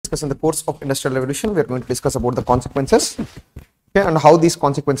discuss in the course of industrial revolution, we are going to discuss about the consequences, okay, and how these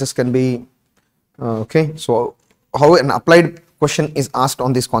consequences can be, okay, so how an applied question is asked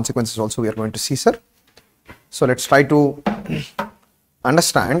on these consequences also we are going to see, sir. So let's try to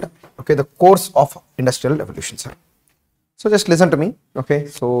understand, okay, the course of industrial revolution, sir. So just listen to me, okay.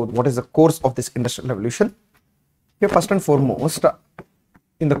 So what is the course of this industrial revolution? Okay, first and foremost,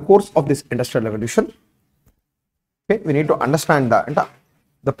 in the course of this industrial revolution, okay, we need to understand that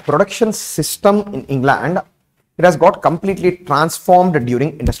the production system in England, it has got completely transformed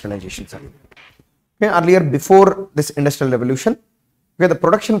during industrialization, sir. Okay, earlier, before this industrial revolution, okay, the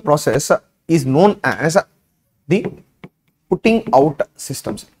production process is known as the putting out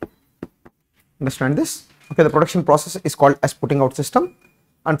systems. Understand this? Okay, the production process is called as putting out system,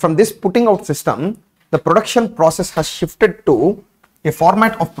 and from this putting out system, the production process has shifted to a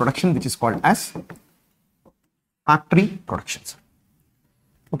format of production which is called as factory productions.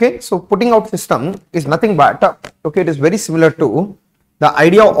 Okay, so putting out system is nothing but, okay, it is very similar to the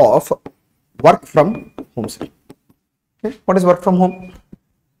idea of work from home, sir. Okay, what is work from home?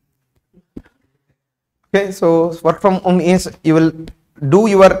 Okay, so work from home is you will do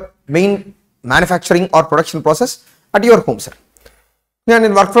your main manufacturing or production process at your home, sir. And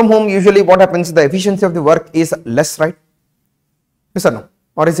in work from home, usually what happens, the efficiency of the work is less, right? Yes or no?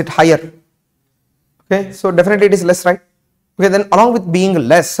 Or is it higher? Okay, so definitely it is less, right? Okay, then along with being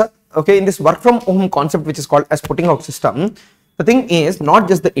less, okay, in this work from home concept which is called as putting out system, the thing is not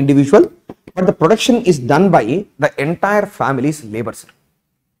just the individual, but the production is done by the entire family's labor, sir.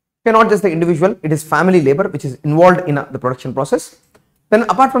 Okay, not just the individual, it is family labor which is involved in the production process. Then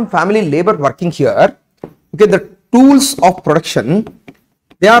apart from family labor working here, okay, the tools of production,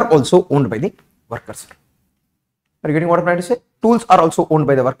 they are also owned by the workers. Are you getting what I'm trying to say? Tools are also owned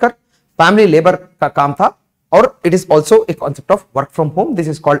by the worker. Family labor ka kaam tha, or it is also a concept of work from home. This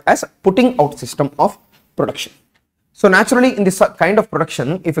is called as putting out system of production. So naturally in this kind of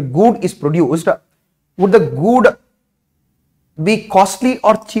production, if a good is produced, would the good be costly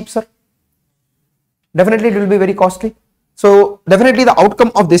or cheap, sir? Definitely it will be very costly. So definitely the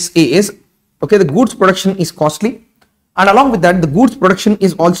outcome of this is, okay, the goods production is costly, and along with that the goods production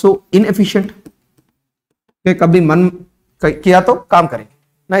is also inefficient. Okay, kabhi man kiya to kaam karenge,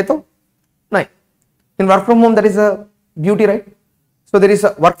 nahi to nahi. In work from home, there is a beauty, right? So there is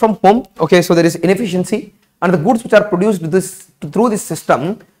a work from home, okay, so there is inefficiency, and the goods which are produced through this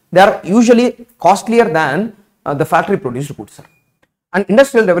system, they are usually costlier than the factory produced goods. And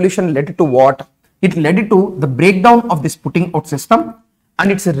industrial revolution led to what? It led to the breakdown of this putting out system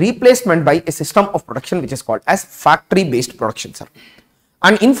and its replacement by a system of production which is called as factory based production, sir.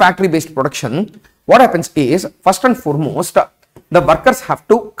 And in factory based production, what happens is, first and foremost, the workers have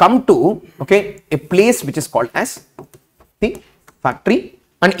to come to, okay, a place which is called as the factory,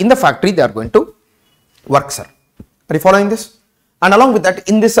 and in the factory they are going to work, sir. Are you following this? And along with that,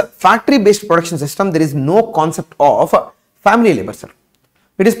 in this factory based production system, there is no concept of family labor, sir.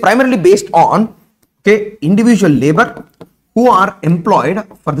 It is primarily based on, okay, individual labor who are employed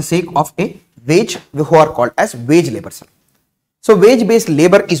for the sake of a wage, who are called as wage labor, sir. So wage based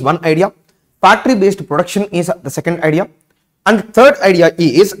labor is one idea, factory based production is the second idea, and the third idea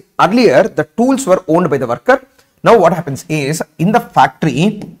is, earlier the tools were owned by the worker. Now what happens is, in the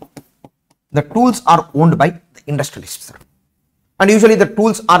factory the tools are owned by the industrialists, sir. And usually the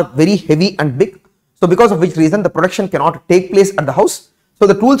tools are very heavy and big, so because of which reason the production cannot take place at the house. So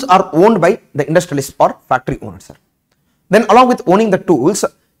the tools are owned by the industrialists or factory owners, sir. Then along with owning the tools,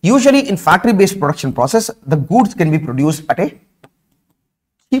 usually in factory based production process, the goods can be produced at a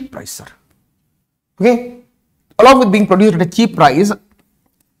cheap price, sir. Okay, along with being produced at a cheap price,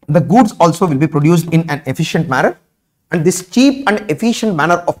 the goods also will be produced in an efficient manner, and this cheap and efficient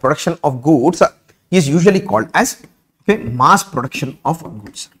manner of production of goods is usually called as, okay, mass production of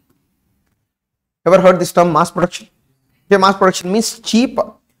goods. Ever heard this term, mass production? Okay, mass production means cheap,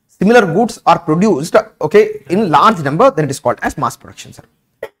 similar goods are produced, okay, in large number, then it is called as mass production, sir.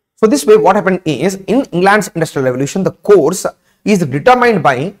 So this way what happened is, in England's industrial revolution, the course is determined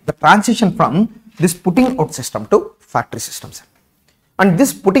by the transition from this putting out system to factory system, sir. And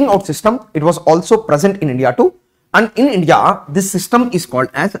this putting out system, it was also present in India too, and in India this system is called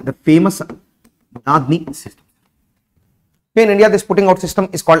as the famous Dadni system. Okay, in India this putting out system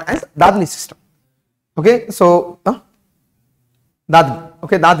is called as Dadni system. Okay, so Dadni,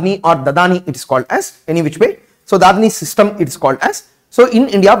 okay, Dadni or Dadani it is called as, any which way. So Dadni system it is called as. So in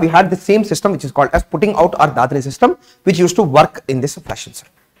India we had the same system which is called as putting out or Dadni system, which used to work in this fashion, sir.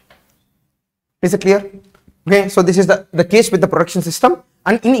 Is it clear? Okay, so this is the case with the production system,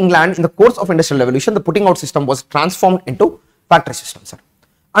 and in England in the course of industrial revolution the putting out system was transformed into factory system, sir.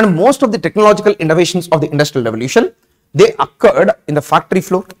 And most of the technological innovations of the industrial revolution, they occurred in the factory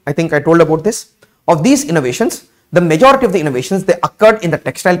floor. I think I told about this. Of these innovations, the majority of the innovations, they occurred in the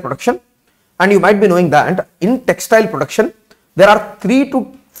textile production. And you might be knowing that in textile production, there are 3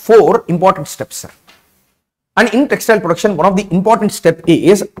 to 4 important steps, sir. And in textile production, one of the important step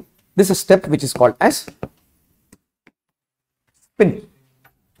is this step which is called as spinning.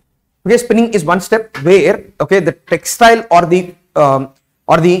 Okay, spinning is one step where, okay, the textile or the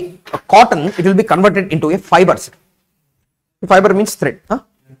cotton, it will be converted into a fiber. Fiber means thread, huh?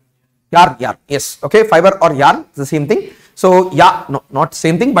 Yarn, yes, okay, fiber or yarn is the same thing. So yeah, no, not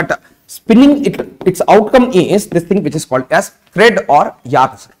same thing, but spinning, its outcome is this thing which is called as thread or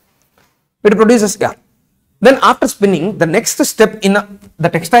yarn. It produces yarn. Then after spinning, the next step in the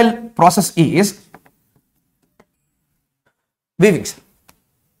textile process is weaving.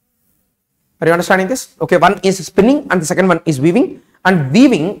 Are you understanding this? Okay, one is spinning and the second one is weaving. And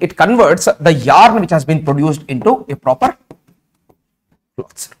weaving, it converts the yarn which has been produced into a proper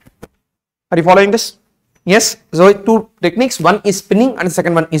cloth. Are you following this? Yes. So 2 techniques, one is spinning and the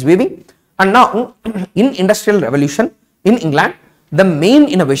second one is weaving. And now in industrial revolution in England, the main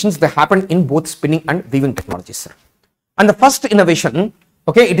innovations, they happened in both spinning and weaving technologies. And the first innovation,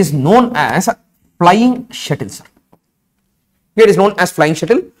 okay, it is known as flying shuttle. It is known as flying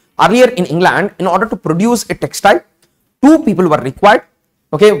shuttle. Earlier in England, in order to produce a textile, 2 people were required.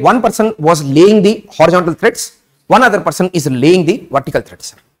 Okay, one person was laying the horizontal threads, one other person is laying the vertical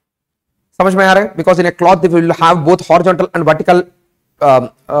threads. समझ में आ रहा है? Because in a cloth they will have both horizontal and vertical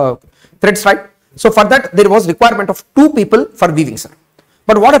threads, right? So for that there was requirement of 2 people for weaving, sir.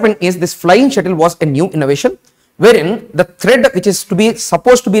 But what happened is this flying shuttle was a new innovation wherein the thread which is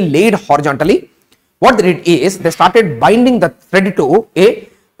supposed to be laid horizontally, what they did is they started binding the thread to a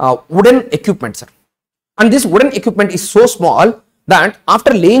wooden equipment, sir. And this wooden equipment is so small that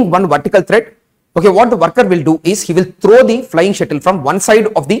after laying one vertical thread, okay, what the worker will do is he will throw the flying shuttle from one side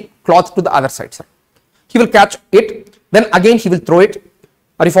of the cloth to the other side, sir. He will catch it, then again he will throw it.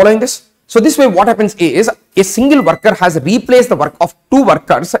 Are you following this? So this way what happens is a single worker has replaced the work of 2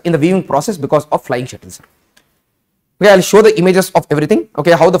 workers in the weaving process because of flying shuttle, sir. Okay, I'll show the images of everything.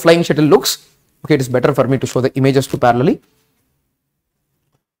 Okay, how the flying shuttle looks. Okay, it is better for me to show the images to parallelly.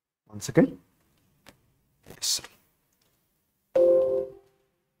 1 second. Yes, sir.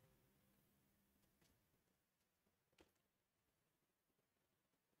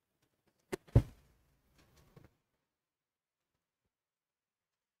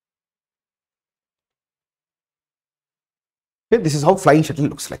 Okay, this is how flying shuttle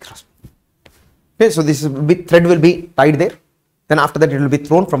looks like. Okay, so this thread will be tied there. Then after that it will be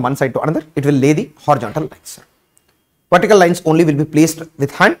thrown from one side to another. It will lay the horizontal lines. Vertical lines only will be placed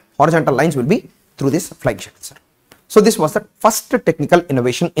with hand. Horizontal lines will be through this flying shuttle, sir. So this was the first technical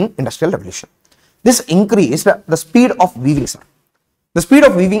innovation in industrial revolution. This increased the speed of weaving, sir. The speed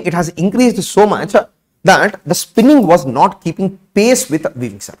of weaving, it has increased so much that the spinning was not keeping pace with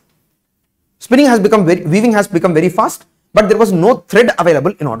weaving, sir. Weaving has become very fast, but there was no thread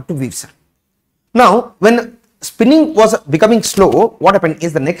available in order to weave, sir. Now, when spinning was becoming slow, what happened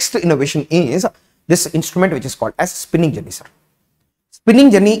is the next innovation is this instrument which is called as spinning jenny, sir.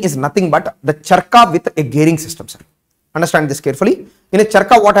 Spinning jenny is nothing but the charka with a gearing system, sir. Understand this carefully. In a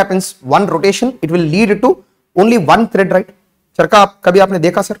charka, what happens? One rotation, it will lead to only one thread, right? Charka कभी आपने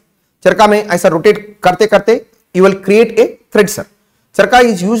देखा, sir? Charka में ऐसा rotate करते करते, you will create a thread, sir. Charka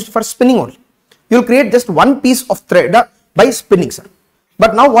is used for spinning only. You will create just one piece of thread by spinning, sir.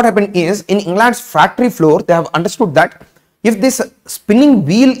 But now what happened is in England's factory floor, they have understood that if this spinning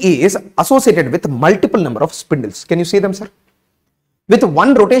wheel is associated with multiple number of spindles, can you see them, sir? With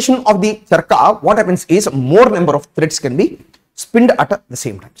one rotation of the charka, what happens is more number of threads can be spinned at the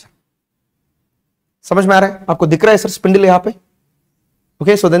same time, sir. समझ में आ रहा है? आपको दिख रहा है, sir, spindle यहाँ पे?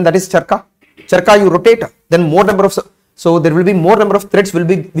 Okay, so then that is charka. Charka you rotate, then more number of, so there will be more number of threads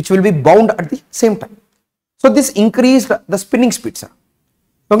which will be bound at the same time. So this increased the spinning speed, sir.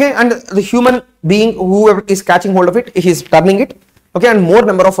 Okay, and the human being, whoever is catching hold of it, he is turning it. Okay, and more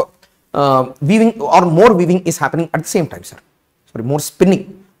number of more weaving is happening at the same time, sir. Sorry, more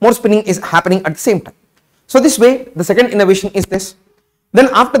spinning is happening at the same time. So this way, the second innovation is this. Then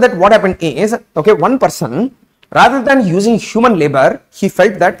after that, what happened is, okay, one person, rather than using human labor, he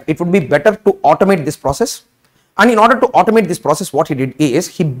felt that it would be better to automate this process. And in order to automate this process, what he did is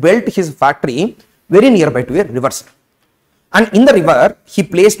he built his factory very nearby to a river, sir. And in the river, he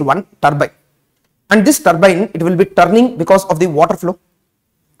placed one turbine. And this turbine, it will be turning because of the water flow.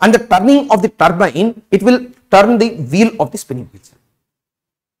 And the turning of the turbine, it will turn the wheel of the spinning wheel.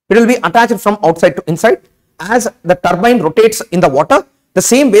 It will be attached from outside to inside. As the turbine rotates in the water, the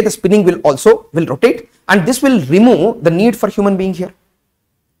same way the spinning wheel also will rotate, and this will remove the need for human being here.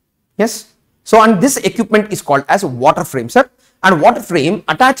 Yes. So, and this equipment is called as water frame, sir, and water frame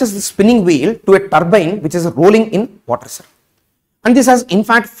attaches the spinning wheel to a turbine which is rolling in water, sir. And this has in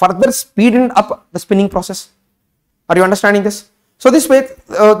fact further speeded up the spinning process. Are you understanding this? So this way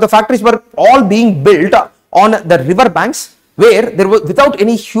the factories were all being built on the river banks, where there was without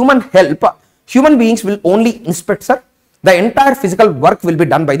any human help, human beings will only inspect, sir. The entire physical work will be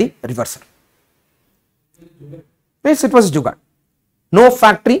done by the river, sir. Yes, it was Jugaad. No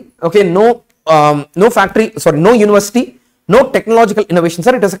factory, okay, no factory, sorry, no university, no technological innovation,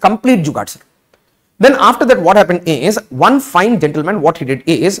 sir. It was a complete Jugaad, sir. Then after that, what happened is, one fine gentleman, what he did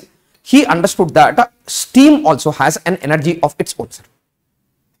is, he understood that steam also has an energy of its own, sir.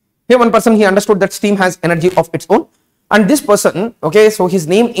 Here one person, he understood that steam has energy of its own, and this person, okay, so his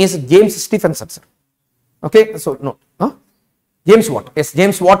name is James Stephenson, sir. Okay, so no, James Watt. Yes,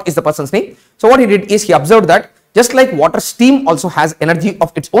 James Watt is the person's name. So what he did is, he observed that just like water, steam also has energy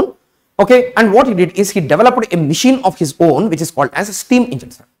of its own. Okay, and what he did is, he developed a machine of his own which is called as a steam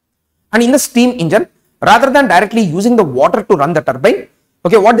engine, sir. And in the steam engine, rather than directly using the water to run the turbine,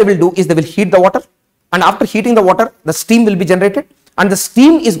 okay, what they will do is they will heat the water, and after heating the water, the steam will be generated, and the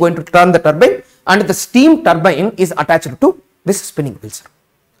steam is going to turn the turbine, and the steam turbine is attached to this spinning wheel, sir.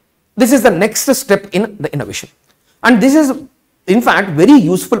 This is the next step in the innovation, and this is in fact very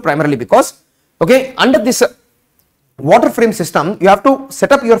useful primarily because, okay, under this water frame system, you have to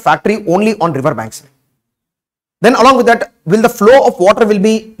set up your factory only on river banks. Then along with that, will the flow of water will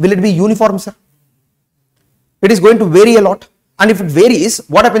it be uniform, sir? It is going to vary a lot, and if it varies,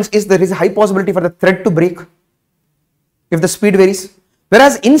 what happens is there is a high possibility for the thread to break if the speed varies.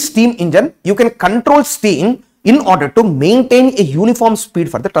 Whereas in steam engine, you can control steam in order to maintain a uniform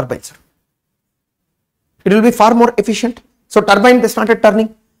speed for the turbine, sir. It will be far more efficient. So turbine, they started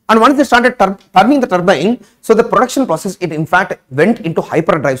turning, and once they started turning the turbine, so the production process, it in fact went into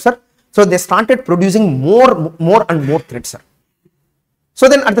hyperdrive, sir. So they started producing more and more threads, sir. So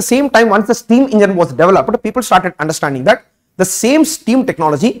then at the same time, once the steam engine was developed, people started understanding that the same steam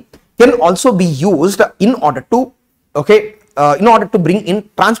technology can also be used in order to, okay, in order to bring in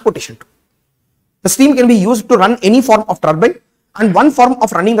transportation. The steam can be used to run any form of turbine, and one form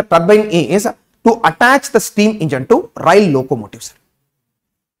of running the turbine is to attach the steam engine to rail locomotives.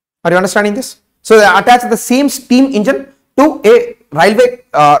 Are you understanding this? So they attach the same steam engine to a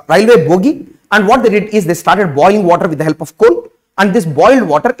railway bogie, and what they did is they started boiling water with the help of coal, and this boiled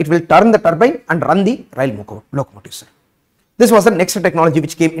water, it will turn the turbine and run the rail locomotives, sir. This was the next technology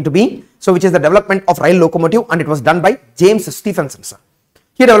which came into being, so which is the development of rail locomotive, and it was done by James Stephenson, sir.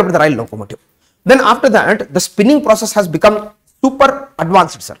 He developed the rail locomotive. Then after that, the spinning process has become super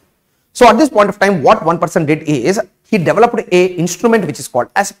advanced, sir. So at this point of time, what one person did is, he developed a instrument which is called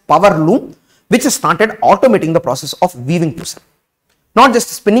as power loom, which started automating the process of weaving too, sir. Not just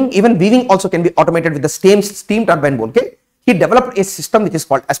spinning, even weaving also can be automated with the same steam turbine. Okay, he developed a system which is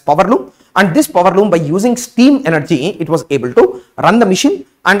called as power loom, and this power loom, by using steam energy, it was able to run the machine,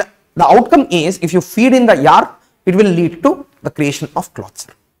 and the outcome is, if you feed in the yarn, it will lead to the creation of cloth,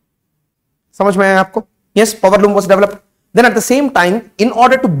 sir. समझ में आया आपको? Yes, power loom was developed. Then at the same time, in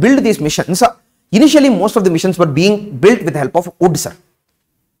order to build these machines, initially most of the machines were being built with the help of wood, sir.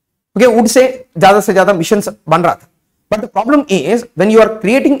 Okay, wood से ज़्यादा machines बन रहा था. But the problem is, when you are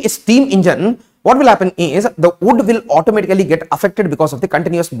creating a steam engine, what will happen is, the wood will automatically get affected because of the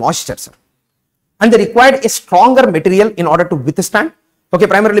continuous moisture, sir. And they required a stronger material in order to withstand. Okay,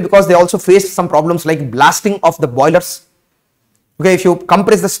 primarily because they also faced some problems like blasting of the boilers. Okay, if you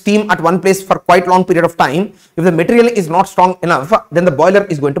compress the steam at one place for quite long period of time, if the material is not strong enough, then the boiler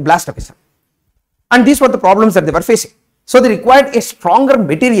is going to blast away, sir. And these were the problems that they were facing. So they required a stronger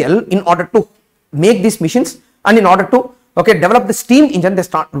material in order to make these machines, and in order to, okay, develop the steam engine, they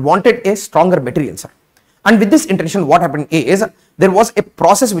wanted a stronger material, sir. And with this intention, what happened is, there was a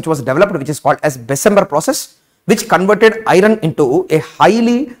process which was developed which is called as Bessemer process, which converted iron into a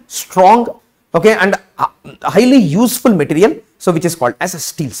highly strong, okay, and highly useful material, so which is called as a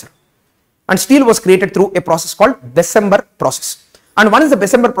steel, sir. And steel was created through a process called Bessemer process. And once the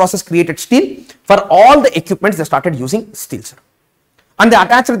Bessemer process created steel, for all the equipments they started using steel, sir. And they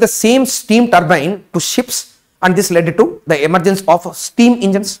attached the same steam turbine to ships, and this led to the emergence of steam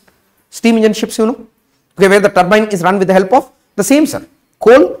engines, steam engine ships, you know, okay, where the turbine is run with the help of the same, sir,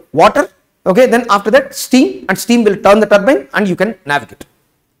 coal, water, okay, then after that steam, and steam will turn the turbine and you can navigate.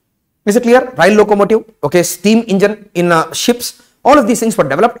 Is it clear? Rail locomotive, okay, steam engine in ships, all of these things were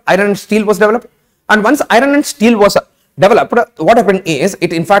developed. Iron and steel was developed, and once iron and steel was developed, what happened is,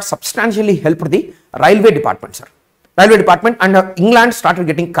 it in fact substantially helped the railway department, sir. railway department, and England started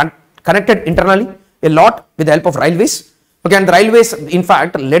getting connected internally a lot with the help of railways. Okay, and the railways in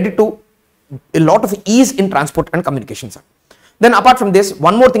fact led to a lot of ease in transport and communication, sir. Then apart from this,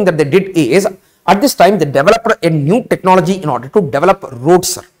 one more thing that they did is, at this time they developed a new technology in order to develop roads,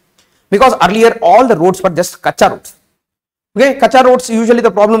 sir. Because earlier all the roads were just kacha roads. Okay, kacha roads, usually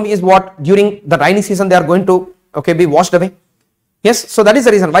the problem is what, during the rainy season they are going to be washed away. Yes, so that is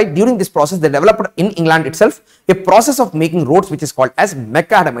the reason why during this process they developed in England itself a process of making roads which is called as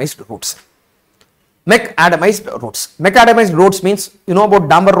macadamized roads. Macadamized roads. Macadamized roads means, you know about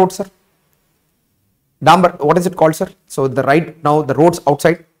damper roads, sir? Damper, what is it called, sir? So the right now the roads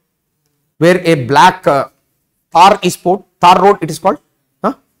outside where a black tar is poured, tar road it is called.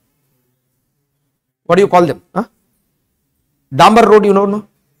 Huh? What do you call them? Huh? Damper road, you know, no?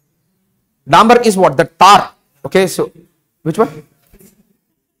 Damper is what? The tar. Okay, so which one?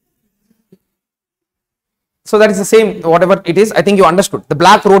 So that is the same, whatever it is, I think you understood. The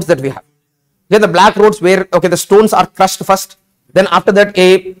black roads that we have. Then the black roads where, the stones are crushed first. Then after that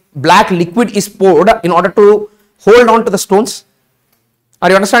a black liquid is poured in order to hold on to the stones. Are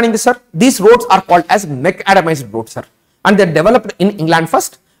you understanding this, sir? These roads are called as macadamized roads, sir. And they are developed in England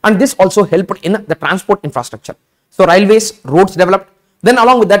first. And this also helped in the transport infrastructure. So railways, roads developed. Then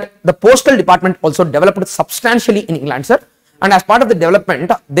along with that, the postal department also developed substantially in England, sir. And as part of the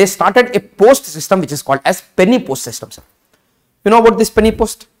development, they started a post system which is called as penny post system, sir. You know about this penny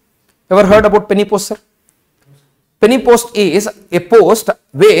post? Ever heard about penny post, sir? Penny post is a post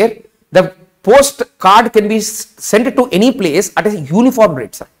where the post card can be sent to any place at a uniform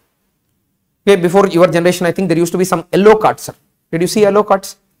rate, sir. Okay, before your generation, I think there used to be some yellow cards, sir. Did you see yellow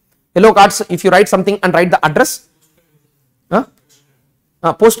cards? Yellow cards, if you write something and write the address,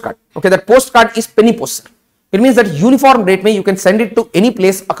 postcard. Okay, that postcard is penny post, sir. It means that uniform rate may you can send it to any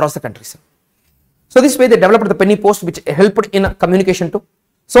place across the country, sir. So this way they developed the penny post which helped in communication too.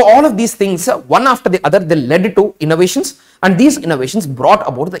 So all of these things, one after the other, they led to innovations, and these innovations brought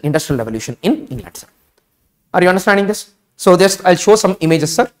about the industrial revolution in England, sir. Are you understanding this? So just I'll show some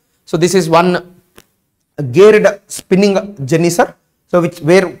images, sir. So this is one geared spinning jenny, sir. So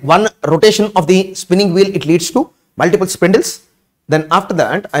where one rotation of the spinning wheel, it leads to multiple spindles. Then after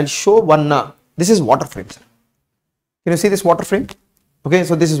that, I'll show one, this is water frame, sir. Can you see this water frame? Okay,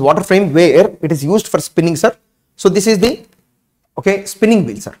 so this is water frame where it is used for spinning, sir. So this is the spinning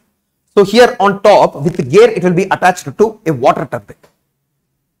wheel, sir. So here on top with the gear, it will be attached to a water turbine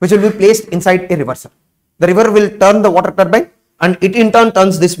which will be placed inside a river, sir. The river will turn the water turbine and it in turn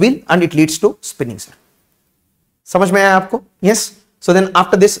turns this wheel and it leads to spinning, sir. समझ में आया आपको? Yes. So then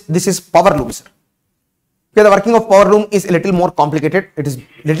after this, this is power loom, sir. Okay, the working of power loom is a little more complicated. It is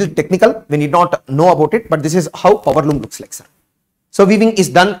little technical. We need not know about it, but this is how power loom looks like, sir. So weaving is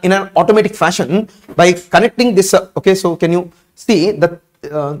done in an automatic fashion by connecting this. Okay, so can you see that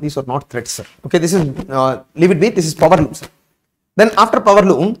these are not threads, sir. Okay, this is leave it be. This is power loom, sir. Then after power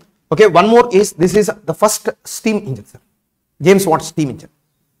loom, okay, one more is this is the first steam engine, sir. James Watt steam engine.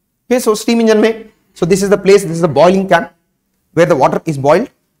 Okay, so steam engine mein, so this is the place. This is the boiling can where the water is boiled,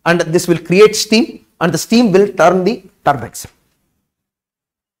 and this will create steam. And the steam will turn the turbines.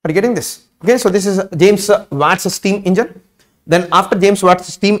 Are you getting this? Okay, so this is James Watt's steam engine. Then after James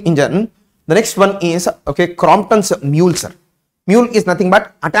Watt's steam engine, the next one is Crompton's mule, sir. Mule is nothing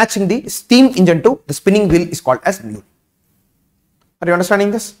but attaching the steam engine to the spinning wheel is called as mule. Are you understanding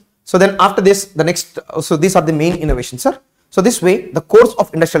this? So then after this, the next, so these are the main innovations, sir. So this way, the course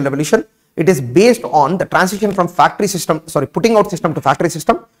of industrial revolution, it is based on the transition from putting out system to factory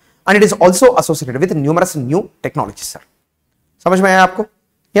system. And it is also associated with numerous new technologies, sir. समझ में आया आपको?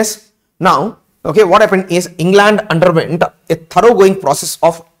 Yes. Now, okay, what happened is England underwent a thoroughgoing process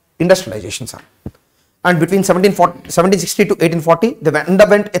of industrialization, sir. And between 1760 to 1840, they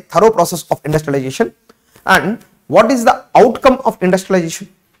underwent a thorough process of industrialization. And what is the outcome of industrialization?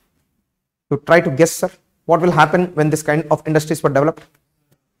 You try to guess, sir. What will happen when this kind of industries were developed?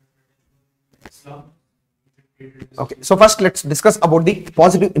 Okay, so first let's discuss about the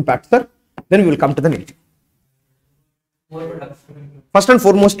positive impact, sir. Then we will come to the negative. First and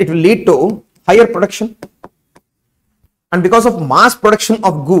foremost, it will lead to higher production. And because of mass production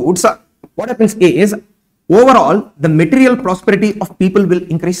of goods, what happens is overall the material prosperity of people will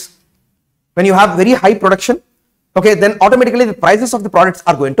increase. When you have very high production, okay, then automatically the prices of the products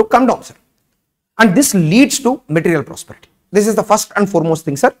are going to come down, sir. And this leads to material prosperity. This is the first and foremost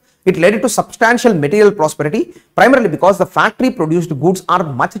thing, sir. It led to substantial material prosperity primarily because the factory produced goods are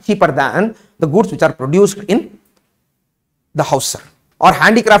much cheaper than the goods which are produced in the house, sir. Or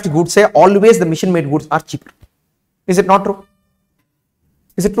handicraft goods say always the machine made goods are cheaper. Is it not true?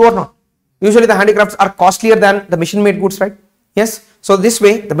 Is it true or not? Usually the handicrafts are costlier than the machine made goods, right? Yes. So this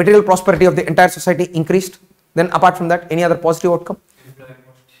way the material prosperity of the entire society increased. Then apart from that, any other positive outcome?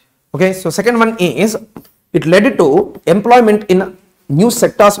 Okay, so second one is it led to employment in new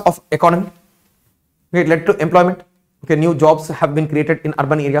sectors of economy. Okay, it led to employment. Okay, new jobs have been created in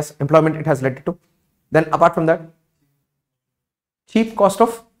urban areas. Employment it has led to. Then apart from that, cheap cost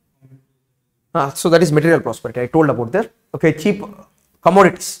of so that is material prosperity. I told about there. Okay, cheap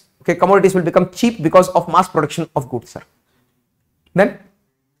commodities. Okay, commodities will become cheap because of mass production of goods, sir. Then,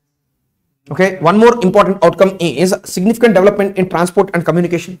 okay, one more important outcome is significant development in transport and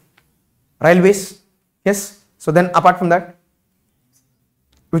communication, railways. Yes. So then, apart from that,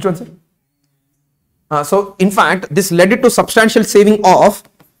 which one, sir? So in fact, this led to substantial saving of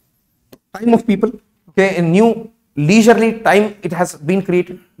time of people. Okay, a new leisurely time it has been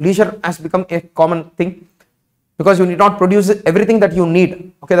created. Leisure has become a common thing because you need not produce everything that you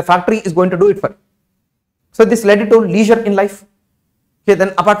need. Okay, the factory is going to do it for you. So this led to leisure in life. Okay, then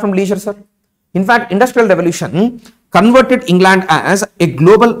apart from leisure, sir, in fact, industrial revolution converted England as a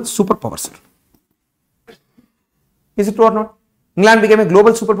global superpower, sir. Is it true or not? England became a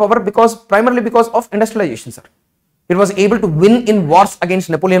global superpower because primarily because of industrialization, sir. It was able to win in wars against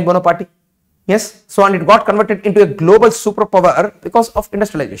Napoleon Bonaparte. Yes, so and it got converted into a global superpower because of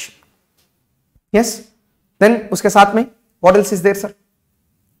industrialization. Yes, then uske saath mein what else is there, sir?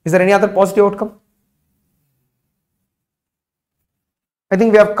 Is there any other positive outcome? I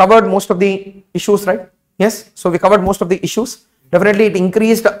think we have covered most of the issues, right? Yes, so we covered most of the issues. Definitely it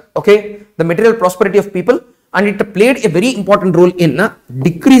increased, okay, the material prosperity of people, and it played a very important role in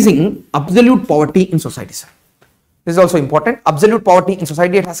decreasing absolute poverty in society, sir. This is also important. Absolute poverty in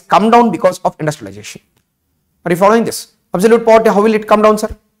society, it has come down because of industrialization. Are you following this? Absolute poverty, how will it come down, sir?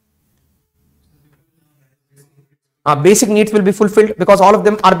 Basic needs will be fulfilled because all of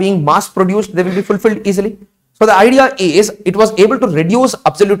them are being mass produced. They will be fulfilled easily. So the idea is it was able to reduce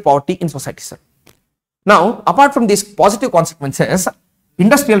absolute poverty in society, sir. Now, apart from these positive consequences,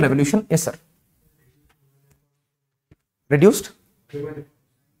 industrial revolution, yes, sir. Reduced.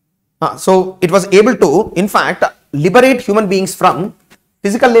 So it was able to, in fact, liberate human beings from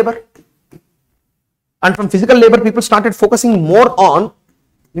physical labor, and from physical labor people started focusing more on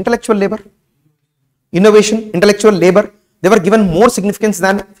intellectual labor, innovation, intellectual labor. They were given more significance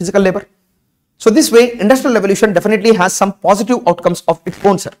than physical labor. So this way industrial revolution definitely has some positive outcomes of its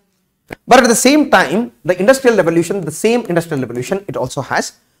own, sir. But at the same time, the same industrial revolution, it also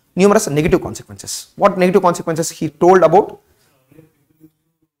has numerous negative consequences. What negative consequences he told about?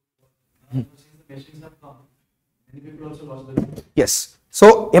 Yes.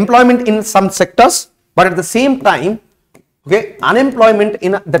 So employment in some sectors, but at the same time, okay, unemployment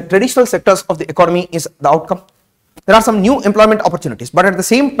in the traditional sectors of the economy is the outcome. There are some new employment opportunities, but at the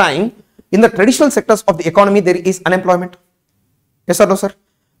same time, in the traditional sectors of the economy, there is unemployment. Yes or no, sir?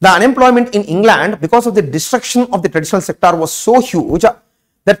 The unemployment in England because of the destruction of the traditional sector was so huge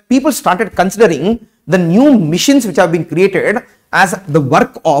that people started considering the new machines which have been created as the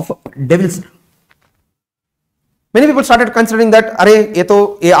work of devils. Many people started considering that, अरे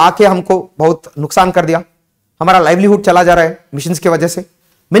ये आके हमको बहुत नुकसान कर दिया, हमारा livelihood चला जा रहा है machines के वजह से.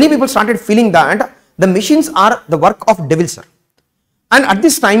 Many people started feeling that the machines are the work of devils, sir. And at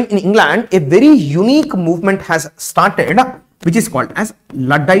this time in England, a very unique movement has started, which is called as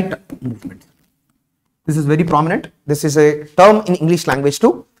Luddite movement. This is very prominent. This is a term in English language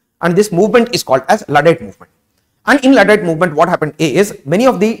too, and this movement is called as Luddite movement. And in Luddite movement, what happened is many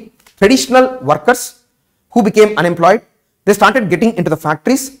of the traditional workers who became unemployed, they started getting into the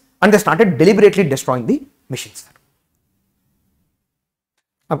factories and they started deliberately destroying the machines.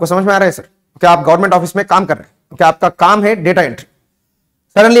 आपको समझ में आ रहा है, sir? Okay, आप government office में काम कर रहे हैं. Okay, आपका काम है डेटा एंट्री.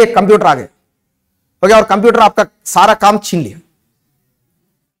 सडनली एक कंप्यूटर आ गया. ओके, और कंप्यूटर आपका सारा काम छीन लिया.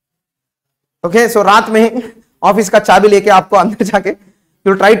 ओके, सो रात में ऑफिस का चाबी लेके आपको अंदर जाके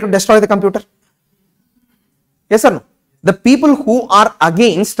you try to destroy the computer. Yes sir, no? The people who are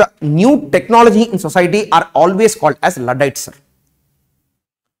against new technology in society are always called as Luddites, sir.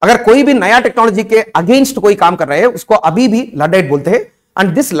 अगर कोई भी नया टेक्नोलॉजी के अगेंस्ट कोई काम कर रहे हैं उसको अभी भी Luddite बोलते हैं.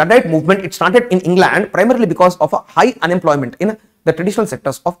 And this Luddite movement, it started in England primarily because of a high unemployment in the traditional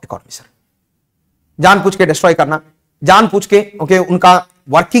sectors of economy, sir. जानबूझ के डिस्ट्रॉय करना, जानबूझ के ओके उनका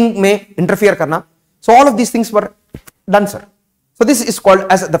वर्किंग में इंटरफियर करना. So all of these things were done, sir. So this is called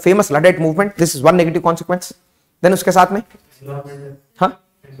as the famous Luddite movement. This is one negative consequence. Then उसके साथ में, हाँ,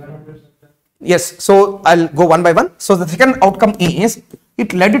 yes. So I'll go one by one. So the second outcome is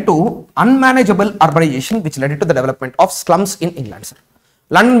it led to unmanageable urbanization, which led to the development of slums in England, sir.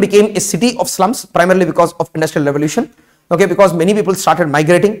 London became a city of slums primarily because of industrial revolution, Okay, because many people started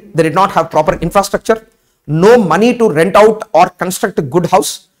migrating. They did not have proper infrastructure, no money to rent out or construct a good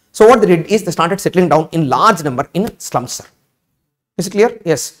house. So what they did is they started settling down in large number in slums, sir. Is it clear?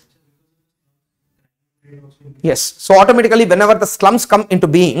 Yes. Yes. So automatically whenever the slums come into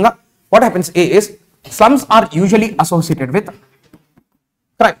being, what happens is slums are usually associated with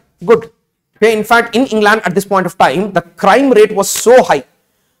crime. Good. Okay, in fact, in England at this point of time, the crime rate was so high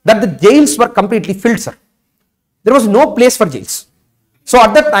that the jails were completely filled, sir. There was no place for jails. So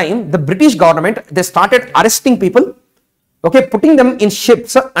at that time, the British government, they started arresting people, okay, putting them in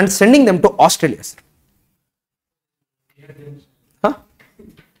ships and sending them to Australia, sir. Huh?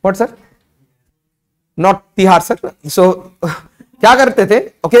 What, sir? Not Tihar, sir. So, क्या करते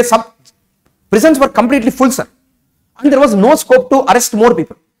थे? Okay, some prisons were completely full, sir, and there was no scope to arrest more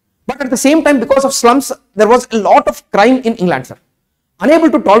people. But at the same time, because of slums, there was a lot of crime in England, sir. Unable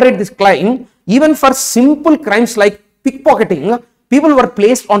to tolerate this crime, even for simple crimes like pickpocketing, people were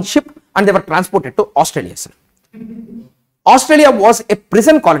placed on ship and they were transported to Australia, sir. Australia was a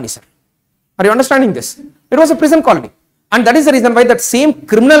prison colony, sir. Are you understanding this? It was a prison colony. And that is the reason why that same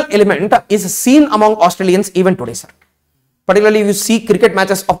criminal element is seen among Australians even today, sir. Particularly, you see cricket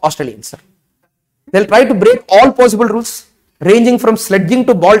matches of Australians, sir. They'll try to break all possible rules, ranging from sledging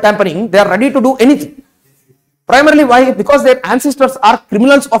to ball tampering. They are ready to do anything. Primarily, why? Because their ancestors are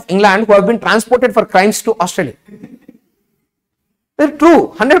criminals of England who have been transported for crimes to Australia. They're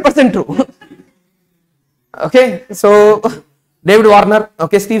true, 100% true. Okay, so David Warner,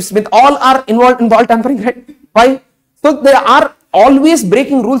 okay, Steve Smith, all are involved in ball tampering, right? Why? So they are always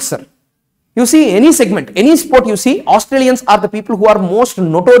breaking rules, sir. You see any segment, any sport you see, Australians are the people who are most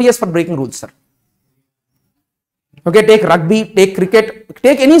notorious for breaking rules, sir. Okay, take rugby, take cricket,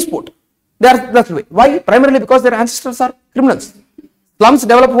 take any sport. That's the way. Why? Primarily because their ancestors are criminals. Slums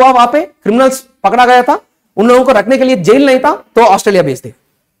develop हुआ वहाँ पे, criminals पकड़ा गया था, उन लोगों को रखने के लिए जेल नहीं था, तो ऑस्ट्रेलिया भेज दे.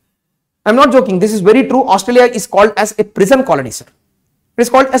 I'm not joking. This is very true. Australia is called as a prison colony, sir. It is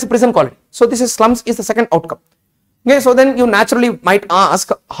called as a prison colony. So this is slums is the second outcome. Okay, so then you naturally might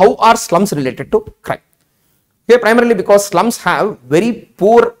ask, how are slums related to crime? Okay, primarily because slums have very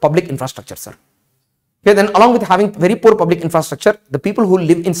poor public infrastructure, sir. Okay, then along with having very poor public infrastructure, the people who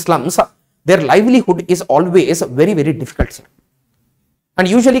live in slums, their livelihood is always very, very difficult, sir. And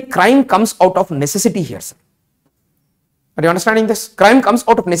usually crime comes out of necessity here, sir. Are you understanding this? Crime comes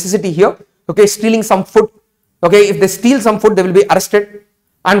out of necessity here. Okay, stealing some food. Okay, if they steal some food, they will be arrested.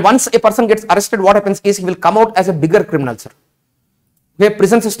 And once a person gets arrested, what happens is he will come out as a bigger criminal, sir. Okay,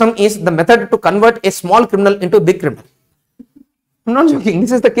 prison system is the method to convert a small criminal into a big criminal. I'm not joking.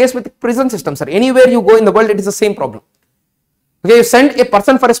 This is the case with the prison system, sir. Anywhere you go in the world, it is the same problem. Okay, you send a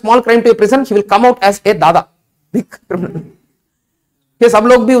person for a small crime to a prison, he will come out as a dada, big criminal. Okay, सब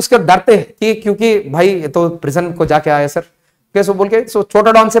लोग भी उसके डरते हैं कि क्योंकि भाई ये तो प्रिजन को जाके आया सर. Okay, so बोल के so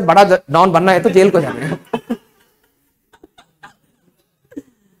छोटा डॉन से बड़ा डॉन बनना है तो जेल को जाना है.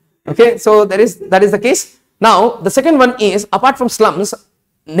 Okay, so that is the case. Now the second one is, apart from slums,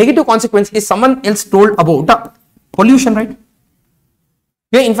 negative consequence is someone else told about pollution, right?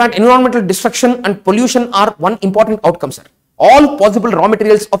 Okay, in fact, environmental destruction and pollution are one important outcome, sir. All possible raw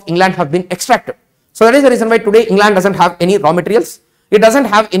materials of England have been extracted. So that is the reason why today England doesn't have any raw materials. It doesn't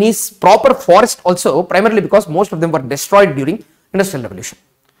have any proper forest also, primarily because most of them were destroyed during Industrial Revolution.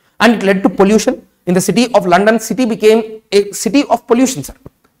 And it led to pollution. In the city of London, city became a city of pollution, sir.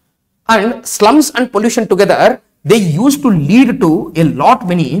 And slums and pollution together, they used to lead to a lot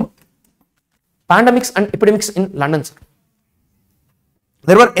many pandemics and epidemics in London, sir.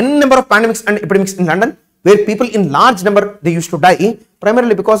 There were n number of pandemics and epidemics in London where people in large number, they used to die,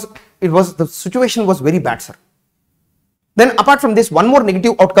 primarily because the situation was very bad, sir. Then apart from this, one more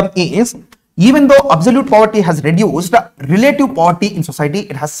negative outcome is, even though absolute poverty has reduced, relative poverty in society,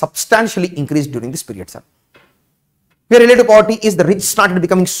 it has substantially increased during this period, sir. Where relative poverty is, the rich started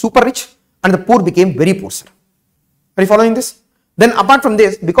becoming super rich and the poor became very poor, sir. Are you following this? Then apart from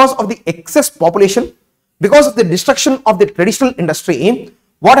this, because of the excess population, because of the destruction of the traditional industry,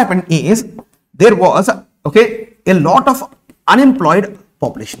 what happened is, there was, okay, a lot of unemployed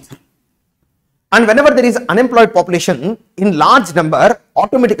population. And whenever there is unemployed population in large number,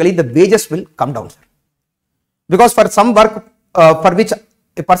 automatically the wages will come down, sir. Because for some work for which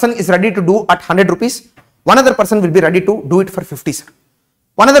a person is ready to do at 100 rupees, one other person will be ready to do it for 50, sir.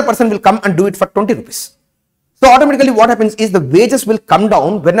 One other person will come and do it for 20 rupees. So automatically what happens is the wages will come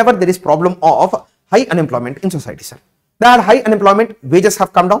down whenever there is problem of high unemployment in society, sir. They had high unemployment, wages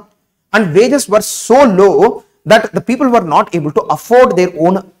have come down, and wages were so low that the people were not able to afford their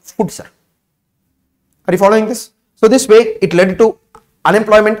own food, sir. Are you following this? So this way it led to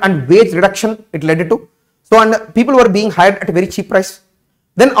unemployment and wage reduction, it led to. So, and people were being hired at a very cheap price.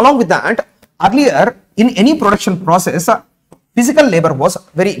 Then along with that, earlier in any production process, physical labor was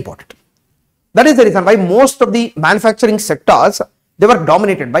very important. That is the reason why most of the manufacturing sectors, they were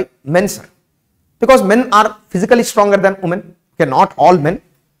dominated by men, sir. Because men are physically stronger than women. Okay, not all men.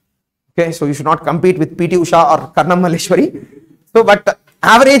 Okay, so you should not compete with PT Usha or Karnam Malleshwari. So, but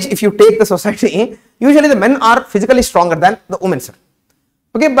average, if you take the society, usually the men are physically stronger than the women, sir.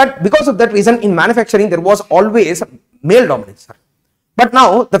 Okay, but because of that reason, in manufacturing, there was always male dominance, sir. But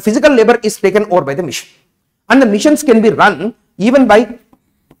now, the physical labor is taken over by the machine. And the machines can be run even by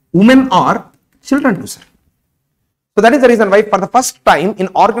women or children too, sir. So, that is the reason why for the first time in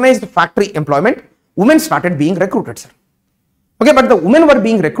organized factory employment, women started being recruited, sir. Okay, but the women were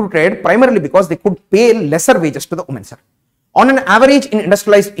being recruited primarily because they could pay lesser wages to the women, sir. On an average in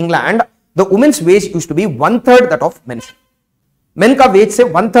industrialized England, the women's wage used to be 1/3 that of men's. Men ka wage se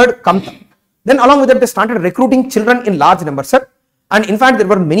 1/3 kam tha. Then along with that, they started recruiting children in large numbers, sir. And in fact, there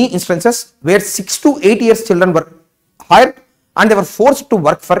were many instances where 6 to 8 years children were hired and they were forced to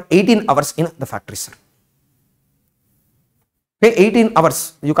work for 18 hours in the factory, sir. Okay, 18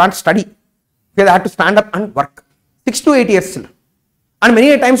 hours, you can't study. Okay, they had to stand up and work. 6 to 8 years children. And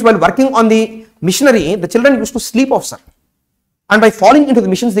many times while working on the machinery, the children used to sleep off, sir. And by falling into the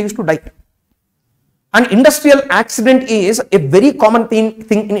machines, they used to die. An industrial accident is a very common thing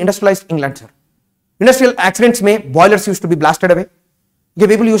in industrialized England, sir. Industrial accidents may boilers used to be blasted away. Okay,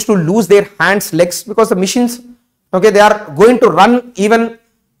 people used to lose their hands, legs because the machines, okay, they are going to run even,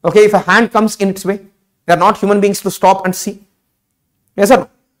 okay, if a hand comes in its way, they are not human beings to stop and see. Yes, sir.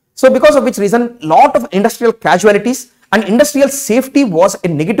 So, because of which reason, lot of industrial casualties and industrial safety was a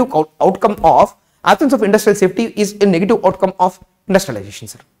negative outcome of, absence of industrial safety is a negative outcome of industrialization,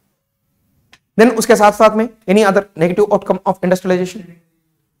 sir. Then uske saath saath mein any other negative outcome of industrialization?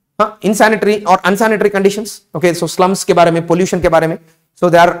 Insanitary or unsanitary conditions. Okay, so slums ke bare mein, pollution ke bare mein. So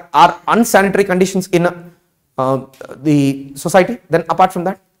there are unsanitary conditions in the society. Then apart from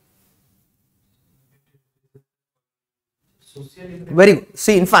that, very good.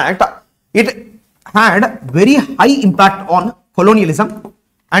 See, in fact, it had very high impact on colonialism,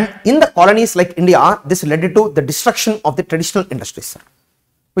 and in the colonies like India, this led to the destruction of the traditional industries, sir,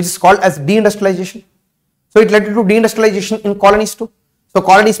 which is called as deindustrialization. So it led to deindustrialization in colonies too. So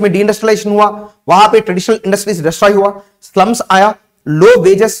colonies में deindustrialization हुआ, वहाँ पे traditional industries destroy हुआ, slums आया, low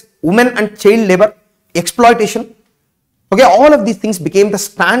wages, women and child labor, exploitation. Okay, all of these things became the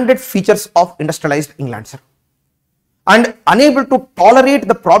standard features of industrialized England, sir. And unable to tolerate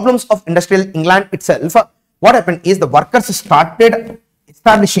the problems of industrial England itself, what happened is the workers started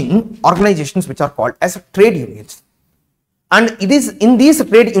establishing organizations which are called as trade unions. And it is in these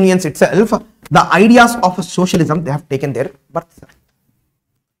trade unions itself, the ideas of socialism, they have taken their birth, sir.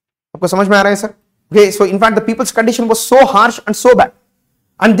 आपको समझ में आ रहा है, sir? Okay, so in fact the people's condition was so harsh and so bad,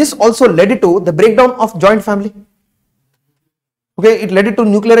 and this also led to the breakdown of joint family. Okay, it led to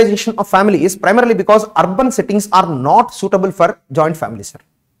nuclearization of families primarily because urban settings are not suitable for joint families, sir.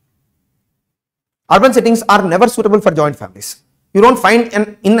 Urban settings are never suitable for joint families. You don't find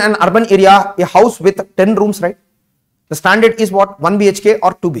in an urban area a house with 10 rooms, right? The standard is what? 1 BHK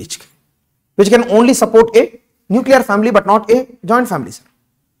or 2 BHK, which can only support a nuclear family but not a joint family, sir.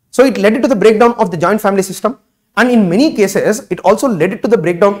 So it led to the breakdown of the joint family system, and in many cases it also led to the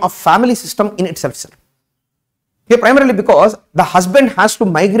breakdown of family system in itself, sir. Okay, primarily because the husband has to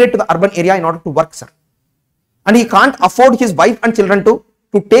migrate to the urban area in order to work, sir, and he can't afford his wife and children to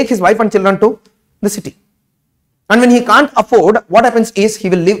take his wife and children to the city. And when he can't afford, what happens is he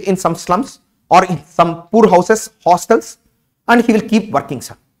will live in some slums or in some poor houses, hostels, and he will keep working,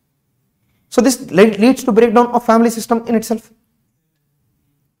 sir. So this leads to breakdown of family system in itself.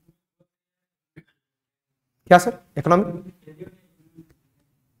 क्या sir?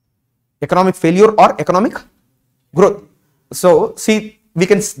 economic failure or economic growth. So see, we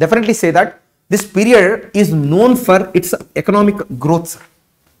can definitely say that this period is known for its economic growth, sir.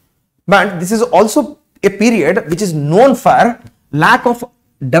 But this is also a period which is known for lack of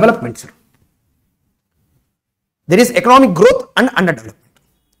development, sir. There is economic growth and underdevelopment.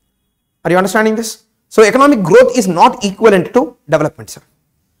 Are you understanding this? So economic growth is not equivalent to development, sir.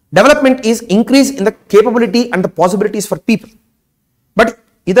 Development is increase in the capability and the possibilities for people. But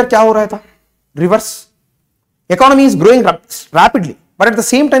इधर क्या हो रहा था? Reverse. Economy is growing rapidly, but at the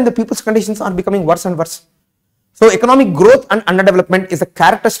same time the people's conditions are becoming worse and worse. So economic growth and underdevelopment is a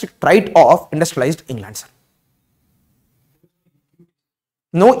characteristic trait of industrialized England, sir.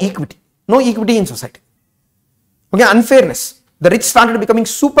 No equity in society. Okay, unfairness. The rich started becoming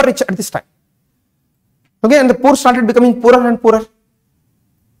super rich at this time. Okay, and the poor started becoming poorer and poorer.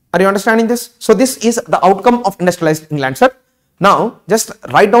 Are you understanding this? So this is the outcome of industrialized England, sir. Now just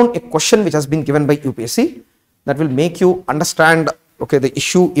write down a question which has been given by UPSC that will make you understand, okay, the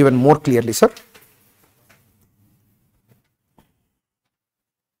issue even more clearly, sir.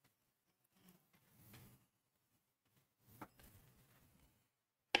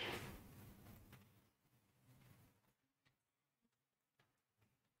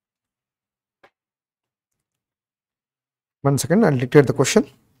 One second, I'll dictate the question.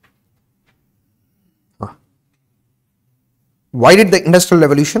 Why did the Industrial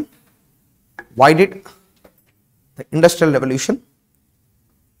Revolution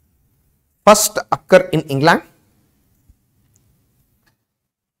first occur in England?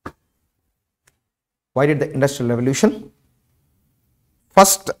 Why did the Industrial Revolution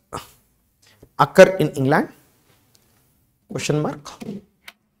first occur in England? Question mark.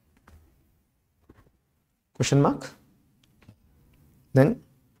 Question mark. Then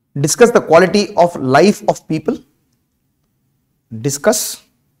discuss the quality of life of people. Discuss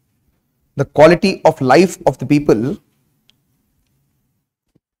the quality of life of the people.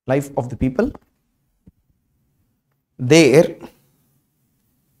 There.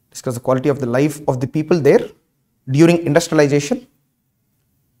 Discuss the quality of the life of the people there during industrialization.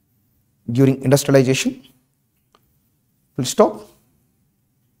 Full stop.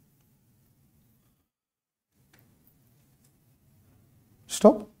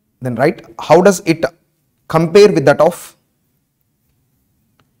 Stop. Then write, how does it compare with that of?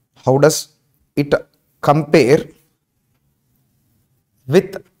 How does it compare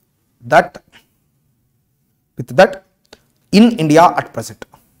with that in India at present?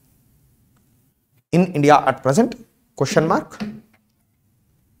 In India at present? Question mark.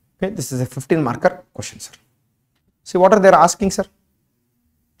 Okay, this is a 15 marker question, sir. See what are they asking, sir?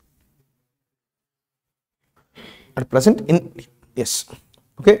 At present in, yes.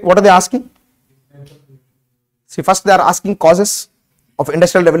 Okay, what are they asking? See, first they are asking causes of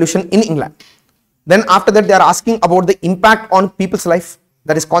industrial revolution in England. Then after that they are asking about the impact on people's life,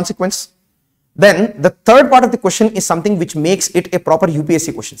 that is consequence. Then the third part of the question is something which makes it a proper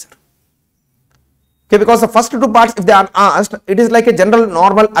UPSC question, sir. Okay, because the first two parts, if they are asked, it is like a general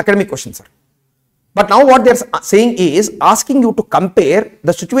normal academic question, sir. But now what they are saying is asking you to compare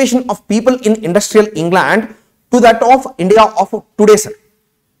the situation of people in industrial England to that of India of today, sir.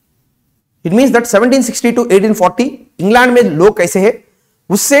 It means that 1760 to 1840 England में लोग कैसे है,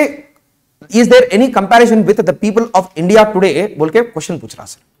 उससे is there any comparison with the people of India today? बोल के question पूछ रहा,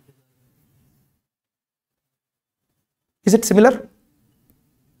 sir. Is it similar?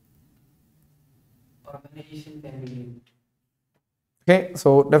 Urbanization can be linked. Okay,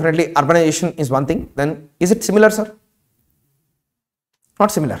 so definitely urbanization is one thing. Then is it similar, sir?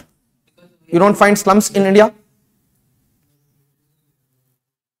 Not similar. You don't find slums in India?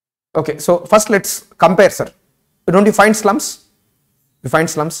 Okay, so first let's compare, sir. Don't you find slums? You find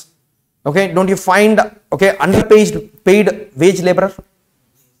slums. Okay, don't you find, okay, paid wage laborer?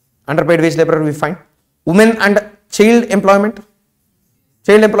 Underpaid wage laborer we find. Women and child employment.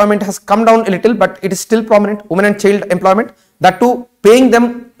 Child employment has come down a little, but it is still prominent. Women and child employment. That too, paying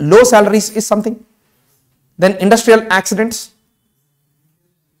them low salaries is something. Then industrial accidents.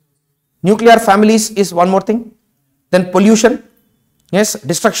 Nuclear families is one more thing. Then pollution. Yes,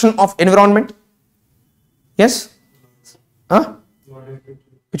 destruction of environment. Yes. Huh?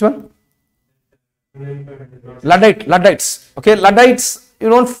 Which one? Luddites. Okay, Luddites.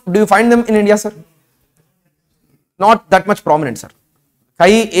 Do you find them in India, sir? Not that much prominent, sir.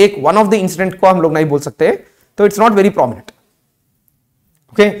 One of the incident को हम लोग नहीं बोल सकते, so it's not very prominent.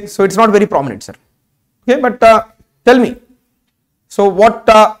 Okay, so it's not very prominent, sir. Okay, but tell me. So what?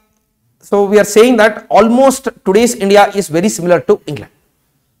 So we are saying that almost today's India is very similar to England.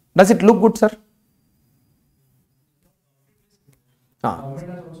 Does it look good, sir?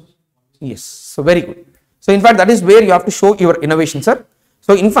 Yes. So very good. So in fact, that is where you have to show your innovation, sir.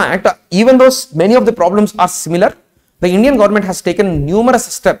 So in fact, even though many of the problems are similar, the Indian government has taken numerous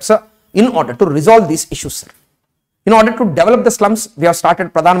steps in order to resolve these issues, sir. In order to develop the slums, we have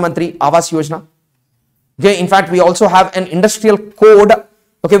started Pradhan Mantri Awas Yojana. Okay, in fact, we also have an industrial code,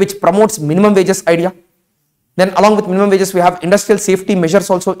 okay, which promotes minimum wages idea. Then along with minimum wages, we have industrial safety measures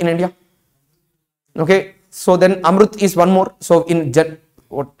also in India. Okay, so then Amrut is one more. So in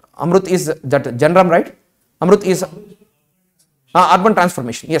Amrut is that Janram, right? Amrut is urban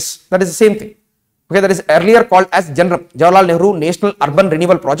transformation. Yes, that is the same thing. Okay, that is earlier called as Janram, Jawaharlal Nehru National Urban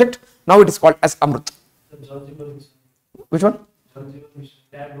Renewal Project. Now it is called as Amrut. Which one?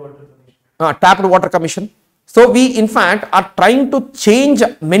 Tapped Water Commission. So we in fact are trying to change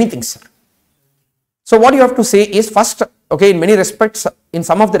many things, sir. So what you have to say is first, Okay, in many respects, in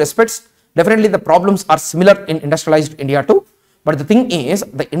some of the respects, definitely the problems are similar in industrialized India too. But the thing is,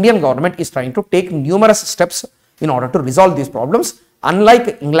 the Indian government is trying to take numerous steps in order to resolve these problems.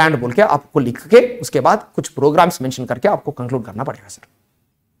 Unlike England बोल के आपको लिख के उसके बाद कुछ programs mention करके आपको conclude करना पड़ेगा सर.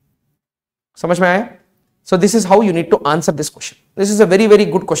 समझ में आया? So this is how you need to answer this question. This is a very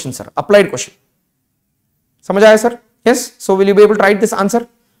good question sir, applied question. समझ आया sir? Yes. So will you be able to write this answer?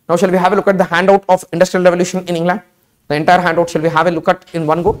 Now shall we have a look at the handout of industrial revolution in England? The entire handout shall we have a look at in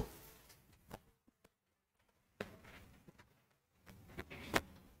one go?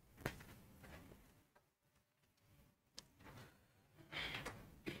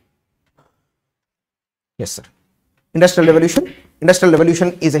 Yes sir. Industrial revolution. Industrial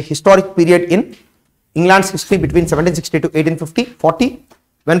revolution is a historic period in England's history between 1760 to 1840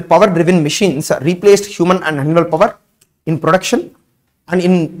 when power driven machines replaced human and animal power in production, and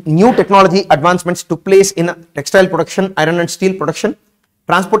in new technology advancements took place in textile production, iron and steel production,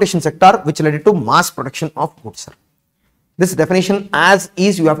 transportation sector, which led to mass production of goods sir. This definition as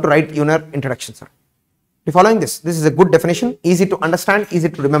is you have to write in your introduction sir. You following this? This is a good definition, easy to understand, easy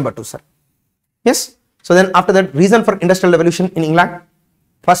to remember too sir. Yes. So then after that, reason for industrial revolution in England.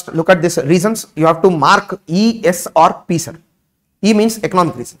 First look at these reasons. You have to mark E, S or P sir. E means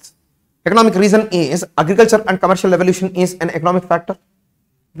economic reasons. Economic reason is agriculture and commercial revolution is an economic factor.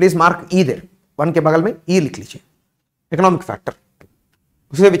 Please mark E there. One के बगल में E लिख लीजिए. Economic factor.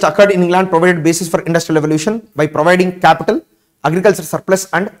 Which occurred in England provided basis for industrial revolution by providing capital, agriculture surplus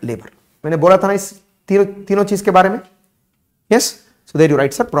and labor. मैंने बोला था ना इस तीनों चीज के बारे में. Yes. So there you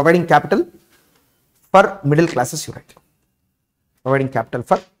write sir, providing capital for middle classes you write. Providing capital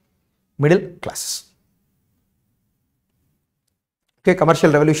for middle classes. Okay,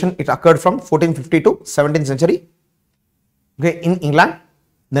 commercial revolution, it occurred from 1450 to 17th century. Okay, in England.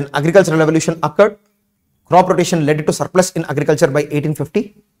 Then agricultural revolution occurred. Crop rotation led to surplus in agriculture by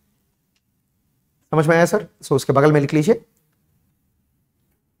 1850. समझ में आया sir? So उसके बगल में लिख लीजिए.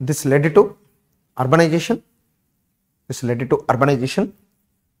 This led to urbanization. This led to urbanization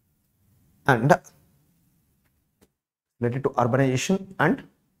and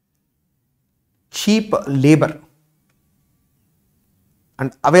cheap labor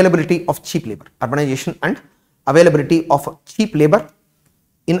and availability of cheap labor. Urbanization and availability of cheap labor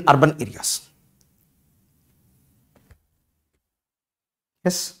in urban areas.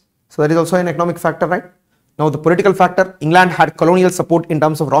 Yes. So that is also an economic factor, right? Now the political factor, England had colonial support in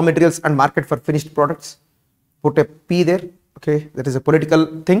terms of raw materials and market for finished products. Put a P there. Okay, that is a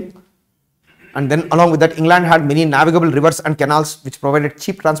political thing. And then along with that, England had many navigable rivers and canals which provided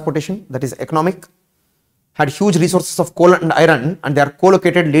cheap transportation, that is economic. Had huge resources of coal and iron and they are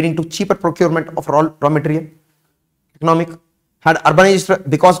co-located, leading to cheaper procurement of raw material, economic. Had urbanized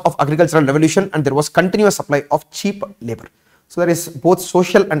because of agricultural revolution and there was continuous supply of cheap labor. So there is both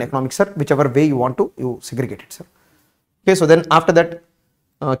social and economic sir, whichever way you want to, you segregate it sir. Okay, so then after that,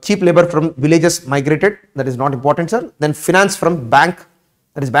 cheap labor from villages migrated, that is not important sir. Then finance from bank,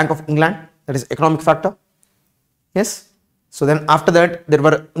 that is Bank of England, that is economic factor. Yes. So then after that, there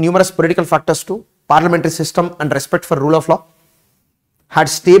were numerous political factors too. Parliamentary system and respect for rule of law. Had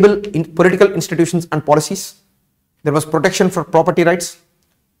stable political institutions and policies. There was protection for property rights.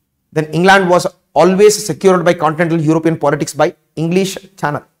 Then England was always secured by continental European politics by English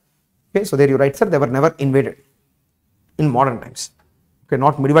Channel. Okay, so there you write sir, they were never invaded in modern times. Okay,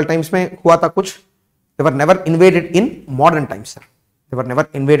 not medieval times में हुआ था कुछ. They were never invaded in modern times sir. They were never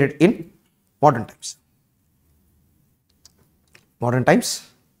invaded in modern times. Modern times.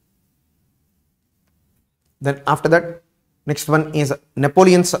 Then after that, next one is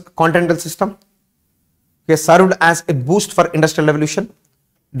Napoleon's continental system. Okay, served as a boost for industrial revolution.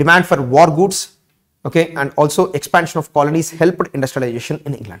 Demand for war goods. Okay, and also expansion of colonies helped industrialization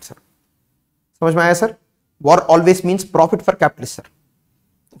in England sir. समझ में आया sir? War always means profit for capitalists sir.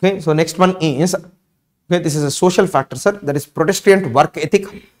 Okay, so next one is, okay, this is a social factor sir, that is Protestant work ethic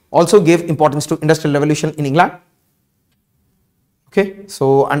also gave importance to industrial revolution in England. Okay,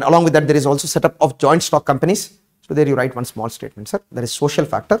 so and along with that there is also setup of joint stock companies. So there you write one small statement sir, that is social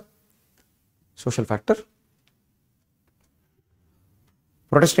factor. Social factor.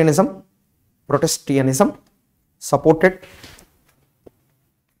 Protestantism supported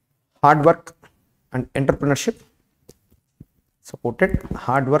hard work and entrepreneurship. Supported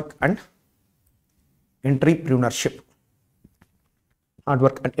hard work and entrepreneurship. Hard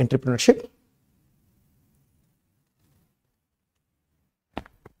work and entrepreneurship.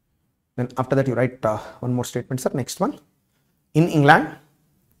 Then after that you write one more statement sir, next one. In England,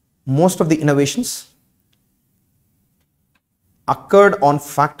 most of the innovations occurred on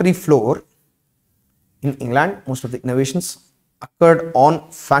factory floor In England, most of the innovations occurred on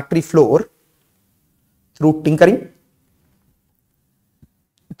factory floor through tinkering,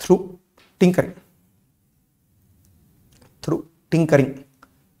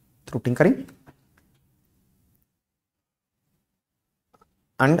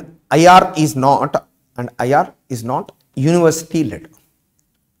 and IR is not university led.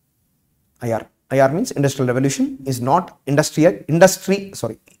 IR means industrial revolution is not university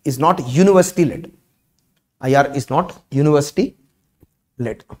led. IR is not university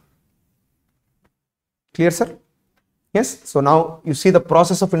led. Clear, sir? Yes. So now you see the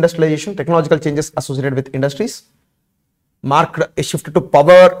process of industrialization, technological changes associated with industries marked a shift to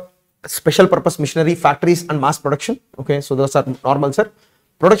power, special purpose machinery, factories and mass production. Okay, so those are normal, sir.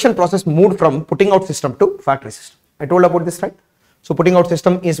 Production process moved from putting out system to factory system. I told about this, right? So putting out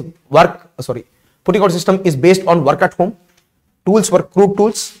system is based on work at home. Tools were crude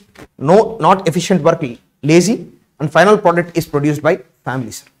tools, not efficient work, lazy, and final product is produced by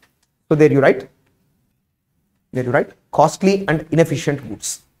families. So there you write costly and inefficient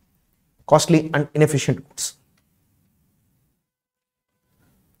goods.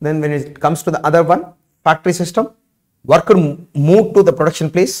 Then when it comes to the other one, factory system, worker moved to the production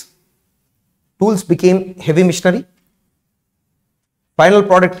place, tools became heavy machinery, final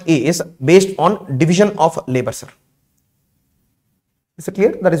product is based on division of labor, sir. Is it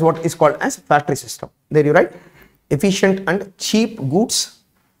clear? That is what is called as factory system. There you write efficient and cheap goods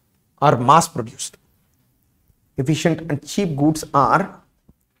are mass produced. Efficient and cheap goods are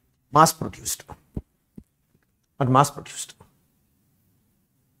mass produced.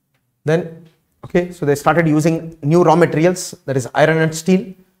 Then, okay, so they started using new raw materials, that is iron and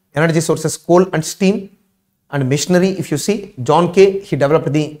steel, energy sources coal and steam, and machinery. If you see, John Kay, he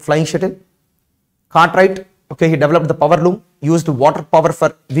developed the flying shuttle. Cartwright, okay, he developed the power loom, used water power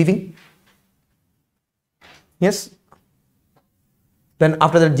for weaving. Yes. Then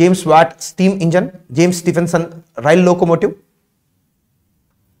after that, James Watt, steam engine, James Stephenson, rail locomotive.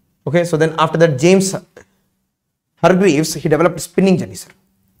 Okay, so then after that, James Hargreaves, he developed spinning jenny, sir.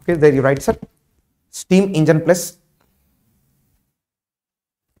 Okay, there you write, sir, steam engine plus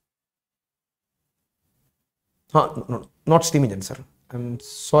no, not steam engine, sir. I'm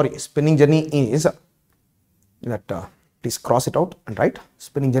sorry, spinning jenny is that please cross it out and write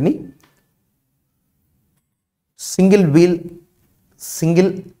spinning jenny, single wheel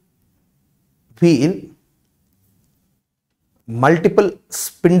multiple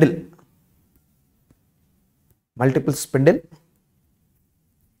spindle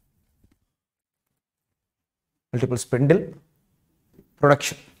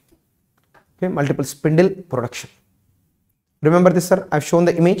production. Okay, multiple spindle production. Remember this, sir? I've shown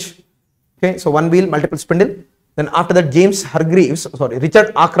the image. Okay, so one wheel, multiple spindle. Then after that,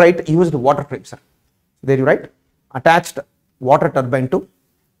 Richard Arkwright used water frame, sir. There you write attached water turbine to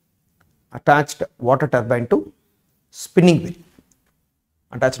spinning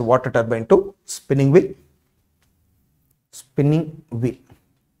wheel.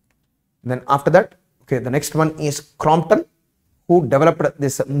 Then after that, okay, the next one is Crompton, who developed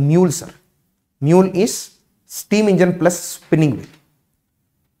this mule, sir. Mule is steam engine plus spinning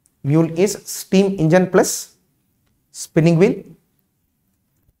wheel.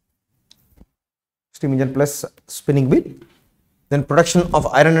 Then production of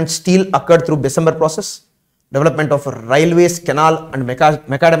iron and steel occurred through Bessemer process, development of railways, canal and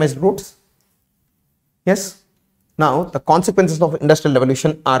macadamized routes. Yes. Now the consequences of industrial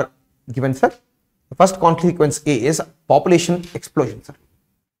revolution are given, sir. The first consequence is population explosion, sir.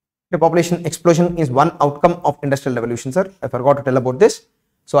 The population explosion is one outcome of industrial revolution, sir. I forgot to tell about this.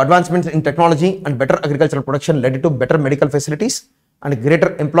 So advancements in technology and better agricultural production led to better medical facilities and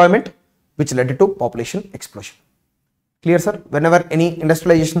greater employment, which led to population explosion. Clear, sir? Whenever any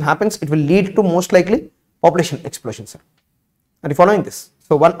industrialization happens, it will lead to most likely population explosion, sir. Are you following this?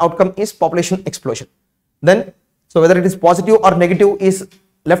 So one outcome is population explosion. Then, so whether it is positive or negative is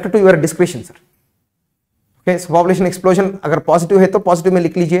left to your discretion, sir. Okay, so population explosion अगर positive है तो positive में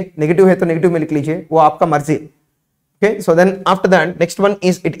लिख लीजिए, negative है तो negative में लिख लीजिए, वो आपका मर्जी है. Okay, so then after that, next one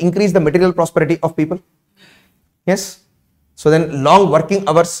is it increased the material prosperity of people. Yes. So then long working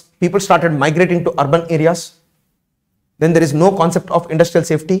hours, people started migrating to urban areas. Then there is no concept of industrial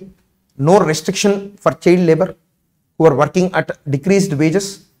safety, no restriction for child labor who are working at decreased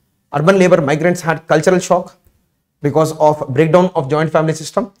wages. Urban labor migrants had cultural shock because of breakdown of joint family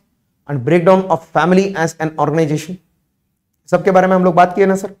system and breakdown of family as an organization. सबके बारे में हम लोग बात किए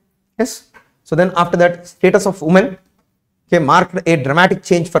ना sir? Yes. So then after that, status of women marked a dramatic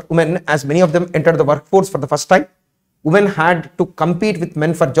change for women as many of them entered the workforce for the first time. women had to compete with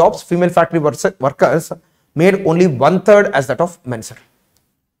men for jobs. Female factory workers made only 1/3 as that of men, sir.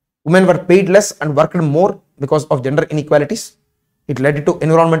 Women were paid less and worked more because of gender inequalities. It led to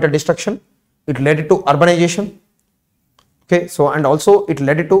environmental destruction. It led to urbanization. Okay, so and also it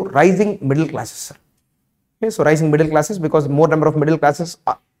led to rising middle classes, sir. Okay, so rising middle classes because more number of middle classes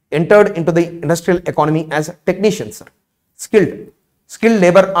entered into the industrial economy as technicians, sir. Skilled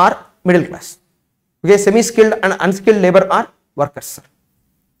labor are middle class. Okay, semi-skilled and unskilled labor are workers, sir.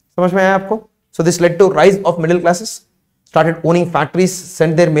 समझ में आया आपको? So this led to rise of middle classes, started owning factories,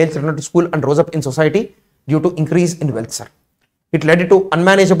 sent their male children to school and rose up in society due to increase in wealth, sir. It led to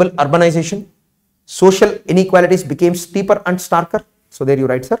unmanageable urbanization. Social inequalities became steeper and starker. So there you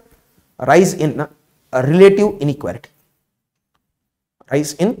write, sir, rise in relative inequality,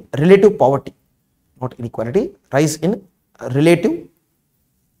 rise in relative poverty, not inequality, rise in relative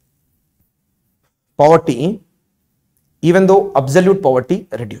poverty, even though absolute poverty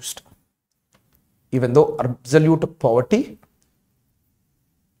reduced. Even though absolute poverty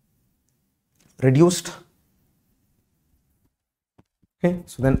reduced. Okay,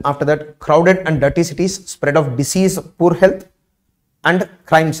 so then after that, crowded and dirty cities, spread of disease, poor health, and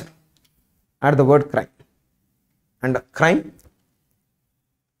crimes. Add the word crime. And crime.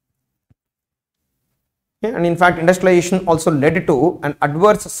 Okay, and in fact, industrialization also led to an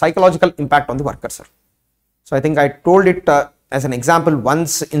adverse psychological impact on the worker, sir. So I think I told it as an example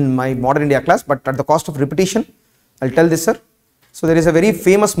once in my Modern India class, but at the cost of repetition, I'll tell this, sir. So there is a very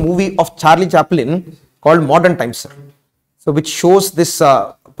famous movie of Charlie Chaplin called Modern Times, sir. So which shows this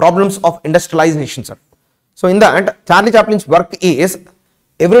problems of industrialization, sir. So in that, Charlie Chaplin's work is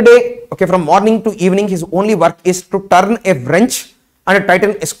every day, okay, from morning to evening, his only work is to turn a wrench and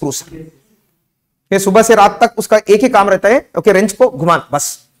tighten a screw, sir. Okay, सुबह से रात तक उसका एक ही काम रहता है, okay, wrench को घुमाना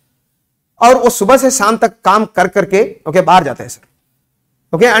बस, और वो सुबह से शाम तक काम कर करके, okay, बाहर जाता है, sir.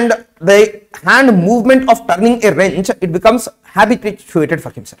 Okay, and the hand movement of turning a wrench, it becomes habituated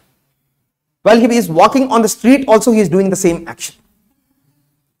for him, sir. While he is walking on the street, also he is doing the same action.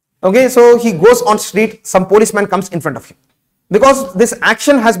 Okay, so he goes on street, some policeman comes in front of him. Because this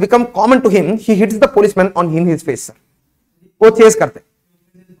action has become common to him, he hits the policeman on in his face, sir. वो chess करते,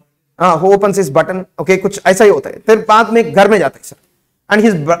 who opens his button, okay, कुछ ऐसा ही होता है. फिर बाद में घर में जाते हैं, sir, and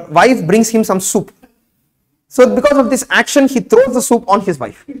his wife brings him some soup. So because of this action, he throws the soup on his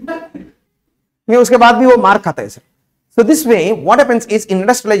wife. उसके बाद भी वो मार खाता है, sir. So this way, what happens is in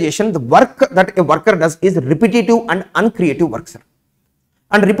industrialization, the work that a worker does is repetitive and uncreative work, sir.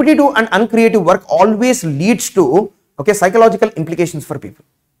 And repetitive and uncreative work always leads to, okay, psychological implications for people.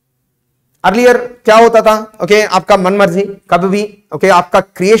 Earlier क्या होता था, okay, आपका मन मर्जी कभी भी, okay, आपका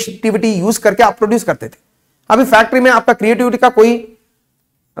creativity use करके आप प्रोड्यूस करते थे. अभी फैक्ट्री में आपका क्रिएटिविटी का कोई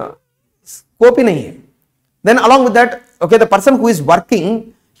स्कोप ही नहीं है. Then along with that, okay, the person who is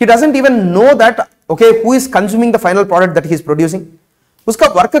working, he doesn't even know that, okay, who is consuming the final product that he is producing. उसका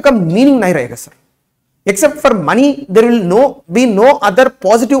वर्क का मीनिंग नहीं रहेगा, sir. Except for money, there will be no other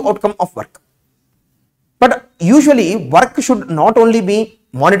positive outcome of work. But usually, work should not only be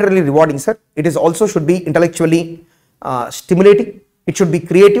monetarily rewarding, sir. It is also should be intellectually stimulating. It should be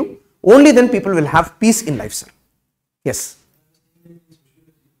creative. Only then people will have peace in life, sir. Yes.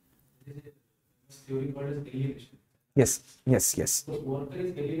 Yes, yes, yes. So worker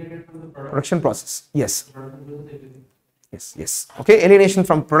is alienated from the Production process. Yes. Yes, yes. Okay, alienation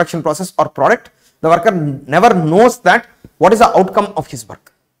from production process or product. The worker never knows that what is the outcome of his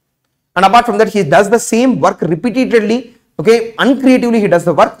work. And apart from that, he does the same work repeatedly. Okay, uncreatively he does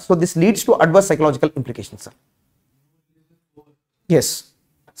the work. So this leads to adverse psychological implications, sir. Yes.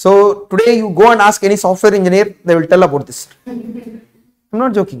 So today you go and ask any software engineer, they will tell about this. I'm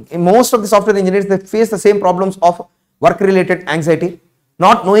not joking. Most of the software engineers, they face the same problems of work-related anxiety,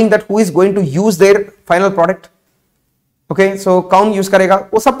 not knowing that who is going to use their final product. Okay, so कौन use करेगा,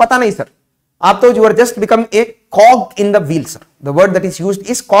 वो सब पता नहीं, sir. आप तो you are just become a cog in the wheel, sir. The word that is used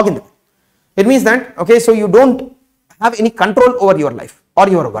is cog in the wheel. It means that, okay, so you don't have any control over your life or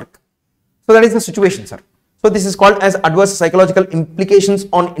your work. So that is the situation, sir. So this is called as adverse psychological implications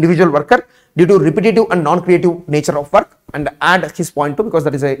on individual worker due to repetitive and non-creative nature of work. And add his point too, because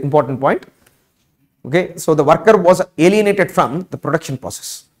that is an important point. Okay, so the worker was alienated from the production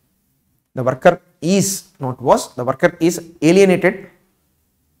process. The worker is, not was, the worker is alienated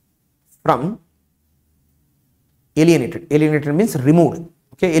from, alienated means removed,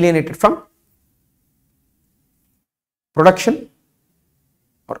 okay, alienated from production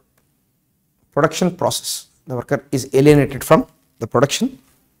or production process. The worker is alienated from the production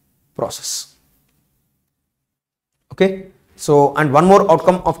process. Okay, So, and one more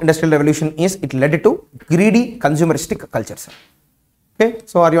outcome of industrial revolution is it led to greedy consumeristic culture, sir. Okay,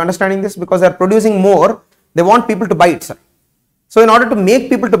 so are you understanding this? Because they are producing more, they want people to buy it, sir. So in order to make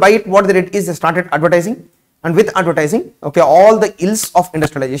people to buy it, what they did is they started advertising, and with advertising, okay, all the ills of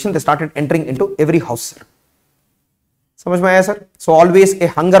industrialization, they started entering into every house, sir. समझ में आया, sir? So always a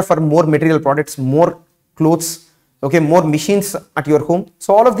hunger for more material products, more clothes, okay, more machines at your home.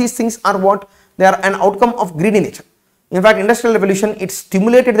 So all of these things are what? They are an outcome of greedy nature. In fact, industrial revolution, it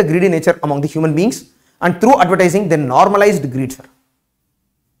stimulated the greedy nature among the human beings, and through advertising, they normalized greed, sir.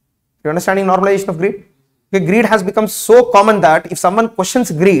 You understanding normalization of greed? Okay, greed has become so common that if someone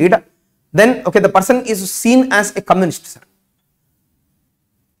questions greed, then okay, the person is seen as a communist, sir.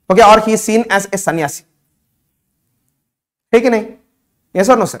 Okay, or he is seen as a sannyasi. Okay, yes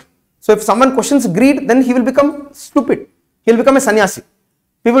or no, sir? So if someone questions greed, then he will become stupid. He will become a sannyasi.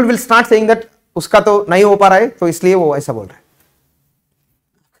 People will start saying that उसका तो नहीं हो पा रहा है, तो इसलिए वो ऐसा बोल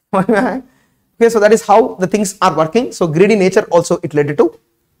रहा है. Okay, so that is how the things are working. So greedy nature also it led to.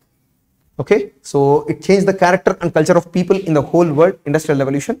 Okay, so it changed the character and culture of people in the whole world, industrial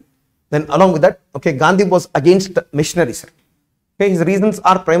revolution. Then along with that, okay, Gandhi was against missionaries, sir. Okay, his reasons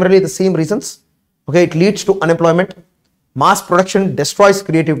are primarily the same reasons. Okay, it leads to unemployment, mass production destroys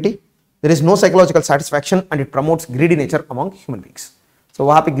creativity, there is no psychological satisfaction, and it promotes greedy nature among human beings. So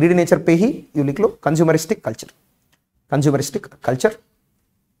वहाँ पे greedy nature पे ही you लिख लो consumeristic culture, consumeristic culture,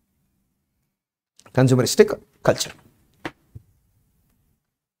 consumeristic culture,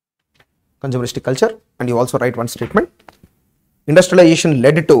 consumeristic culture, and you also write one statement. Industrialization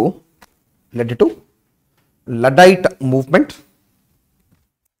led to Luddite movement,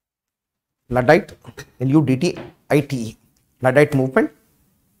 Luddite, L-U-D-D-I-T-E, Luddite movement,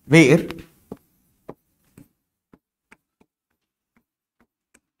 where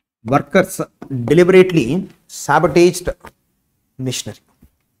workers deliberately sabotaged machinery.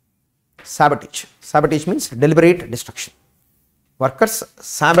 Sabotage means deliberate destruction. Workers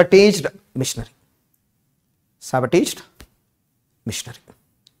sabotaged machinery.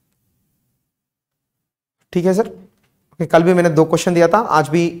 ठीक है sir. Okay, कल भी मैंने 2 question दिया था, आज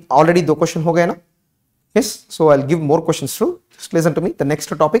भी already 2 question हो गए ना. Yes, so I'll give more questions through. Just listen to me. The next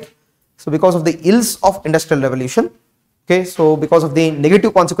topic. So because of the ills of industrial revolution, okay, so because of the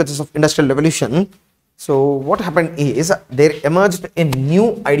negative consequences of industrial revolution, so what happened is there emerged a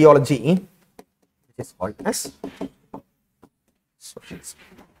new ideology which is called as socialism.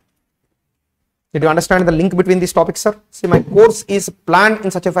 Did you understand the link between these topics, sir? See, my course is planned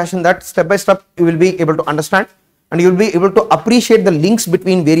in such a fashion that step by step you will be able to understand and you will be able to appreciate the links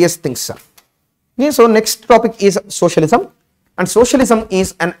between various things, sir. Okay, so next topic is socialism, and socialism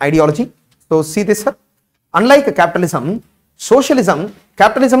is an ideology. So see this, sir. Unlike capitalism,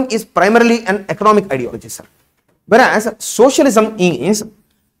 capitalism is primarily an economic ideology, sir. Whereas socialism is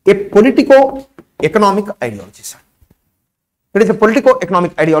a politico-economic ideology, sir. It is a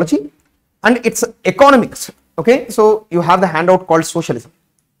politico-economic ideology and it's economics. Okay, so you have the handout called socialism.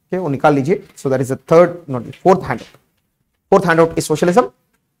 Okay, वो निकाल लीजिए. So that is the fourth handout. Fourth handout is socialism.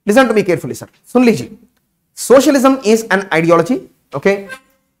 Listen to me carefully, sir. सुन लीजिए. Socialism is an ideology. Okay.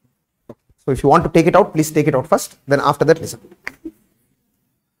 So if you want to take it out, please take it out first. Then after that, listen.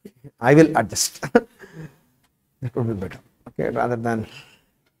 I will adjust. That would be better. Okay, rather than.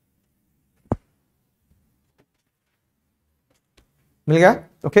 मिल गया?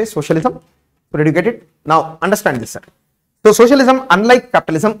 Okay, socialism. So did you get it? Now understand this, sir. So socialism, unlike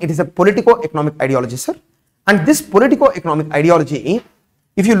capitalism, it is a politico-economic ideology, sir. And this politico-economic ideology,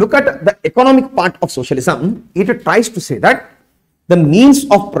 if you look at the economic part of socialism, it tries to say that the means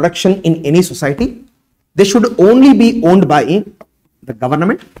of production in any society, they should only be owned by the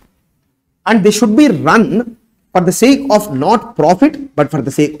government and they should be run for the sake of not profit but for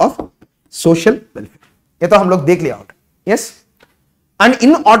the sake of social welfare. ये तो हम लोग देख लिया होगा. Yes. And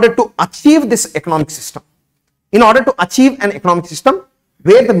in order to achieve this economic system, in order to achieve an economic system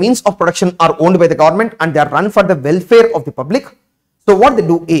where the means of production are owned by the government and they are run for the welfare of the public, so what they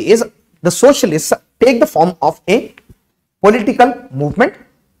do is the socialists take the form of a political movement,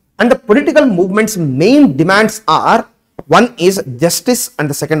 and the political movement's main demands are, one is justice and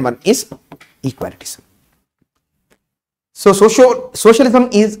the second one is equality. So socialism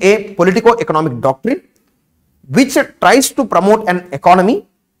is a politico-economic doctrine which tries to promote an economy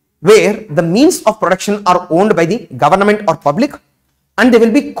where the means of production are owned by the government or public and they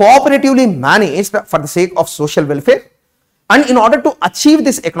will be cooperatively managed for the sake of social welfare. And in order to achieve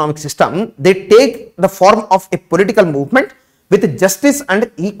this economic system, they take the form of a political movement with justice and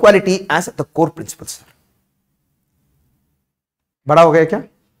equality as the core principles. बड़ा हो गया क्या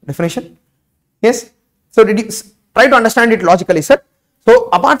definition? Yes. So Try to understand it logically, sir. So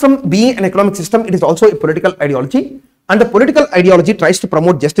apart from being an economic system, it is also a political ideology, and the political ideology tries to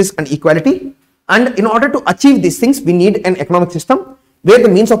promote justice and equality. And in order to achieve these things, we need an economic system where the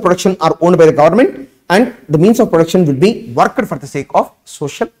means of production are owned by the government, and the means of production will be worked for the sake of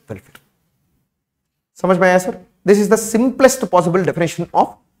social welfare. समझ में आया sir? This is the simplest possible definition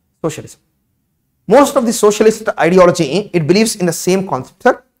of socialism. Most of the socialist ideology, it believes in the same concept,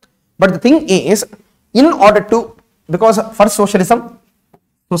 sir. But the thing is, in order to, because for socialism,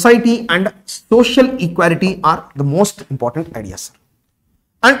 society and social equality are the most important ideas, sir.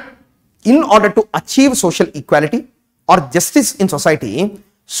 And in order to achieve social equality or justice in society,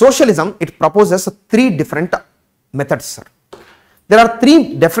 socialism, it proposes 3 different methods, sir. There are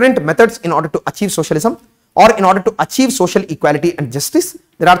 3 different methods in order to achieve socialism, or in order to achieve social equality and justice.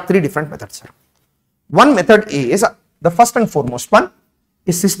 There are 3 different methods, sir. One method is, the first and foremost one,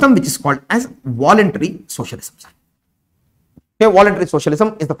 a system which is called as voluntary socialism, sir. Okay, voluntary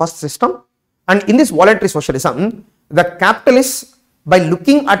socialism is the first system, and in this voluntary socialism, the capitalists, by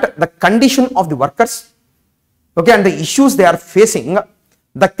looking at the condition of the workers, okay, and the issues they are facing,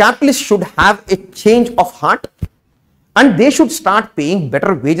 the capitalists should have a change of heart, and they should start paying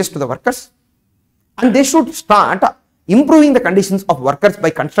better wages to the workers, and they should start improving the conditions of workers by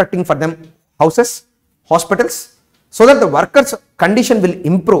constructing for them houses, hospitals, so that the workers' condition will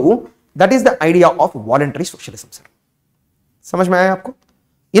improve. That is the idea of voluntary socialism, sir. समझ में आया आपको?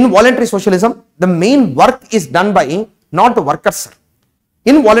 In voluntary socialism, the main work is done by not the workers, sir.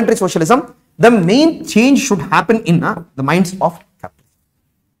 In voluntary socialism, the main change should happen in the minds of capitalists.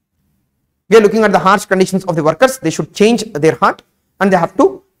 We are looking at the harsh conditions of the workers. They should change their heart, and they have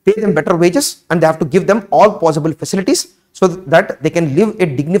to pay them better wages, and they have to give them all possible facilities so that they can live a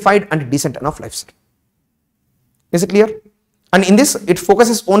dignified and decent enough life, sir. Is it clear? And in this, it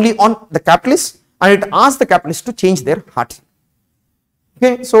focuses only on the capitalists, and it asks the capitalists to change their hearts.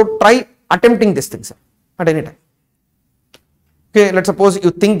 Okay, so try attempting this thing, sir, at any time. Okay, let's suppose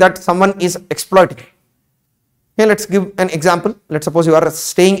you think that someone is exploiting. Okay, let's give an example. Let's suppose you are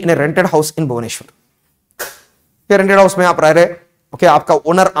staying in a rented house in Bhubaneswar. Okay, rented house में आप रह रहे, okay, आपका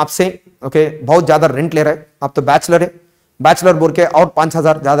owner आपसे okay बहुत ज़्यादा rent ले रहा है, आप तो बैचलर है, बैचलर बोल के और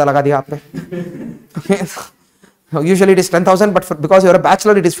 5,000 ज़्यादा लगा दिया आपने. Okay, usually it is 10,000, but because you are a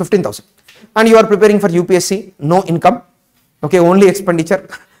bachelor, it is 15,000, and you are preparing for UPSC, no income, okay, only expenditure.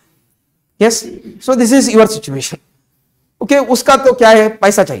 Yes, so this is your situation. Okay उसका तो क्या है,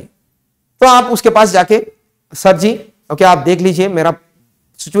 पैसा चाहिए, तो आप उसके पास जाके, सर जी ओके आप देख लीजिए मेरा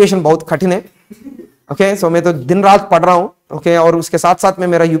सिचुएशन बहुत कठिन है, ओके सो मैं तो दिन रात पढ़ रहा हूँ, ओके और उसके साथ साथ में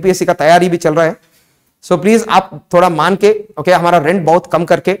मेरा यूपीएससी का तैयारी भी चल रहा है, सो प्लीज आप थोड़ा मान के ओके हमारा रेंट बहुत कम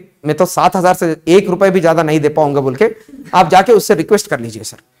करके, मैं तो 7,000 से 1 रुपए भी ज्यादा नहीं दे पाऊंगा बोल के आप जाके उससे रिक्वेस्ट कर लीजिए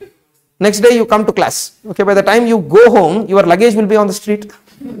sir. Next day you come to class, okay by the time you go home your luggage will be on the street.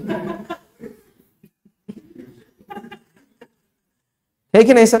 है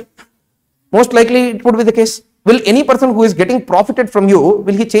कि नहीं sir? Most likely it would be the case. Will any person who is getting profited from you,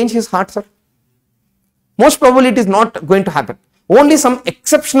 will he change his heart, sir? Most probably it is not going to happen. Only some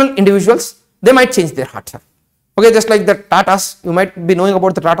exceptional individuals, they might change their heart, sir. Okay, just like the Tatas, you might be knowing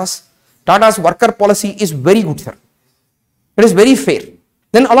about the Tatas. Tata's worker policy is very good, sir. It is very fair.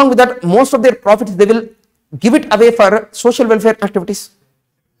 Then along with that, most of their profits, they will give it away for social welfare activities.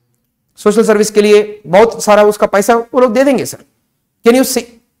 Social service के लिए बहुत सारा उसका पैसा वो लोग दे देंगे, sir. Can you say,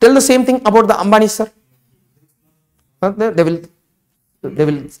 tell the same thing about the Ambanis, sir? They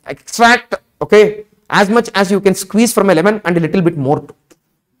will extract, okay, as much as you can squeeze from a lemon and a little bit more.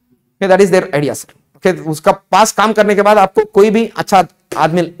 Okay, that is their idea, sir. Okay, उसका पास काम करने के बाद आपको कोई भी अच्छा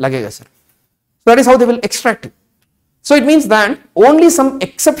आदमी लगेगा, sir. So that is how they will extract it. So it means that only some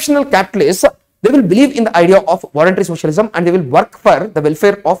exceptional capitalists, they will believe in the idea of voluntary socialism, and they will work for the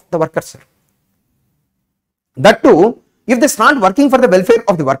welfare of the workers, sir. That too, if they start working for the welfare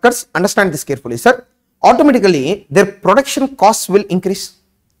of the workers, understand this carefully, sir, automatically their production costs will increase.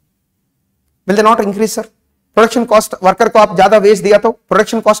 Will they not increase, sir? Production cost, worker को आप ज़्यादा wage दिया तो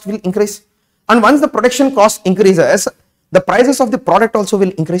production cost will increase. And once the production cost increases, the prices of the product also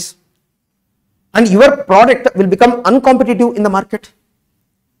will increase. And your product will become uncompetitive in the market.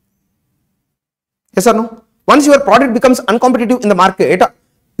 Yes or no? Once your product becomes uncompetitive in the market,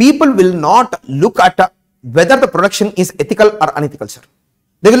 people will not look at whether the production is ethical or unethical, sir.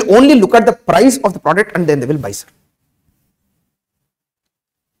 They will only look at the price of the product and then they will buy, sir.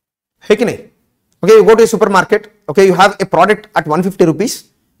 Hey, okay, you go to a supermarket, okay, you have a product at 150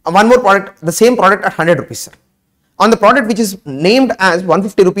 rupees, one more product, the same product at 100 rupees, sir. On the product which is named as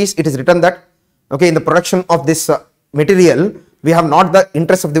 150 rupees, it is written that, okay, in the production of this material, we have not hurt the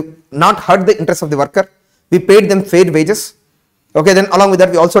interest of the worker, We paid them fair wages. Okay, then along with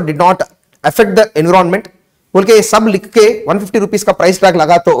that we also did not affect the environment. बोल के ये सब लिख के 150 rupees का price tag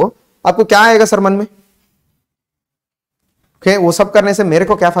लगा तो आपको क्या आएगा सर मन में? Okay, वो सब करने से मेरे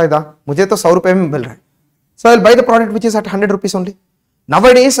को क्या फायदा? मुझे तो 100 रुपए में मिल रहा है. So I'll buy the product which is at 100 rupees only.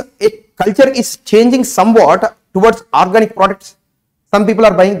 Nowadays, a culture is changing somewhat towards organic products. Some people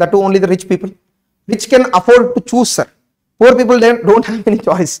are buying, that too only the rich people, which can afford to choose, sir. Poor people then don't have any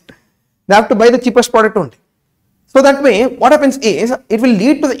choice. They have to buy the cheapest product only. So that way, what happens is, it will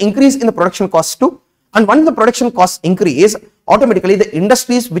lead to the increase in the production costs too. And once the production costs increase, automatically the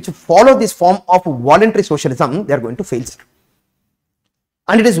industries which follow this form of voluntary socialism, they are going to fail, sir.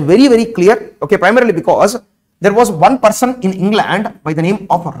 And it is very, very clear, okay, primarily because there was one person in England by the name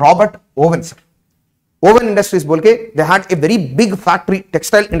of Robert Owen, sir. Owen Industries bolke, they had a very big factory,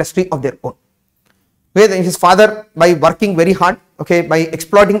 textile industry of their own. Where his father, by working very hard, okay, by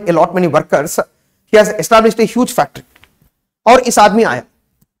exploiting a lot many workers, he has established a huge factory. और इस आदमी आया,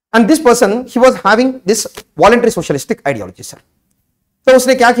 and this person, he was having this voluntary socialistic ideology, sir. So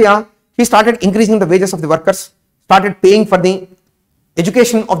उसने क्या किया? He started increasing the wages of the workers, started paying for the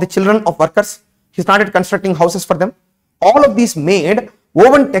education of the children of workers. He started constructing houses for them. All of these made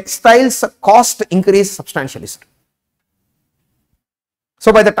woven textiles cost increase substantially, sir.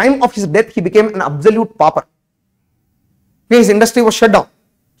 So by the time of his death, he became an absolute pauper. His industry was shut down.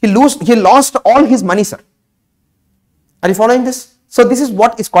 He lost all his money, sir. Are you following this? So this is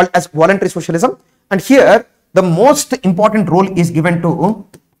what is called as voluntary socialism. And here, the most important role is given to,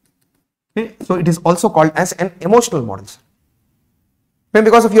 okay, so it is also called as an emotional model, sir.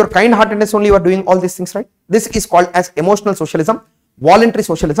 Because of your kind-heartedness only you are doing all these things, right? This is called as emotional socialism, voluntary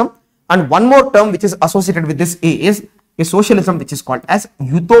socialism, and one more term which is associated with this is a socialism which is called as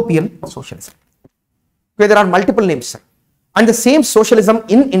utopian socialism. Okay, there are multiple names, sir. And the same socialism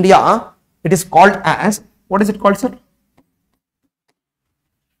in India, it is called as, what is it called, sir?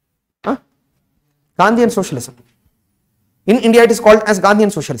 Gandhian socialism. In India, it is called as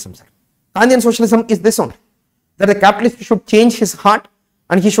Gandhian socialism, sir. Gandhian socialism is this only, that the capitalist should change his heart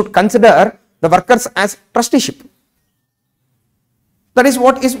and he should consider the workers as trusteeship. That is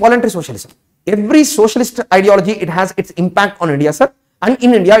what is voluntary socialism. Every socialist ideology, it has its impact on India, sir. And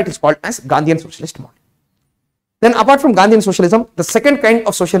in India, it is called as Gandhian socialist model. Then apart from Gandhian socialism, the second kind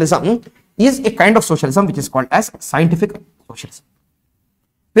of socialism is a kind of socialism which is called as scientific socialism.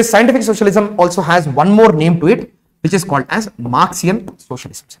 This scientific socialism also has one more name to it, which is called as Marxian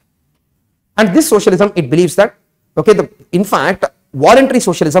socialism. And this socialism, it believes that, okay, in fact, voluntary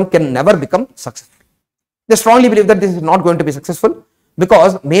socialism can never become successful. They strongly believe that this is not going to be successful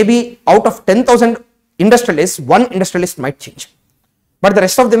because maybe out of 10,000 industrialists, one industrialist might change. But the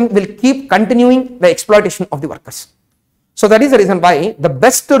rest of them will keep continuing the exploitation of the workers. So that is the reason why the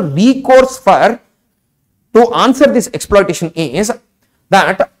best recourse to answer this exploitation is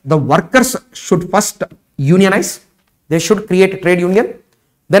that the workers should first unionize. They should create a trade union.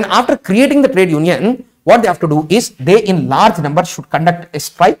 Then after creating the trade union, what they have to do is they in large numbers should conduct a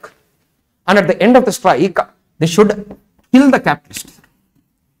strike, and at the end of the strike, they should kill the capitalist.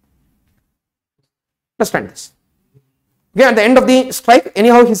 Understand this? Okay, at the end of the strike,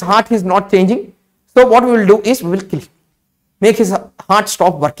 anyhow his heart is not changing. So what we will do is we will kill him, make his heart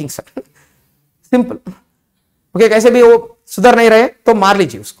stop working, sir. Simple. Okay, कैसे भी वो सुधर नहीं रहे तो मार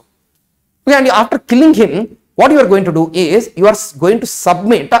लीजिए उसको. Okay, and after killing him, what you are going to do is you are going to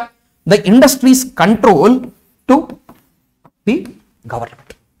submit the industry's control to the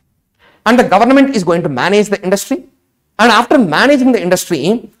government, and the government is going to manage the industry, and after managing the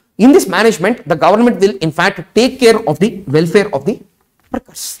industry, in this management the government will in fact take care of the welfare of the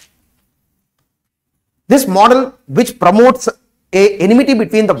workers. This model, which promotes a enmity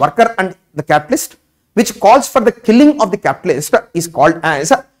between the worker and the capitalist, which calls for the killing of the capitalist, is called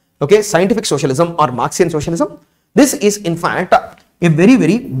as, okay, scientific socialism or Marxian socialism. This is in fact a very,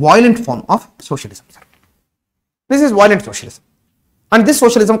 very violent form of socialism. This is violent socialism. And this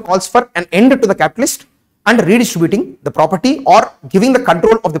socialism calls for an end to the capitalist and redistributing the property or giving the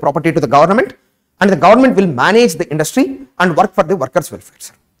control of the property to the government, and the government will manage the industry and work for the workers' welfare,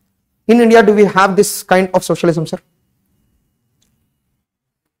 sir. In India, do we have this kind of socialism, sir?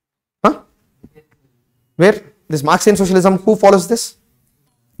 Huh? Where? This Marxian socialism, who follows this?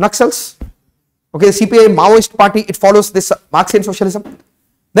 Naxals. Okay, the CPI Maoist party, it follows this Marxian socialism.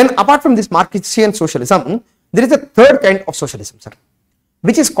 Then apart from this Marxian socialism, there is a third kind of socialism, sir,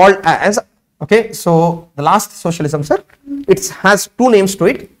 which is called as, okay, so the last socialism, sir, it has two names to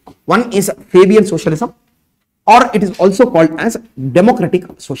it. One is Fabian socialism, or it is also called as democratic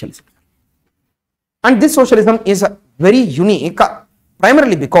socialism. And this socialism is very unique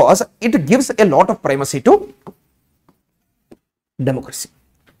Primarily because it gives a lot of primacy to democracy.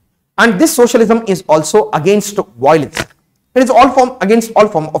 And this socialism is also against violence. It is against all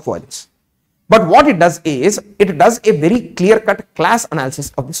form of violence. But what it does is, it does a very clear-cut class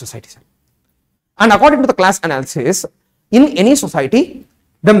analysis of the society. And according to the class analysis, in any society,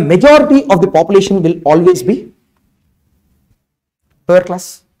 the majority of the population will always be lower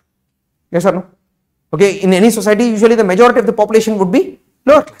class. Yes or no? Okay, in any society, usually the majority of the population would be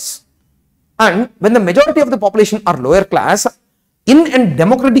lower class. And when the majority of the population are lower class, in a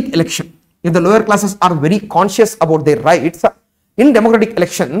democratic election, if the lower classes are very conscious about their rights, in democratic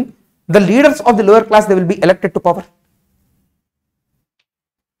election, the leaders of the lower class, they will be elected to power.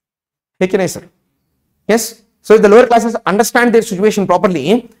 Sir. Yes. So if the lower classes understand their situation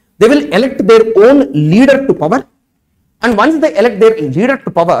properly, they will elect their own leader to power. And once they elect their leader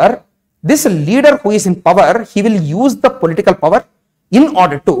to power, this leader who is in power, he will use the political power in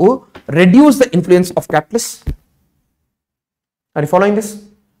order to reduce the influence of capitalists. Are you following this?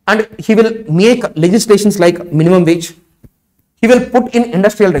 And he will make legislations like minimum wage. He will put in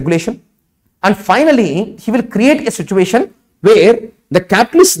industrial regulation. And finally, he will create a situation where the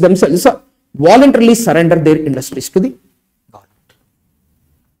capitalists themselves voluntarily surrender their industries to the government.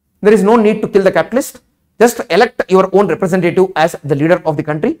 There is no need to kill the capitalist. Just elect your own representative as the leader of the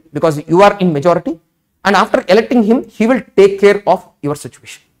country because you are in majority. And after electing him, he will take care of your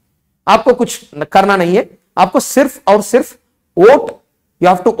situation. आपको कुछ करना नहीं है. आपको सिर्फ और सिर्फ vote. You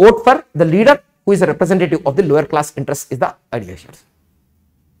have to vote for the leader who is a representative of the lower class interest is the idea here.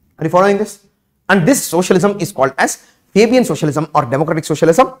 Are you following this? And this socialism is called as Fabian socialism or democratic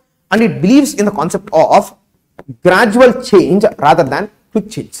socialism, and it believes in the concept of gradual change rather than quick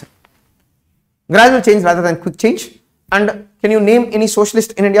change. Gradual change rather than quick change. And can you name any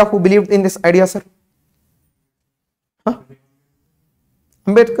socialist in India who believed in this idea, sir? Huh?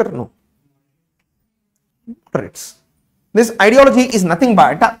 Ambedkar? No. Moderates. This ideology is nothing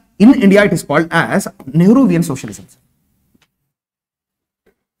but, in India it is called as Nehruvian socialism.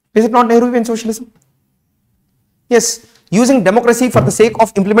 Is it not Nehruvian socialism? Yes, using democracy for the sake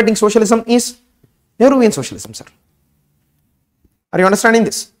of implementing socialism is Nehruvian socialism, sir. Are you understanding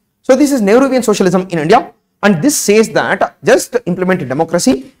this? So this is Nehruvian socialism in India, and this says that just implement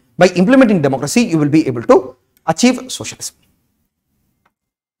democracy. By implementing democracy, you will be able to achieve socialism.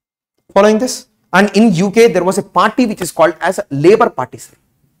 Following this? And in UK, there was a party which is called as Labour Party, sir.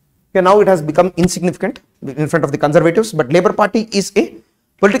 Okay, now it has become insignificant in front of the conservatives, but Labour Party is a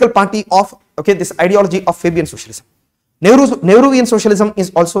political party of this ideology of Fabian socialism. Nehruvian socialism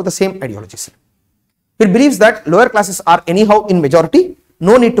is also the same ideology, sir. It believes that lower classes are anyhow in majority,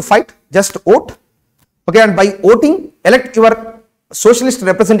 no need to fight, just vote. Okay, and by voting, elect your socialist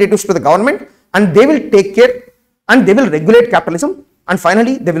representatives to the government, and they will take care and they will regulate capitalism. And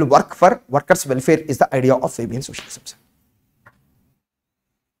finally, they will work for workers' welfare is the idea of Fabian socialism.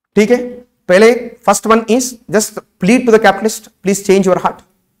 Okay? First one is just plead to the capitalist, please change your heart.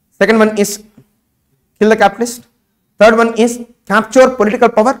 Second one is kill the capitalist. Third one is capture political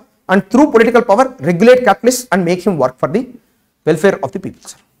power, and through political power, regulate capitalists and make him work for the welfare of the people,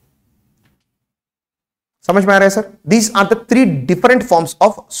 sir. Samajh mein aa raha hai, sir? These are the three different forms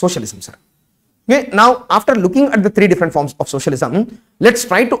of socialism, sir. Okay, now after looking at the three different forms of socialism, let's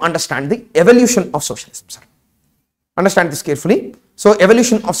try to understand the evolution of socialism, sir. Understand this carefully. So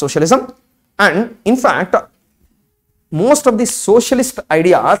evolution of socialism, and in fact, most of the socialist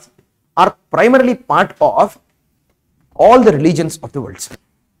ideas are primarily part of all the religions of the world, sir.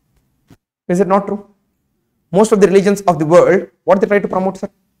 Is it not true? Most of the religions of the world, what they try to promote, sir?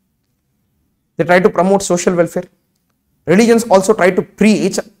 They try to promote social welfare. Religions also try to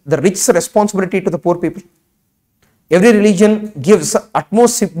preach the rich responsibility to the poor people. Every religion gives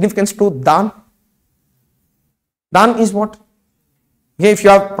utmost significance to Dan. Dan is what? Okay, if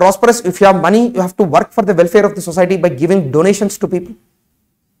you are prosperous, if you have money, you have to work for the welfare of the society by giving donations to people.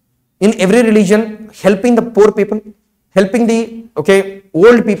 In every religion, helping the poor people, helping the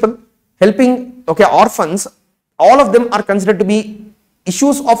old people, helping orphans, all of them are considered to be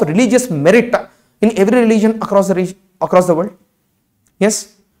issues of religious merit in every religion across the world.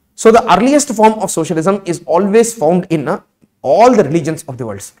 Yes. So the earliest form of socialism is always found in all the religions of the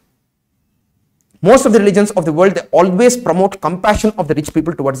world. Most of the religions of the world, they always promote compassion of the rich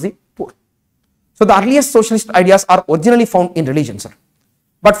people towards the poor. So the earliest socialist ideas are originally found in religion, sir.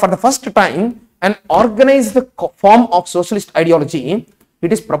 But for the first time, an organized form of socialist ideology,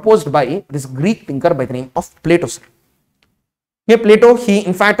 it is proposed by this Greek thinker by the name of Plato, sir. Here Plato, he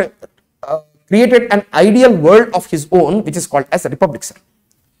in fact created an ideal world of his own, which is called as a republic, sir.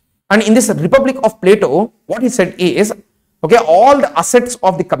 And in this republic of Plato, what he said is, okay, all the assets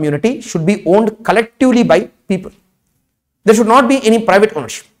of the community should be owned collectively by people. There should not be any private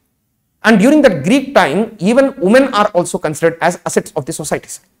ownership. And during that Greek time, even women are also considered as assets of the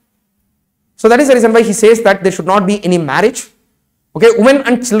societies. So that is the reason why he says that there should not be any marriage. Okay, women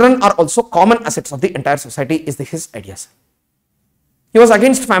and children are also common assets of the entire society is his ideas. He was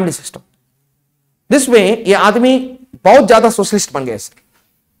against family system. This way, ये आदमी बहुत ज़्यादा socialist बन गए sir.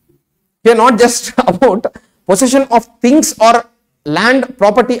 ये not just about possession of things or land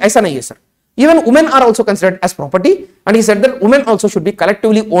property ऐसा नहीं है sir. Even women are also considered as property, and he said that women also should be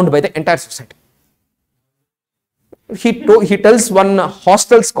collectively owned by the entire society. He tells one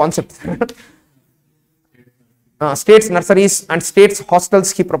hostels concept. States nurseries and states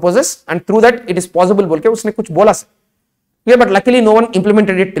hostels he proposes, and through that it is possible बोल के उसने कुछ बोला sir. Yeah, but luckily no one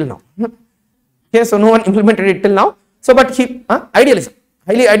implemented it till now. Yeah, so no one implemented it till now. So, but he idealism,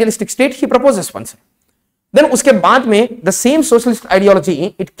 highly idealistic state he proposes once. Then उसके बाद में the same socialist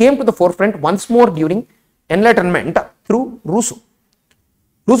ideology it came to the forefront once more during Enlightenment through Rousseau.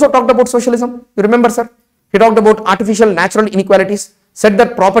 Rousseau talked about socialism. You remember, sir? He talked about artificial natural inequalities. Said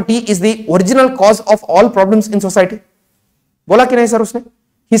that property is the original cause of all problems in society. बोला कि नहीं sir उसने?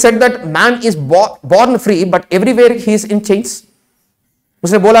 He said that man is born free, but everywhere he is in chains.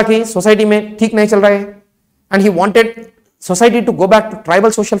 उसने बोला कि society में ठीक नहीं चल रहा है, and he wanted society to go back to tribal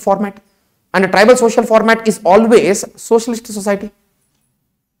social format, and a tribal social format is always socialist society.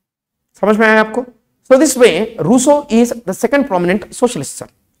 समझ में आया आपको? So this way, Rousseau is the second prominent socialist, sir.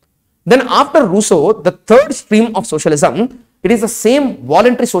 Then after Rousseau, the third stream of socialism, it is the same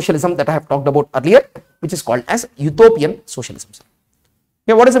voluntary socialism that I have talked about earlier, which is called as utopian socialism, sir.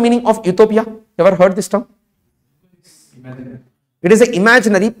 Okay, what is the meaning of utopia? You ever heard this term? It is an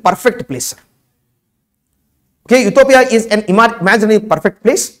imaginary perfect place, sir. Okay, utopia is an imaginary perfect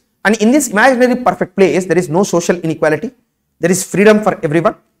place, and in this imaginary perfect place, there is no social inequality. There is freedom for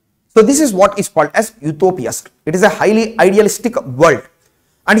everyone. So this is what is called as utopia, sir. It is a highly idealistic world.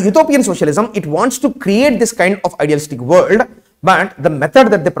 And utopian socialism, it wants to create this kind of idealistic world, but the method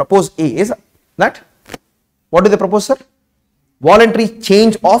that they propose is that, what do they propose, sir? Voluntary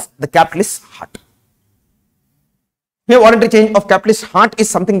change of the capitalist heart. Here, voluntary change of capitalist heart is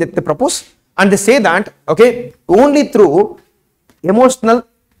something that they propose, and they say that, okay, only through emotional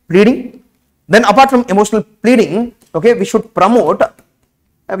pleading, then apart from emotional pleading, okay, we should promote,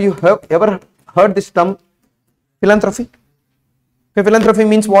 have you ever heard this term, philanthropy? Okay, philanthropy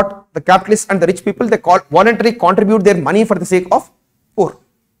means what? The capitalists and the rich people, they voluntarily contribute their money for the sake of poor,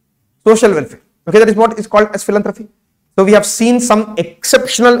 social welfare. Okay, that is what is called as philanthropy. So we have seen some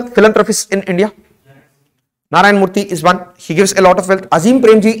exceptional philanthropists in India. Narayan Murthy is one. He gives a lot of wealth. Azim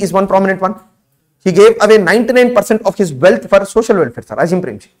Premji is one prominent one. He gave away 99% of his wealth for social welfare, sir. Azim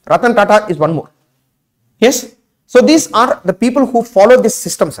Premji. Ratan Tata is one more. Yes. So these are the people who follow this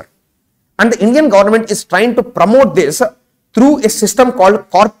system, sir. And the Indian government is trying to promote this through a system called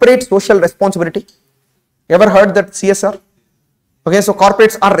corporate social responsibility. Ever heard that CSR? Okay, so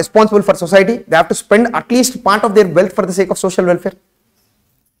corporates are responsible for society. They have to spend at least part of their wealth for the sake of social welfare.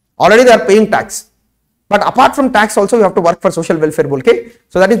 Already they are paying tax. But apart from tax also you have to work for social welfare. Okay?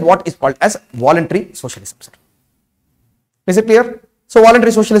 So that is what is called as voluntary socialism, sir. Is it clear? So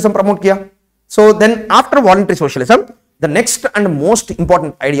voluntary socialism promote kiya. So then after voluntary socialism, the next and most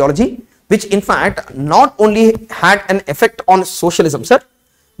important ideology, which in fact not only had an effect on socialism, sir,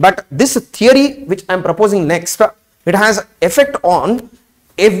 but this theory which I am proposing next, it has effect on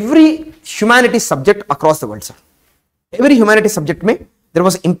every humanities subject across the world, sir. Every humanities subject mein there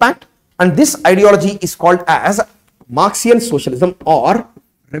was impact, and this ideology is called as Marxian socialism or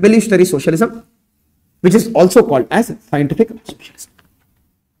revolutionary socialism, which is also called as scientific socialism.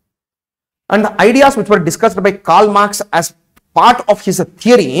 And the ideas which were discussed by Karl Marx as part of his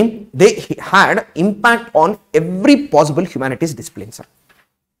theory, they had impact on every possible humanities discipline, sir.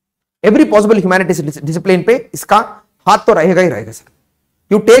 Every possible humanities discipline पे इसका हाथ तो रहेगा ही रहेगा, sir.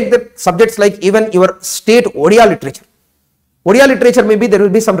 You take the subjects like even your state Odia literature. Odia literature maybe there will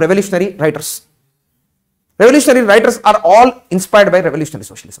be some revolutionary writers. Revolutionary writers are all inspired by revolutionary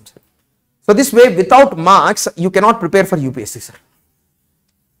socialism, sir. So this way, without Marx, you cannot prepare for UPSC, sir.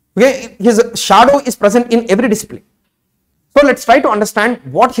 Okay, his shadow is present in every discipline. So let's try to understand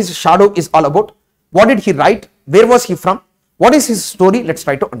what his shadow is all about. What did he write? Where was he from? What is his story? Let's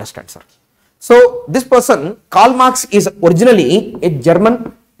try to understand, sir. So this person, Karl Marx, is originally a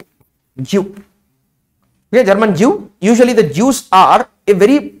German Jew. Okay, German Jew. Usually the Jews are a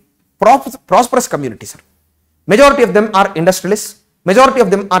very prosperous community, sir. Majority of them are industrialists. Majority of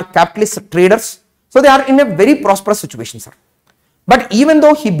them are capitalist traders. So they are in a very prosperous situation, sir. But even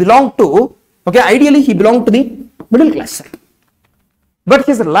though he belonged to, okay, ideally he belonged to the middle class, sir. But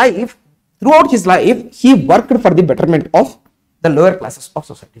his life, throughout his life, he worked for the betterment of the lower classes of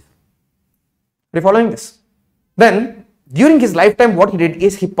society. Are you following this? Then, during his lifetime, what he did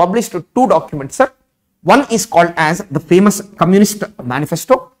is he published two documents, sir. One is called as the famous Communist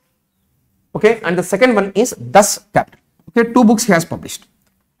Manifesto, okay, and the second one is Das Kapital. Okay, two books he has published.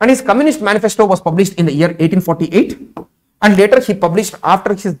 And his Communist Manifesto was published in the year 1848, and later he published,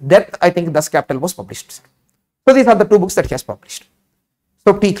 after his death, I think Das Kapital was published. So these are the two books that he has published.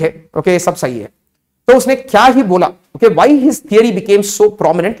 So ठीक है, okay, सब सही है. तो उसने क्या ही बोला, okay, why his theory became so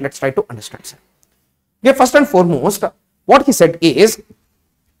prominent? Let's try to understand, sir. Okay, first and foremost, what he said is,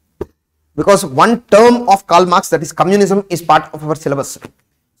 because one term of Karl Marx, that is communism, is part of our syllabus.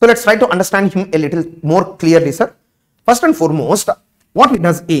 So let's try to understand him a little more clearly, sir. First and foremost, what he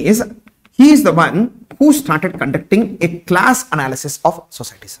does is, he is the one who started conducting a class analysis of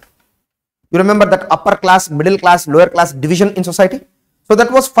society, sir. You remember that upper class, middle class, lower class division in society? So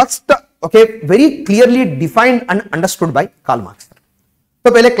that was first, okay, very clearly defined and understood by Karl Marx.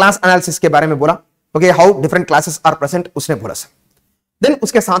 तो पहले class analysis के बारे में बोला, okay, how different classes are present, उसने बोला sir. Then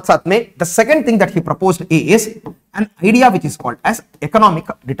उसके साथ साथ में the second thing that he proposed is an idea which is called as economic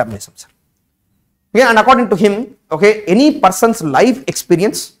determinism, sir. Okay, and according to him, okay, any person's life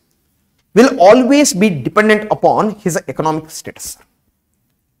experience will always be dependent upon his economic status.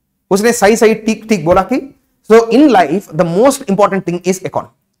 उसने सही सही ठीक ठीक बोला कि so in life the most important thing is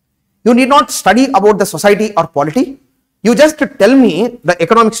economy. You need not study about the society or polity. You just tell me the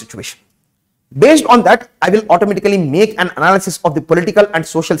economic situation. Based on that, I will automatically make an analysis of the political and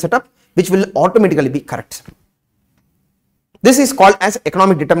social setup, which will automatically be correct. This is called as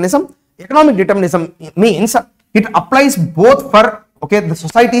economic determinism. Economic determinism means it applies both for, okay, the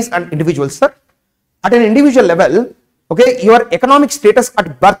societies and individuals, sir. At an individual level, okay, your economic status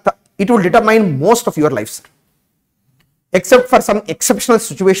at birth, it will determine most of your life, sir. Except for some exceptional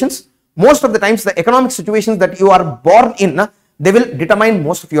situations, most of the times the economic situations that you are born in, they will determine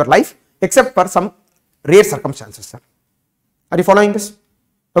most of your life, except for some rare circumstances, sir. Are you following this?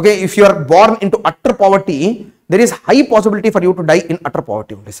 Okay, if you are born into utter poverty, there is high possibility for you to die in utter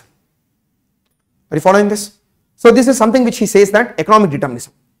poverty only, sir. Are you following this? So this is something which he says that economic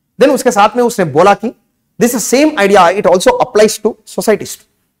determinism. Then उसके साथ में उसने बोला कि this same idea, it also applies to societies.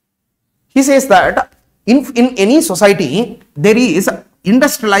 He says that in any society, there is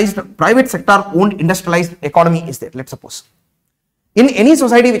industrialized, private sector owned industrialized economy is there, let's suppose. In any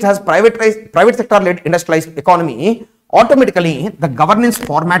society which has private sector led industrialized economy, automatically the governance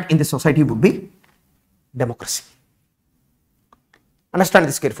format in the society would be democracy. Understand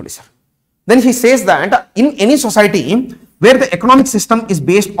this carefully, sir. Then he says that in any society where the economic system is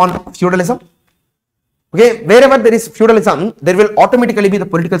based on feudalism, okay, wherever there is feudalism, there will automatically be the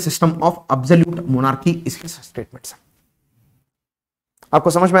political system of absolute monarchy is his statement, sir. आपको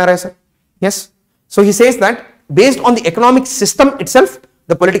समझ में आ रहा है, sir? Yes. So he says that based on the economic system itself,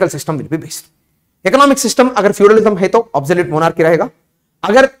 the political system will be based. Economic system अगर feudalism है तो absolute monarchy रहेगा.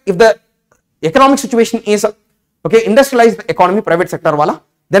 अगर if the economic situation is, okay, industrialized economy, private sector वाला,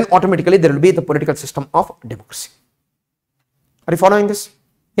 then automatically there will be the political system of democracy. Are you following this?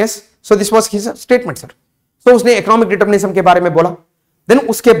 Yes. So this was his statement, sir. So उसने economic determinism के बारे में बोला. Then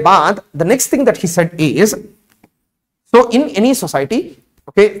उसके बाद the next thing that he said is, so in any society,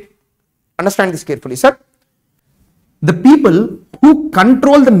 okay, understand this carefully, sir. The people who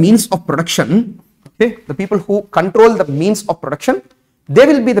control the means of production, okay, the people who control the means of production, they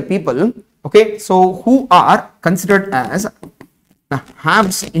will be the people, okay, so who are considered as the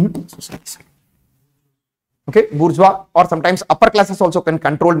haves in society, sir. Okay, bourgeois or sometimes upper classes also can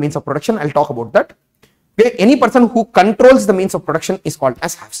control means of production. I'll talk about that. Okay, any person who controls the means of production is called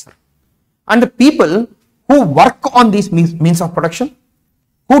as haves, sir. And the people who work on these means of production,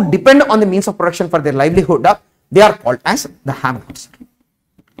 who depend on the means of production for their livelihood, they are called as the have-nots.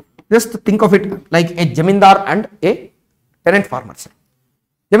 Just think of it like a jamindar and a tenant farmer, sir.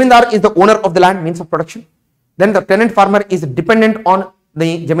 Jamindar is the owner of the land, means of production. Then the tenant farmer is dependent on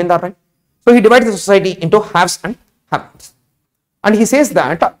the jamindar, right? So he divides the society into haves and have-nots. And he says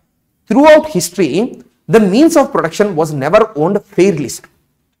that throughout history, the means of production was never owned fairly, sir.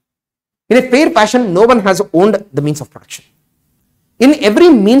 In a fair fashion, no one has owned the means of production. In every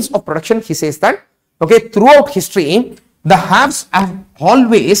means of production, he says that, okay, throughout history, the haves have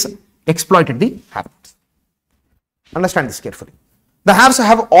always exploited the have-nots. Understand this carefully. The haves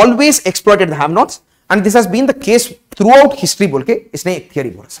have always exploited the have-nots, and this has been the case throughout history. बोलके इसने एक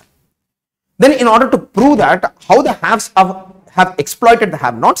theory बोला sir. Then, in order to prove that how the haves have exploited the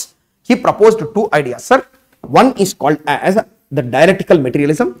have-nots, he proposed two ideas, sir. One is called as the dialectical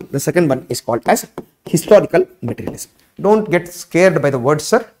materialism. The second one is called as historical materialism. Don't get scared by the words,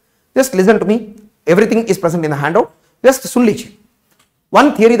 sir. Just listen to me. Everything is present in the handout. Just sun lijiye.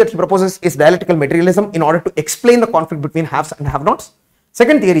 One theory that he proposes is dialectical materialism in order to explain the conflict between haves and have-nots.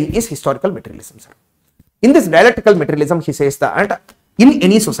 Second theory is historical materialism, sir. In this dialectical materialism, he says that in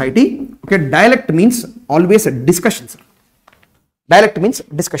any society, okay, dialect means always a discussion, sir. Dialect means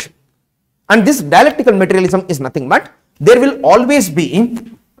discussion. And this dialectical materialism is nothing but there will always be,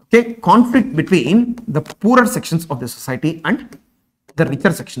 okay, conflict between the poorer sections of the society and the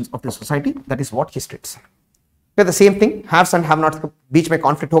richer sections of the society. That is what he states. Okay, the same thing, haves and have-nots के बीच में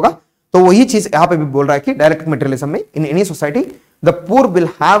conflict होगा. तो वही चीज यहाँ पे भी बोल रहा है कि dialectic materialism में in any society the poor will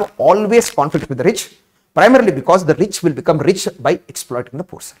have always conflict with the rich, primarily because the rich will become rich by exploiting the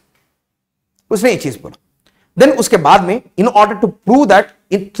poor. उसने ये चीज बोला. Then उसके बाद में in order to prove that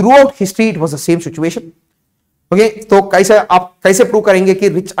in throughout history it was the same situation. Okay, तो कैसे आप कैसे प्रूव करेंगे कि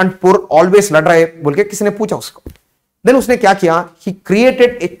रिच एंड पुअर ऑलवेज लड़ रहे बोल के किसी ने पूछा उसको. देन उसने क्या किया, he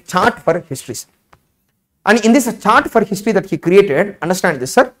created a chart for history. And in this chart for history that he created, understand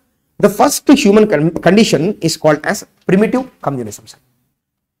this sir, the first human condition is called as primitive communism.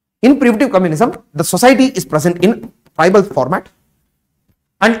 In primitive communism, the society is present in tribal format,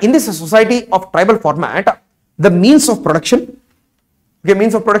 and in this society of tribal format, the means of production, okay,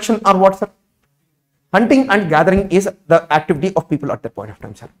 means of production are what, sir? Hunting and gathering is the activity of people at that point of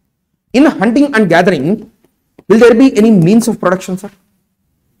time, sir. In hunting and gathering, will there be any means of production, sir?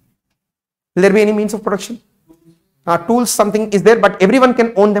 Will there be any means of production? Tools, something is there, but everyone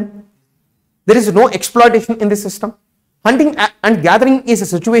can own them. There is no exploitation in this system. Hunting and gathering is a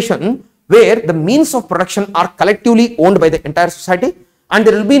situation where the means of production are collectively owned by the entire society, and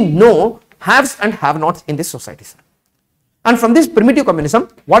there will be no haves and have-nots in this society, sir. And from this primitive communism,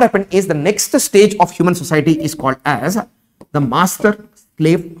 what happened is the next stage of human society is called as the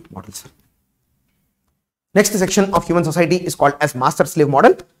master-slave model, sir. Next section of human society is called as master-slave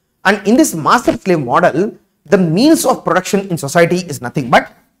model, and in this master-slave model, the means of production in society is nothing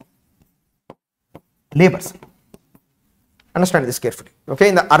but labor, sir. Understand this carefully. Okay,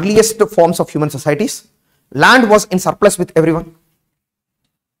 in the earliest forms of human societies, land was in surplus with everyone.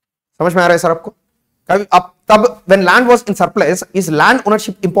 समझ में आ रहा है sir आपको? अब तब when land was in surplus, is land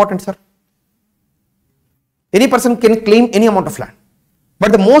ownership important, sir? Any person can claim any amount of land,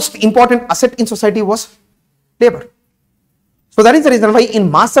 but the most important asset in society was labor. So that is the reason why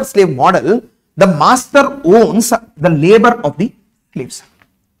in master-slave model, the master owns the labor of the slaves,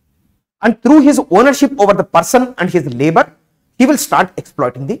 and through his ownership over the person and his labor, he will start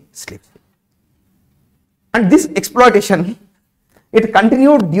exploiting the slaves. And this exploitation, it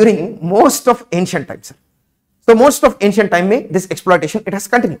continued during most of ancient times. So most of ancient time mein this exploitation, it has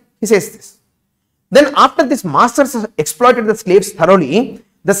continued. He says this. Then after this masters exploited the slaves thoroughly,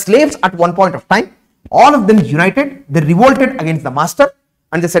 the slaves at one point of time, all of them united, they revolted against the master,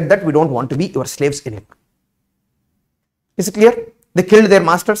 and they said that we don't want to be your slaves anymore. Is it clear? They killed their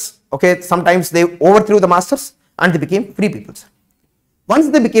masters. Okay, sometimes they overthrew the masters and they became free people. Once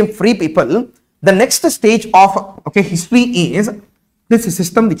they became free people, the next stage of history is this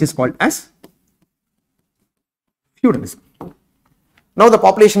system which is called as feudalism. Now the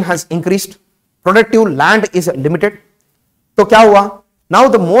population has increased, productive land is limited. So kya hua? Now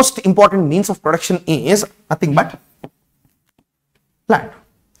the most important means of production is nothing but land.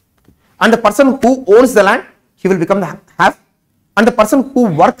 And the person who owns the land, he will become the have, and the person who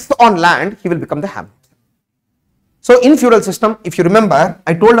works on land, he will become the have. So in feudal system, if you remember,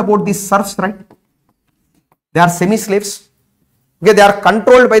 I told about these serfs, right? They are semi-slaves. Okay, they are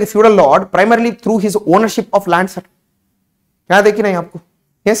controlled by the feudal lord primarily through his ownership of land, sir. क्या देखी नहीं आपको?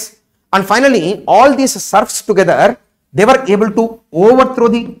 Yes. And finally, all these serfs together, they were able to overthrow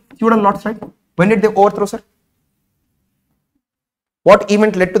the feudal lords, right? When did they overthrow, sir? What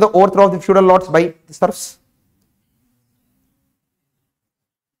event led to the overthrow of the feudal lords by the serfs?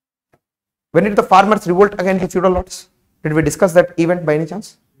 When did the farmers revolt against the feudal lords? Did we discuss that event by any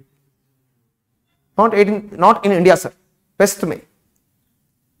chance? Not in India, sir. West में.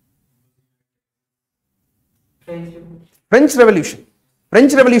 French Revolution.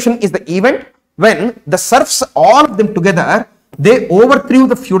 French Revolution is the event when the serfs, all of them together, they overthrew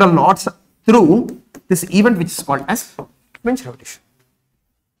the feudal lords through this event which is called as French Revolution.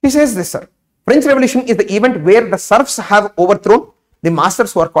 He says this, sir. French Revolution is the event where the serfs have overthrown the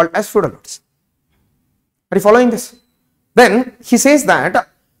masters who are called as feudal lords. Are you following this? Then he says that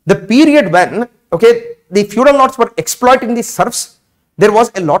the period when the feudal lords were exploiting the serfs, there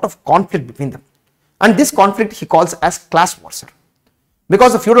was a lot of conflict between them, and this conflict he calls as class warfare,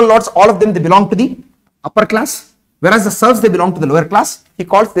 because the feudal lords, all of them, they belong to the upper class, whereas the serfs, they belong to the lower class. He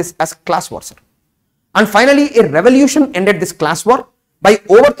calls this as class war, sir. And finally, a revolution ended this class war by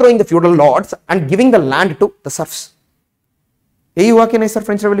overthrowing the feudal lords and giving the land to the serfs. यही हुआ कि नहीं sir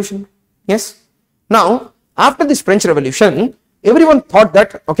French Revolution? Yes. Now, after this French Revolution, everyone thought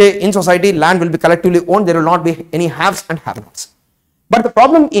that, okay, in society, land will be collectively owned, there will not be any haves and have-nots. But the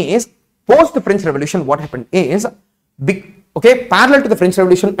problem is, post the French Revolution, what happened is, parallel to the French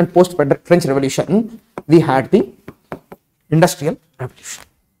Revolution and post French Revolution, we had the Industrial Revolution.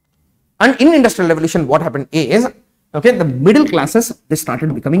 And in Industrial Revolution, what happened is, okay, the middle classes, they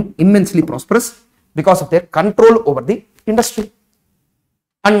started becoming immensely prosperous because of their control over the industry.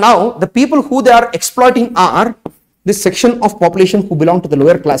 And now the people who they are exploiting are this section of population who belong to the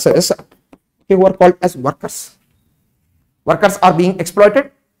lower classes, okay, who are called as workers. Workers are being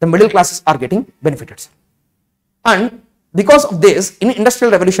exploited, the middle classes are getting benefited. And because of this, in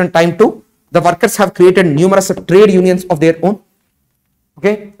Industrial Revolution time too, the workers have created numerous trade unions of their own.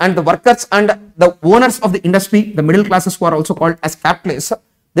 Okay, and the workers and the owners of the industry, the middle classes who are also called as capitalists,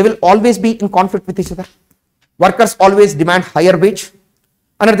 they will always be in conflict with each other. Workers always demand higher wage,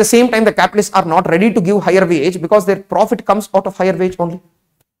 and at the same time the capitalists are not ready to give higher wage because their profit comes out of higher wage only.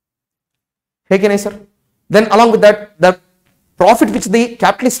 Hey, sir? Then along with that, the profit which the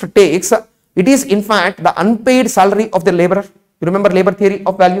capitalist takes, it is in fact the unpaid salary of the laborer. You remember labor theory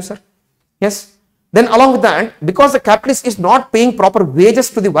of value, sir? Yes. Then along with that, because the capitalist is not paying proper wages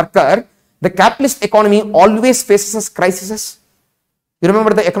to the worker, the capitalist economy always faces crises. You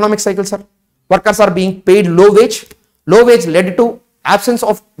remember the economic cycle, sir? Workers are being paid low wage. Low wage led to absence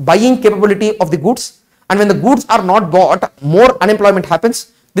of buying capability of the goods. And when the goods are not bought, more unemployment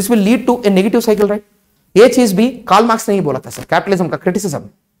happens. This will lead to a negative cycle, right? ये चीज भी Karl Marx ने ही बोला था, sir. Capitalism का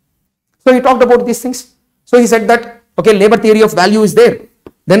criticism. So he talked about these things. So he said that, okay, labor theory of value is there.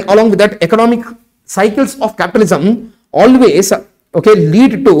 Then along with that, economic cycles of capitalism always, okay,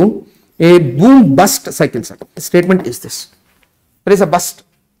 lead to a boom bust cycle, sir. The statement is this: there is a bust.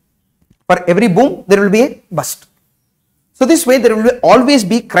 For every boom, there will be a bust. So this way, there will always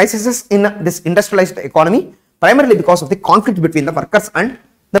be crises in this industrialized economy, primarily because of the conflict between the workers and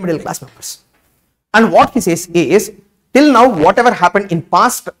the middle class members. And what he says is, till now, whatever happened in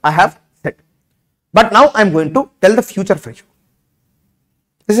past, I have said. But now I am going to tell the future for you.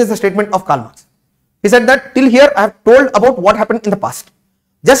 This is the statement of Karl Marx. He said that till here I have told about what happened in the past.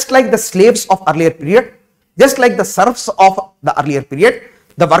 Just like the slaves of earlier period, just like the serfs of the earlier period,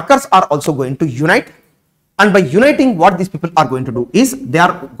 the workers are also going to unite. And by uniting, what these people are going to do is they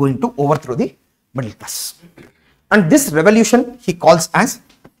are going to overthrow the middle class. And this revolution he calls as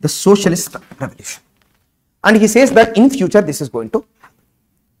the socialist revolution. And he says that in future this is going to happen.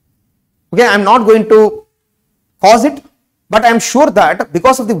 Okay, I am not going to cause it, but I am sure that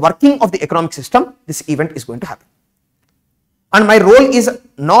because of the working of the economic system, this event is going to happen. And my role is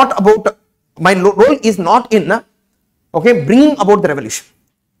not in bringing about the revolution.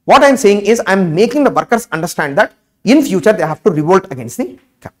 What I am saying is I am making the workers understand that in future they have to revolt against the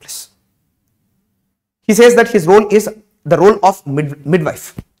capitalists. He says that his role is the role of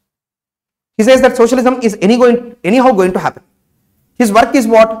midwife. He says that socialism is anyhow going to happen. His work is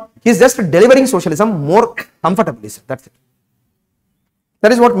what? He is just delivering socialism more comfortably. That's it.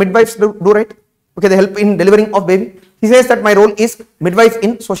 That is what midwives do, right? Okay, they help in delivering of baby. He says that my role is midwife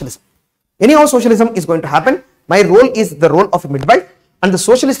in socialism. Anyhow, socialism is going to happen. My role is the role of a midwife, and the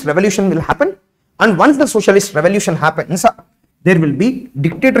socialist revolution will happen. And once the socialist revolution happens, there will be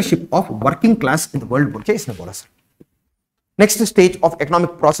dictatorship of working class in the world. Next stage of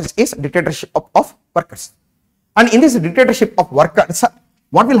economic process is dictatorship of workers. And in this dictatorship of workers,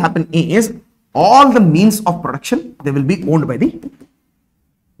 what will happen is all the means of production, they will be owned by the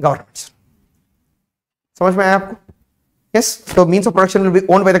governments. समझ में आया आपको? Yes, so means of production will be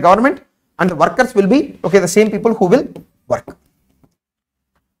owned by the government, and the workers will be, okay, the same people who will work.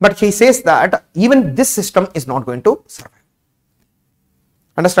 But he says that even this system is not going to survive.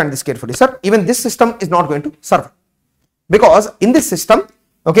 Understand this carefully, sir. Even this system is not going to survive. Because in this system,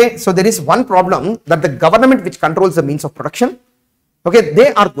 okay, so there is one problem, that the government which controls the means of production, okay,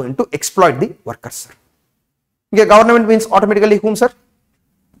 they are going to exploit the workers, sir. Okay, government means automatically whom, sir?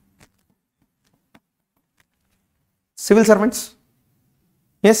 Civil servants.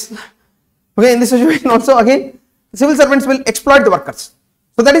 Yes. Okay, in this situation also again, civil servants will exploit the workers.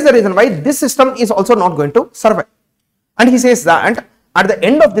 So that is the reason why this system is also not going to survive. And he says that at the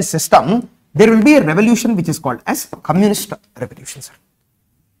end of this system, there will be a revolution which is called as communist revolution, sir.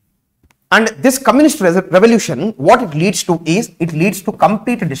 And this communist revolution, what it leads to is, it leads to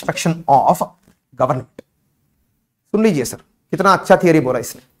complete destruction of government. सुन लीजिए sir, कितना अच्छा theory बोला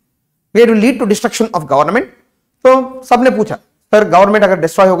इसने. It will lead to destruction of government. तो सबने पूछा sir government अगर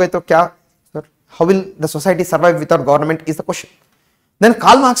destroy हो गए तो क्या sir, how will the society survive without government is the question. Then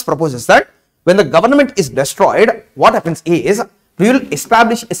Karl Marx proposes that when the government is destroyed, what happens is we will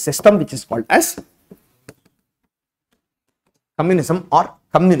establish a system which is called as communism or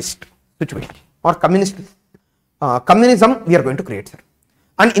communist situation or communism we are going to create, sir.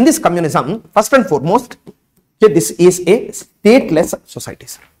 And in this communism, first and foremost, okay, this is a stateless society,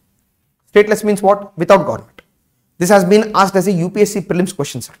 sir. Stateless means what? Without government. This has been asked as a UPSC prelims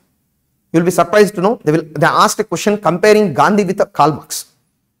question, sir. You will be surprised to know they asked a question comparing Gandhi with Karl Marx.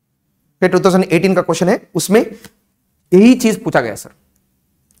 Okay, 2018 का question है, उसमें यही चीज पूछा गया sir.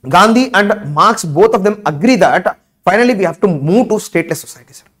 Gandhi and Marx, both of them agree that finally we have to move to stateless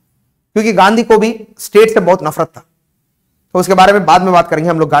society, sir. क्योंकि गांधी को भी स्टेट से बहुत नफरत था, तो उसके बारे में बाद में बात करेंगे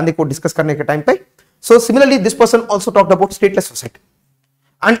हम लोग गांधी को डिस्कस करने के टाइम पे. So similarly, this person also talked about stateless society.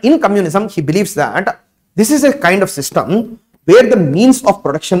 And in communism, he believes that this is a kind of system where the means of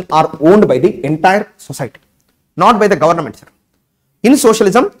production are owned by the entire society, not by the government, sir. In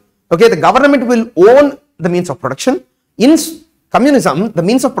socialism, okay, the government will own the means of production. In communism, the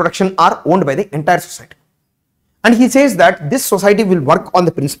means of production are owned by the entire society. And he says that this society will work on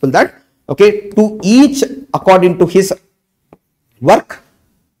the principle that, okay, to each according to his work,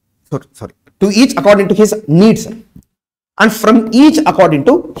 to each according to his needs, and from each according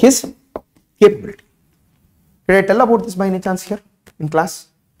to his capability. Did I tell about this by any chance here in class?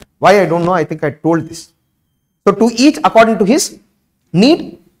 Why I don't know, I think I told this. So to each according to his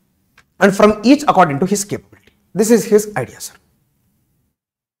need and from each according to his capability. This is his idea, sir.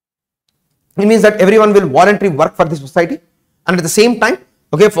 It means that everyone will voluntarily work for the society, and at the same time,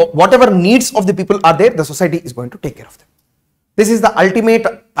 okay, for whatever needs of the people are there, the society is going to take care of them. This is the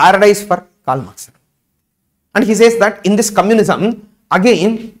ultimate paradise for Karl Marx. And he says that in this communism,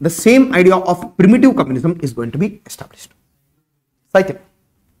 again, the same idea of primitive communism is going to be established. Cycle.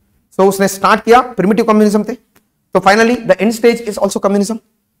 So उसने start किया primitive communism थे. So finally, the end stage is also communism.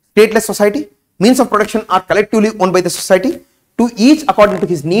 Stateless society. Means of production are collectively owned by the society. To each according to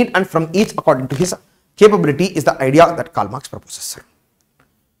his need and from each according to his capability is the idea that Karl Marx proposes.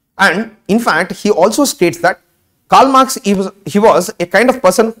 And in fact, he also states that Karl Marx, he was a kind of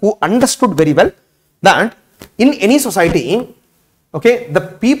person who understood very well that in any society, okay, the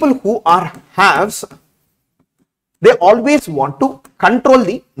people who are haves, they always want to control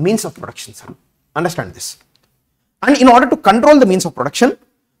the means of production, sir. Understand this. And in order to control the means of production,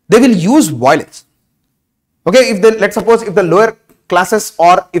 they will use violence. Okay, if they, let's suppose if the lower classes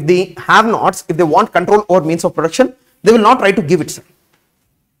or if the have-nots, if they want control over means of production, they will not try to give it, sir.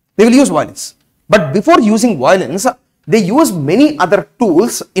 They will use violence. But before using violence, they use many other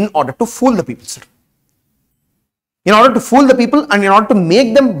tools in order to fool the people, sir. In order to fool the people and in order to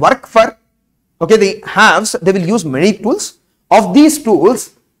make them work for, okay, the haves, they will use many tools. Of these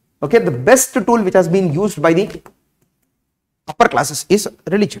tools, okay, the best tool which has been used by the upper classes is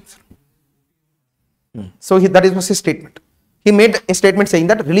religion, sir. So that was his statement. He made a statement saying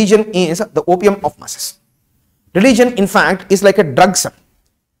that religion is the opium of masses. Religion, in fact, is like a drug, sir.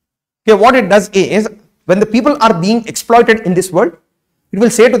 Okay, what it does is, when the people are being exploited in this world, it will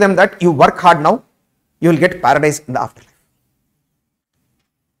say to them that you work hard now, you will get paradise in the afterlife.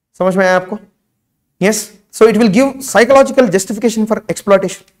 समझ में आया आपको? Yes. So it will give psychological justification for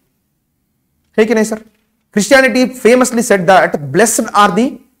exploitation. है कि नहीं sir? Christianity famously said that blessed are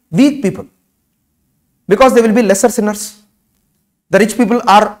the weak people, because they will be lesser sinners. The rich people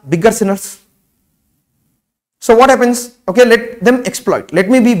are bigger sinners. So what happens? Okay, let them exploit. Let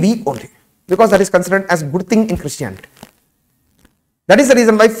me be weak only, because that is considered as good thing in Christianity. That is the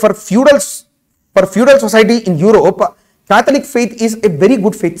reason why for feudal society in Europe, Catholic faith is a very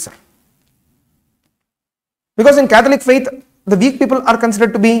good faith, sir. Because in Catholic faith, the weak people are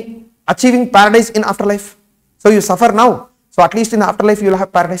considered to be achieving paradise in afterlife. So you suffer now, so at least in the afterlife you will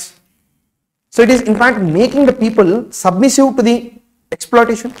have paradise. So it is in fact making the people submissive to the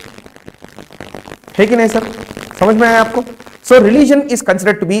exploitation. है कि नहीं sir? समझ में आया आपको? So religion is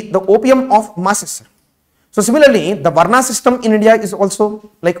considered to be the opium of masses, sir. So similarly, the Varna system in India is also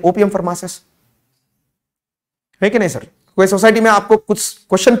like opium for masses. है कि नहीं सर? कोई सोसाइटी में आपको कुछ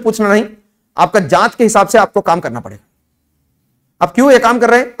क्वेश्चन पूछना नहीं, आपका जात के हिसाब से आपको काम करना पड़ेगा. आप क्यों ये काम कर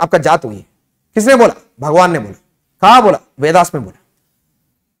रहे हैं? आपका जात हुई है. किसने बोला? भगवान ने बोला. कहाँ बोला? वेदास में बोला.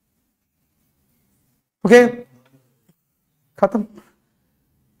 Okay, खत्म.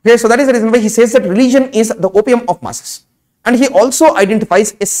 Okay, so that is the reason why he says that religion is the opium of masses, and he also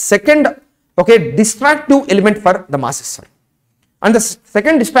identifies a second, okay, distractive element for the masses, sir. And the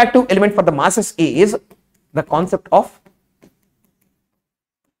second distractive element for the masses is the concept of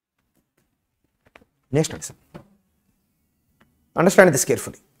nationalism. Understand this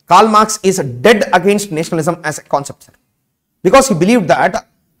carefully. Karl Marx is dead against nationalism as a concept, sir, because he believed that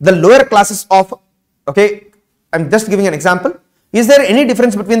the lower classes of, okay, I'm just giving an example. Is there any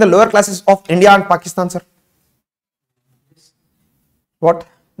difference between the lower classes of India and Pakistan, sir? What?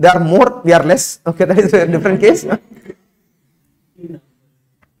 They are more, we are less. Okay, that is a different case.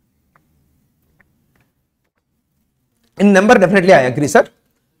 In number, definitely I agree, sir.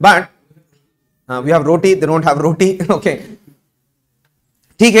 But we have roti, they don't have roti. Okay.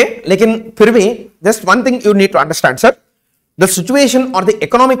 ठीक है, लेकिन फिर भी just one thing you need to understand, sir. The situation or the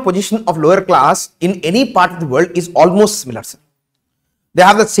economic position of lower class in any part of the world is almost similar, sir. They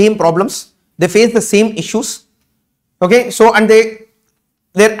have the same problems. They face the same issues. Okay, so and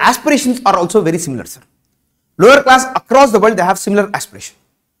their aspirations are also very similar, sir. Lower class across the world, they have similar aspiration.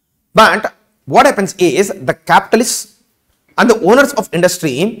 But what happens is the capitalists and the owners of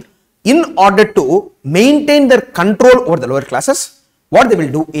industry, in order to maintain their control over the lower classes, what they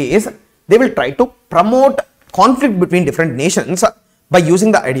will do is they will try to promote conflict between different nations by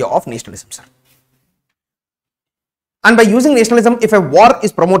using the idea of nationalism, sir. And by using nationalism, if a war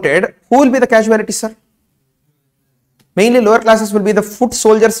is promoted, who will be the casualties, sir? Mainly lower classes will be the foot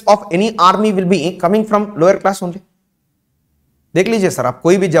soldiers of any army will be coming from lower class only. देख लीजिए sir, आप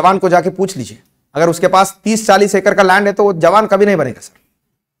कोई भी जवान को जाके पूछ लीजिए, अगर उसके पास 30-40 एकड़ का लैंड है तो वो जवान कभी नहीं बनेगा, sir.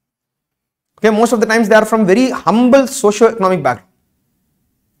 Okay, most of the times they are from very humble socio-economic background.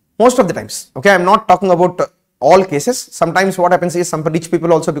 Most of the times. Okay, I am not talking about all cases. Sometimes what happens is some rich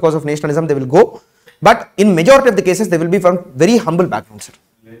people also, because of nationalism, they will go. But in majority of the cases, they will be from very humble backgrounds, sir.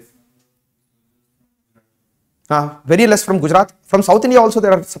 Very less from Gujarat. From South India also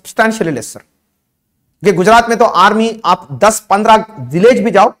there are substantially less, sir. Okay, Gujarat में तो army आप 10-15 village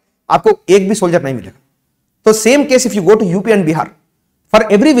भी जाओ, आपको एक भी soldier नहीं मिलेगा. तो same case if you go to UP and Bihar, for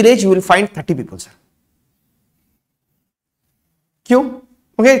every village you will find 30 people, sir. क्यों?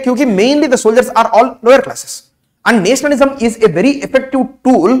 Okay, क्योंकि mainly the soldiers are all lower classes and nationalism is a very effective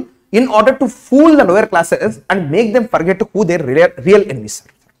tool in order to fool the lower classes and make them forget who their real enemies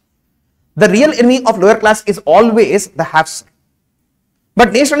are. The real enemy of lower class is always the haves.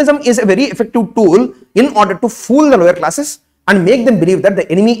 But nationalism is a very effective tool in order to fool the lower classes and make them believe that the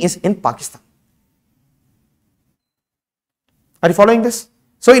enemy is in Pakistan. Are you following this?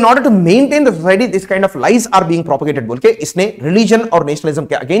 So in order to maintain the society, this kind of lies are being propagated. बोल के इसने religion और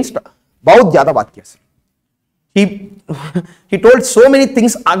nationalism के against बहुत ज्यादा बात किया, sir. He told so many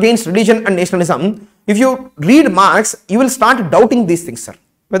things against religion and nationalism. If you read Marx, you will start doubting these things, sir,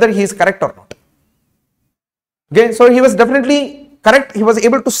 whether he is correct or not. Okay, so he was definitely correct. He was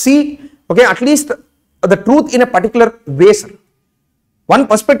able to see, okay, at least the truth in a particular way, sir. One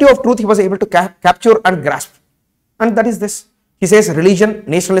perspective of truth he was able to capture and grasp, and that is this. He says religion,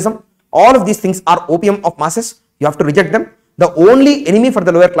 nationalism, all of these things are opium of masses. You have to reject them. The only enemy for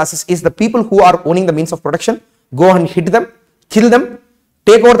the lower classes is the people who are owning the means of production. Go and hit them, kill them,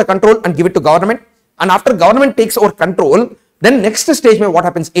 take over the control and give it to government. And after government takes over control, then next stage में what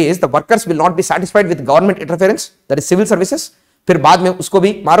happens is the workers will not be satisfied with government interference, that is civil services. फिर बाद में उसको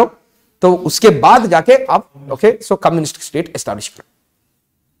भी मारो, तो उसके बाद जाके आप okay, so communist state establish करो.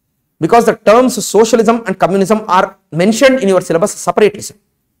 Because the terms socialism and communism are mentioned in your syllabus separately, sir.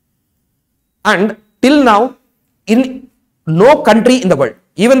 And till now, in no country in the world,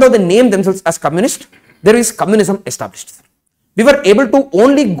 even though they name themselves as communist, there is communism established, sir. We were able to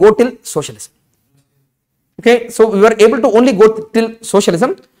only go till socialism. Okay, so we were able to only go till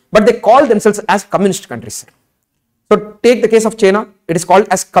socialism, but they call themselves as communist countries, sir. So take the case of China. It is called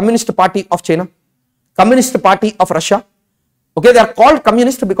as Communist Party of China, Communist Party of Russia. Okay, they are called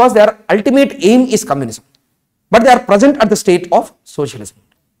communist because their ultimate aim is communism, but they are present at the state of socialism.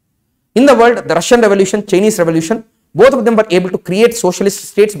 In the world, the Russian Revolution, Chinese Revolution, both of them were able to create socialist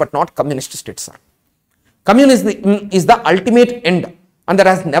states, but not communist states, sir. Communism is the ultimate end, and that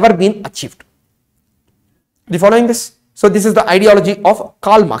has never been achieved. Are you following this? So this is the ideology of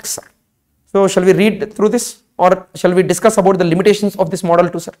Karl Marx, sir. So shall we read through this, or shall we discuss about the limitations of this model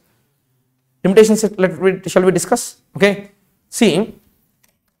too, sir? Limitations, shall we discuss? Okay. See,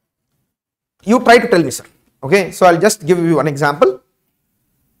 you try to tell me, sir. Okay. So I'll just give you one example.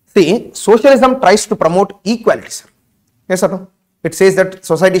 See, socialism tries to promote equality, sir. Yes or no? It says that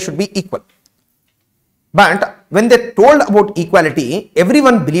society should be equal. But when they told about equality,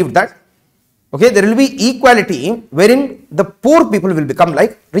 everyone believed that, okay, there will be equality wherein the poor people will become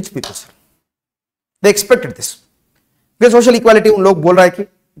like rich people, sir. They expected this. Okay, social equality उन लोग बोल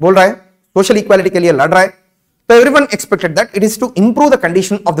रहा है, social equality के लिए लड़ रहा है. So everyone expected that it is to improve the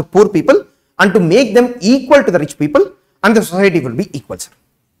condition of the poor people and to make them equal to the rich people, and the society will be equal, sir.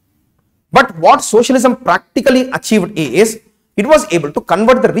 But what socialism practically achieved is it was able to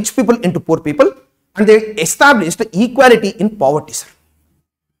convert the rich people into poor people and they established equality in poverty, sir.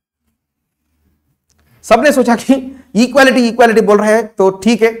 सबने सोचा कि equality equality बोल रहे हैं तो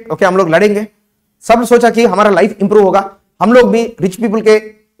ठीक है, okay हम लोग लड़ेंगे. सब सोचा कि हमारा लाइफ इंप्रूव होगा, हम लोग भी रिच पीपल के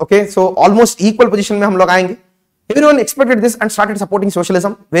okay so almost equal position में हम लोग आएंगे. Everyone expected this and started supporting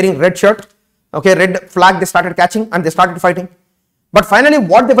socialism, wearing red shirt, okay, red flag they started catching and they started fighting. But finally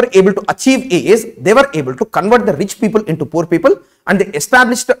what they were able to achieve is they were able to convert the rich people into poor people and they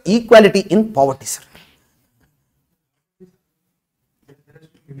established equality in poverty, sir.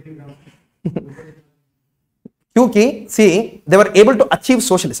 क्योंकि see they were able to achieve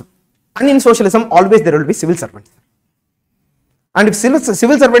socialism, and in socialism always there will be civil servants, and if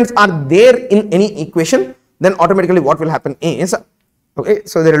civil servants are there in any equation, then automatically what will happen is, okay,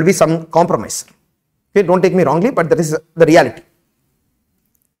 so there will be some compromise. Okay, don't take me wrongly, but that is the reality.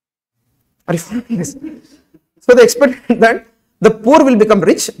 Are you following this? So they expected that the poor will become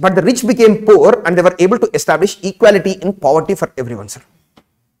rich, but the rich became poor and they were able to establish equality in poverty for everyone, sir.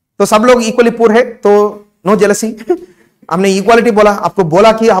 तो सब लोग equally poor है तो no jealousy. हमने equality बोला, आपको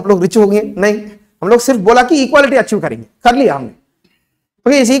बोला कि आप लोग रिच होंगे, नहीं, हम लोग सिर्फ बोला कि इक्वालिटी अचीव करेंगे, कर लिया हमने.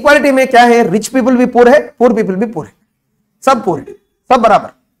 ओके, इस इक्वालिटी में क्या है, रिच पीपल भी पुअर है, पुअर पीपल भी पुअर है, सब पुअर है, सब बराबर.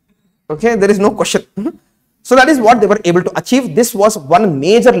 Okay, there is no question. So that is what they were able to achieve. This was one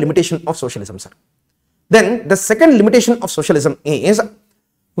major limitation of socialism, sir. Then the second limitation of socialism is,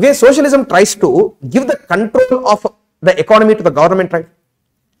 okay, socialism tries to give the control of the economy to the government, right?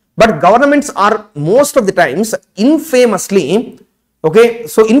 But governments are most of the times infamously, okay,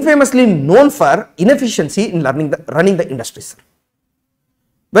 so infamously known for inefficiency in running the industries, sir.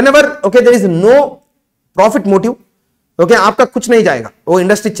 Whenever, okay, there is no profit motive, okay आपका कुछ नहीं जाएगा, वो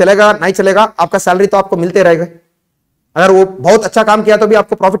industry चलेगा नहीं चलेगा, आपका salary तो आपको मिलते रहेगा. अगर वो बहुत अच्छा काम किया तो भी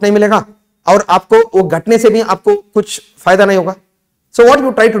आपको प्रॉफिट नहीं मिलेगा और आपको वो घटने से भी आपको कुछ फायदा नहीं होगा. So what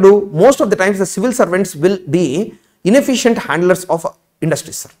you try to do most of the times, the civil servants will be inefficient handlers of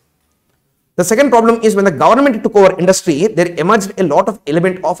industries, sir. The second problem is when the government took over industry, there emerged a lot of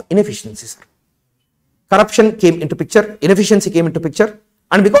element of inefficiency, sir. Corruption came into picture, inefficiency came into picture.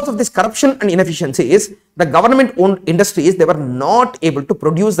 And because of this corruption and inefficiencies, the government-owned industries, they were not able to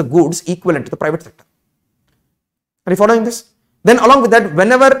produce the goods equivalent to the private sector. Are you following this? Then along with that,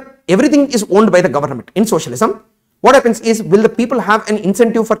 whenever everything is owned by the government in socialism, what happens is, will the people have an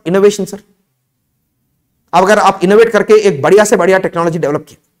incentive for innovation, sir? अगर आप innovate करके एक बढ़िया से बढ़िया technology develop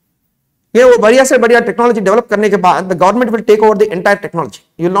की, ये वो बढ़िया से बढ़िया टेक्नोलॉजी डेवलप करने के बाद, the government will take over the entire technology.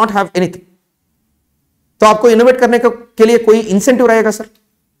 You will not have anything. तो आपको इनोवेट करने के लिए कोई इंसेंटिव रहेगा, सर?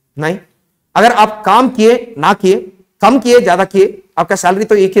 नहीं. अगर आप काम किए ना किए, कम किए ज्यादा किए, आपका सैलरी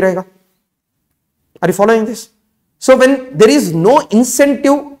तो एक ही रहेगा. Are you following this? So when there is no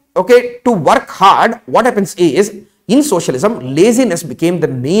incentive, okay, to work hard, what happens is, in socialism laziness became the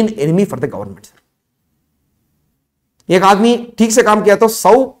main enemy for the government. एक आदमी ठीक से काम किया तो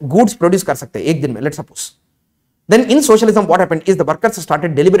 100 गुड्स प्रोड्यूस कर सकते हैं एक दिन में, let's suppose. Then in socialism what happened is the workers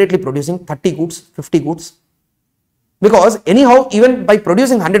started deliberately producing 30 goods, 50 goods, because anyhow even by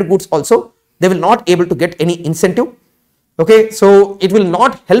producing 100 goods also they will not able to get any incentive. Okay, so it will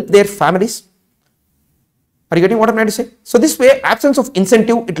not help their families. Are you getting what I'm trying to say? So this way, absence of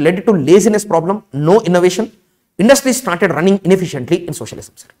incentive, it led to laziness problem, no innovation. Industries started running inefficiently in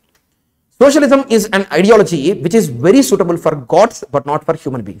socialism, sir. Socialism is an ideology which is very suitable for gods but not for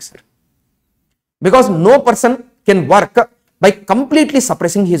human beings, sir. Because no person can work by completely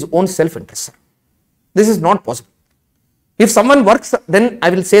suppressing his own self-interest, sir. This is not possible. If someone works, then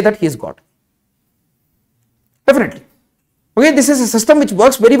I will say that he is God. Definitely. Okay, this is a system which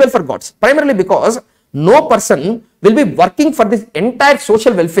works very well for gods, primarily because no person will be working for this entire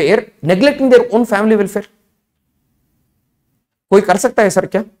social welfare, neglecting their own family welfare. कोई कर सकता है sir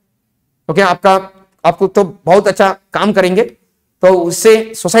क्या? Okay, आपको तो बहुत अच्छा काम करेंगे तो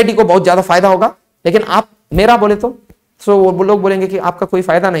उससे सोसाइटी को बहुत ज्यादा फायदा होगा, लेकिन आप मेरा बोले तो वो लोग बोलेंगे कि आपका कोई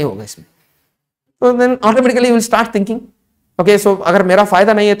फायदा नहीं होगा इसमें. तो then automatically you will start thinking, okay, सो अगर मेरा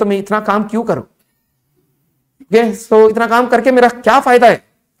फायदा नहीं है तो मैं इतना काम क्यों करूं? ओके, सो इतना काम करके मेरा क्या फायदा है?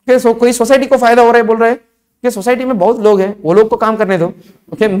 ओके, सो कोई सोसाइटी को फायदा हो रहा है, बोल रहे हैं कि सोसाइटी में बहुत लोग हैं, वो लोग को काम करने दो,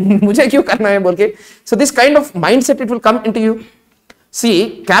 ओके, मुझे क्यों करना है बोल के. So this kind of mindset it will come into you. See,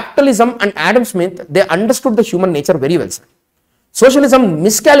 capitalism and Adam Smith, they understood the human nature very well, sir. Socialism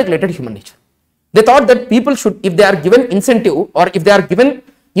miscalculated human nature. They thought that people should, if they are given incentive or if they are given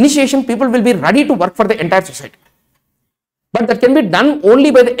initiation, people will be ready to work for the entire society. But that can be done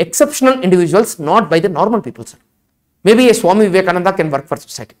only by the exceptional individuals, not by the normal people, sir. Maybe a Swami Vivekananda can work for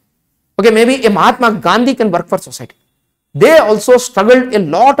society. Okay, maybe a Mahatma Gandhi can work for society. They also struggled a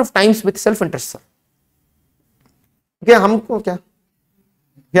lot of times with self-interest, sir. क्या हमको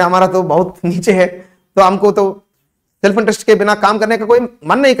क्या हमारा तो बहुत नीचे है, तो हमको तो सेल्फ इंटरेस्ट के बिना काम करने का कोई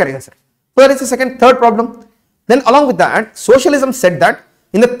मन नहीं करेगा sir. So there is a third problem. Then along with that, socialism said that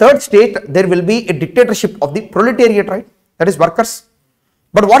in the third state there will be a dictatorship of the proletariat, right? That is workers.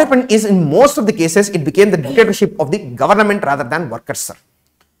 But what happened is in most of the cases it became the dictatorship of the government rather than workers, sir.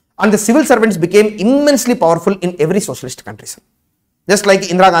 And the civil servants became immensely powerful in every socialist country, sir. Just like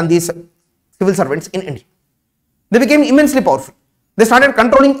Indira Gandhi's civil servants in India. They became immensely powerful. They started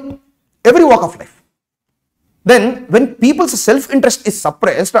controlling every walk of life. Then when people's self-interest is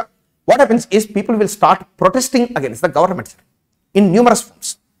suppressed, what happens is people will start protesting against the government, sir, in numerous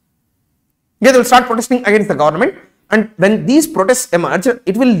forms. They will start protesting against the government, and when these protests emerge,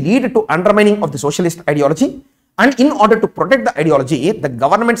 it will lead to undermining of the socialist ideology. And in order to protect the ideology, the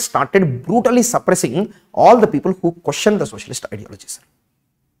government started brutally suppressing all the people who question the socialist ideology, sir.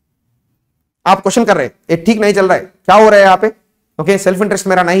 आप question कर रहे हैं, ये ठीक नहीं चल रहा है, क्या हो रहा है यहाँ पे? ओके, सेल्फ इंटरेस्ट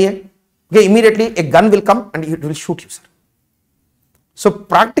मेरा नहीं है. Okay, immediately a gun will come and it will shoot you, sir. So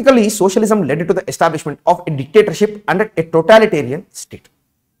practically, socialism led to the establishment of a dictatorship and a totalitarian state.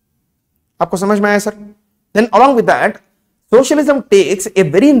 आपको समझ में आया sir? Then along with that, socialism takes a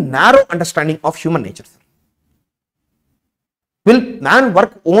very narrow understanding of human nature, sir. Will man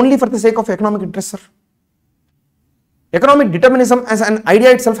work only for the sake of economic interest, sir? Economic determinism as an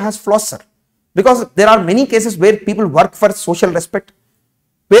idea itself has flaws, sir, because there are many cases where people work for social respect,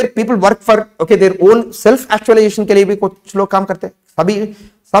 where people work for their own self actualization के लिए भी कुछ लोग काम करते हैं.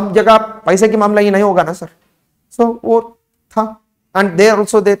 सब जगह पैसे की मामला ये नहीं होगा ना सर. So वो था, and there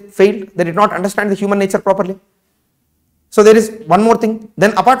also they failed. They did not understand the human nature properly. So there is one more thing.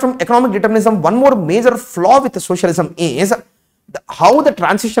 Then apart from economic determinism, one more major flaw with the socialism is how the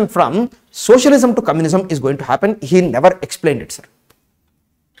transition from socialism to communism is going to happen. He never explained it, sir.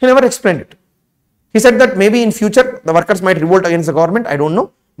 He never explained it. He said that maybe in future the workers might revolt against the government. I don't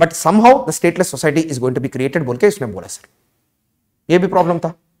know, but somehow the stateless society is going to be created. बोल के इसने बोला sir. ये भी problem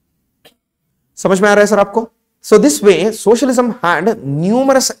था. समझ में आ रहा है सर आपको? So this way socialism had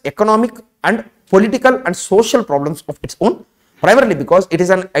numerous economic and political and social problems of its own, primarily because it is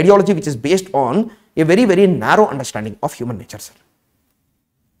an ideology which is based on a very very narrow understanding of human nature, sir.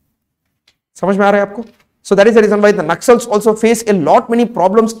 समझ में आ रहा है आपको? So that is the reason why the Naxals also face a lot many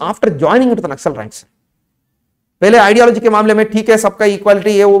problems after joining into the Naxal ranks. पहले ideology के मामले में ठीक है, सबका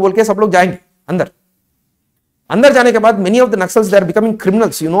इक्वालिटी है वो बोल के सब लोग जाएंगे अंदर. अंदर जाने के बाद many of the Naxals they are becoming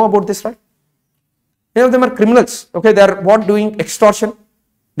criminals. You know about this, right? Many of them are criminals. Okay, they are doing extortion,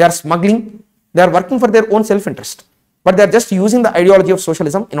 they are smuggling, they are working for their own self-interest, but they are just using the ideology of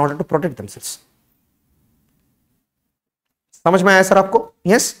socialism in order to protect themselves. समझ में आया sir आपको?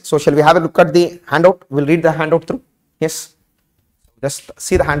 Yes. So shall we have a look at the handout? We'll read the handout through. Yes. Just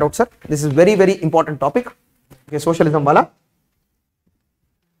see the handout, sir. This is very very important topic. Okay, socialism wala.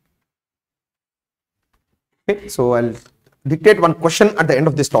 Okay, so I'll dictate one question at the end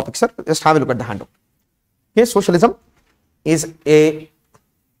of this topic, sir. Just have a look at the handout. Okay, socialism is a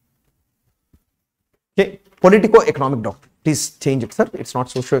politico-economic doctrine. Please change it, sir. It's not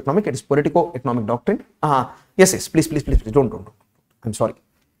socio-economic. It is politico-economic doctrine. Yes. Please. Don't. I'm sorry.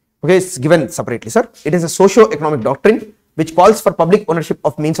 Okay, it's given separately, sir. It is a socio-economic doctrine which calls for public ownership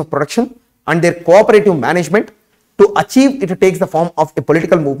of means of production and their cooperative management. To achieve it takes the form of a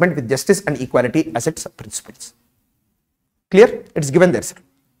political movement with justice and equality as its principles. Clear? It's given there, sir.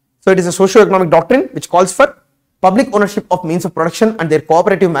 So it is a socio-economic doctrine which calls for public ownership of means of production and their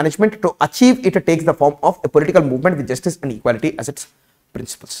cooperative management. To achieve it takes the form of a political movement with justice and equality as its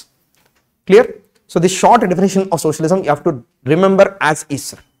principles. Clear? So this short definition of socialism you have to remember as is,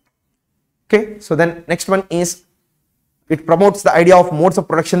 sir. Okay, so then next one is it promotes the idea of modes of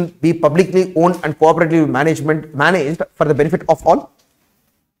production be publicly owned and cooperatively managed for the benefit of all.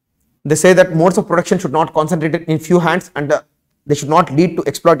 They say that modes of production should not concentrate in few hands and they should not lead to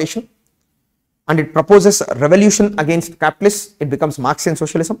exploitation. And it proposes revolution against capitalists. It becomes Marxian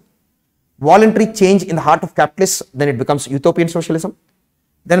socialism. Voluntary change in the heart of capitalists, then it becomes utopian socialism.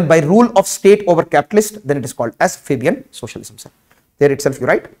 Then by rule of state over capitalist, then it is called as Fabian socialism, sir. There itself you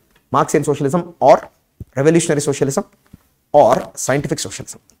write Marxian socialism or revolutionary socialism or scientific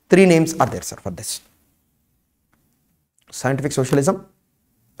socialism. Three names are there, sir, for this. Scientific socialism,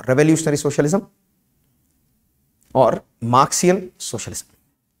 revolutionary socialism or Marxian socialism.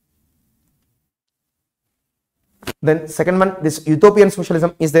 Then second one, this utopian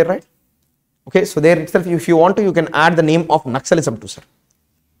socialism is there, right? Okay, so there itself if you want to you can add the name of Naxalism too, sir.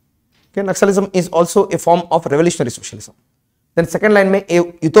 Okay, Naxalism is also a form of revolutionary socialism. Then second line में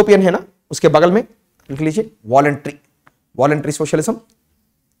utopian है ना, उसके बगल में लिख लीजिए voluntary socialism.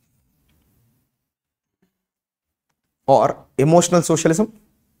 or emotional socialism,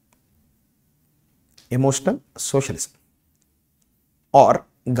 or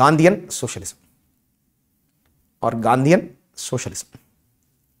Gandhian socialism,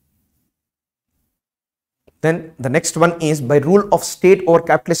 Then the next one is by rule of state over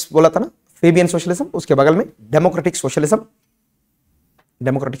capitalist बोला था ना, Fabian socialism, उसके बगल में democratic socialism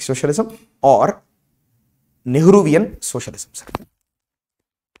or Nehruvian socialism, sir.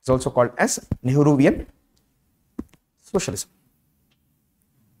 It's also called as Nehruvian socialism.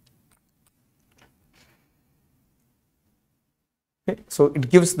 Okay, so it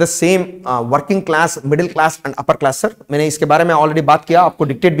gives the same working class, middle class and upper class, sir. मैंने इसके बारे में already बात किया, आपको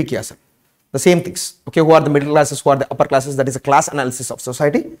dictate भी किया, sir. The same things. Okay, who are the middle classes, who are the upper classes? That is a class analysis of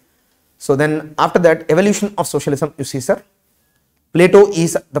society. So then after that, evolution of socialism, you see, sir. Plato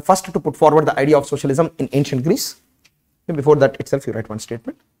is the first to put forward the idea of socialism in ancient Greece. And before that itself, you write one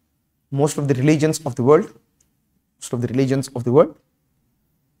statement. Most of the religions of the world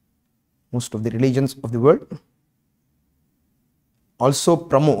also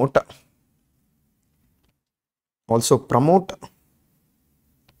promote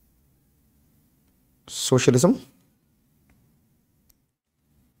socialism.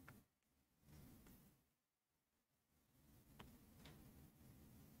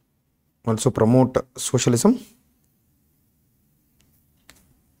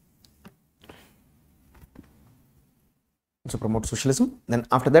 Then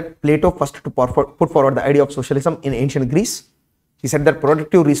after that, Plato first to put forward the idea of socialism in ancient Greece. He said that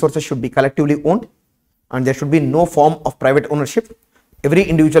productive resources should be collectively owned and there should be no form of private ownership. Every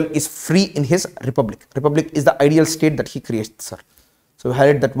individual is free in his republic. Republic is the ideal state that he creates, sir. So you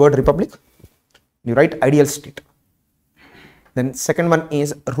highlight that word republic, you write ideal state. Then second one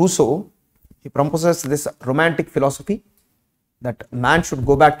is Rousseau. He proposes this romantic philosophy that man should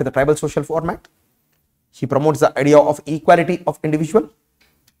go back to the tribal social format. He promotes the idea of equality of individual.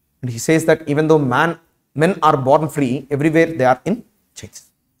 And he says that even though men are born free, everywhere they are in chains.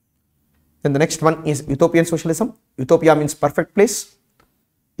 Then the next one is utopian socialism. Utopia means perfect place.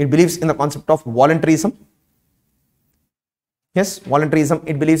 It believes in the concept of voluntarism. Yes, voluntarism.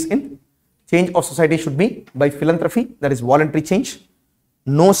 It believes in change of society should be by philanthropy, that is voluntary change.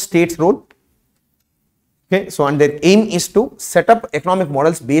 No state's role. Okay, so and their aim is to set up economic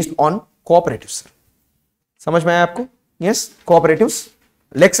models based on cooperatives. समझ में आया आपको? Yes, cooperatives,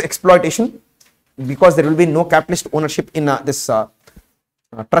 less exploitation, because there will be no capitalist ownership in this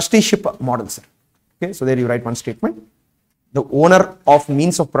trusteeship model, sir. Okay, so there you write one statement. The owner of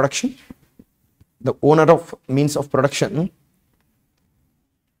means of production,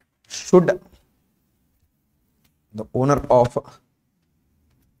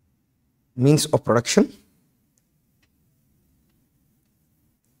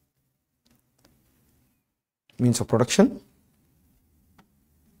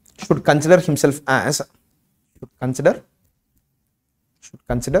 should consider himself as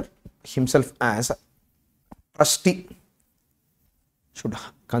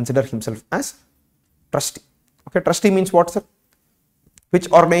trustee. Okay, trustee means what, sir? Which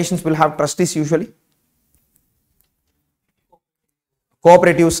organizations will have trustees usually?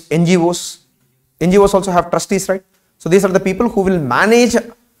 Cooperatives, NGOs also have trustees, right? So these are the people who will manage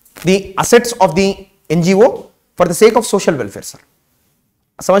the assets of the NGO for the sake of social welfare, sir.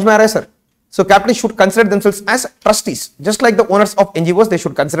 समझ में आ रहा है, sir? So capitalists should consider themselves as trustees, just like the owners of NGOs. They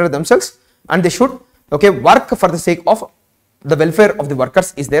should consider themselves and they should work for the sake of the welfare of the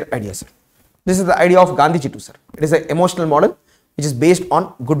workers is their idea, sir. This is the idea of Gandhiji too, sir. It is an emotional model which is based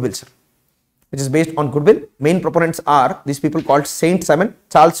on goodwill, sir. Main proponents are these people called Saint Simon,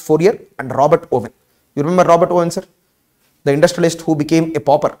 Charles Fourier and Robert Owen. You remember Robert Owen, sir? The industrialist who became a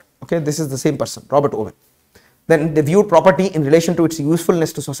pauper. Okay, this is the same person, Robert Owen. Then they viewed property in relation to its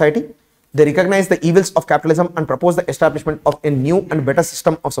usefulness to society. They recognized the evils of capitalism and proposed the establishment of a new and better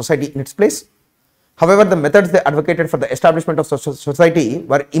system of society in its place. However, the methods they advocated for the establishment of society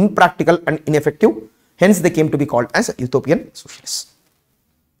were impractical and ineffective. Hence, they came to be called as utopian socialists.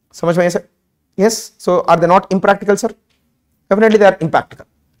 समझ में sir? Yes. So, are they not impractical, sir? Definitely, they are impractical.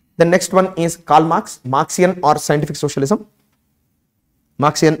 The next one is Karl Marx, Marxian or scientific socialism.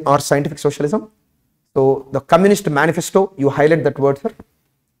 So, the Communist Manifesto, you highlight that word, sir.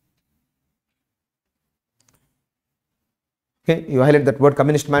 Okay, you highlight that word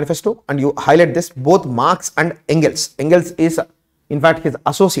Communist Manifesto and you highlight this, both Marx and Engels. Engels is in fact his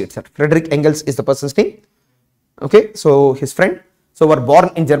associate, sir. Friedrich Engels is the person's name. Okay, so his friend. So were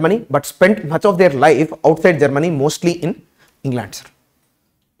born in Germany but spent much of their life outside Germany, mostly in England, sir.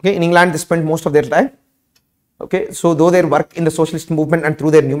 Okay, in England they spent most of their time. Okay, so though their work in the socialist movement and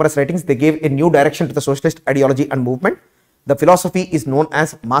through their numerous writings, they gave a new direction to the socialist ideology and movement. The philosophy is known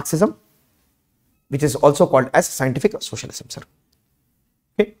as Marxism, which is also called as scientific socialism, sir.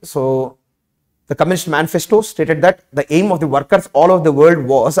 Okay, so the Communist Manifesto stated that the aim of the workers all over the world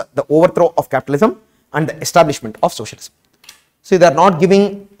was the overthrow of capitalism and the establishment of socialism. See, they are not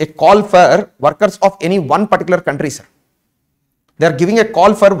giving a call for workers of any one particular country, sir. They are giving a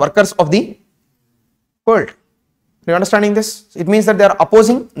call for workers of the world. Are you understanding this? It means that they are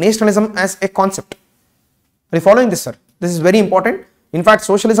opposing nationalism as a concept. Are you following this, sir? This is very important. In fact,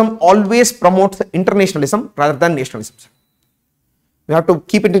 socialism always promotes internationalism rather than nationalism, sir. You have to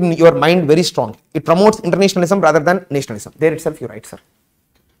keep it in your mind very strong. It promotes internationalism rather than nationalism. There itself you write, sir.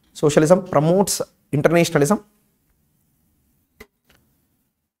 Socialism promotes internationalism.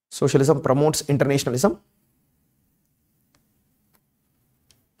 Socialism promotes internationalism.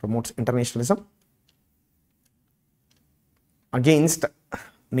 Promotes internationalism against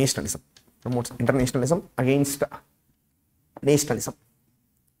nationalism. Promotes internationalism against nationalism.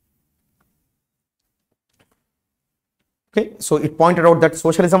 Okay, so it pointed out that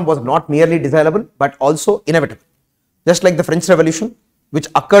socialism was not merely desirable but also inevitable. Just like the French Revolution, which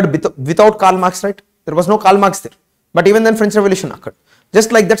occurred without Karl Marx, right? There was no Karl Marx there, but even then French Revolution occurred.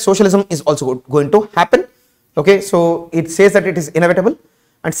 Just like that, socialism is also going to happen. Okay, so it says that it is inevitable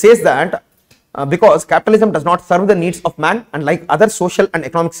and says that because capitalism does not serve the needs of man, and like other social and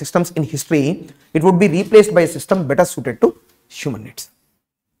economic systems in history, it would be replaced by a system better suited to human needs.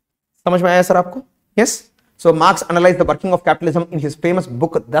 समझ में आया sir आपको? Yes. So Marx analyzed the working of capitalism in his famous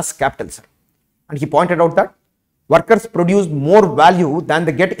book Thus Capital, sir, and he pointed out that workers produce more value than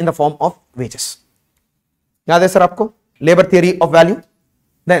they get in the form of wages. याद है sir आपको? Labor theory of value.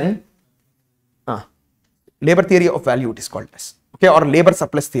 Then labor theory of value it is called as. Okay, or labor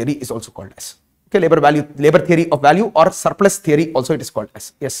surplus theory is also called as. Okay, labor theory of value or surplus theory also it is called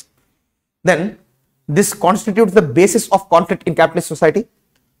as. Yes. Then this constitutes the basis of conflict in capitalist society.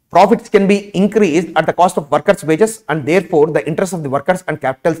 Profits can be increased at the cost of workers' wages, and therefore the interests of the workers and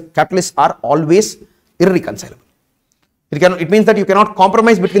capitalists are always irreconcilable. It means that you cannot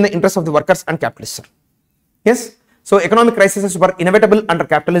compromise between the interests of the workers and capitalists, sir. Yes. So economic crises were inevitable under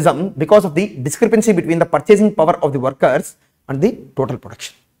capitalism because of the discrepancy between the purchasing power of the workers and the total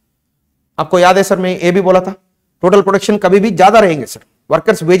production. आपको याद है sir, मैं ये भी बोला था, total production कभी भी ज्यादा रहेंगे सर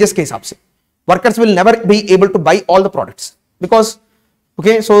workers wages के हिसाब से. Workers will never be able to buy all the products because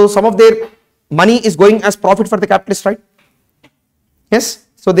okay, so some of their money is going as profit for the capitalist, right? Yes.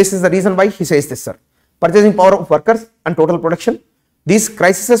 So this is the reason why he says this, sir. Purchasing power of workers and total production. These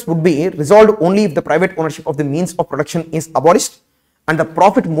crises would be resolved only if the private ownership of the means of production is abolished and the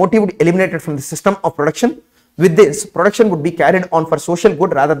profit motive eliminated from the system of production. With this, production would be carried on for social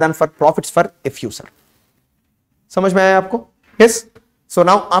good rather than for profits for a few, sir. समझ में आया आपको? Yes. So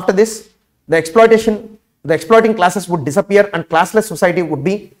now after this, the exploiting classes would disappear and classless society would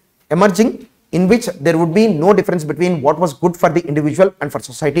be emerging, in which there would be no difference between what was good for the individual and for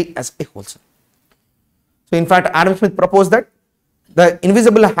society as a whole. So in fact, Adam Smith proposed that the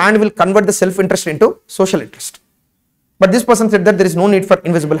invisible hand will convert the self-interest into social interest. But this person said that there is no need for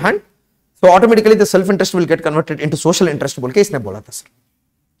invisible hand. So automatically the self-interest will get converted into social interest. बोल के इसने बोला था, sir.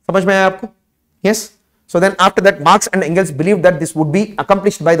 समझ में आया आपको? Yes. So then after that, Marx and Engels believed that this would be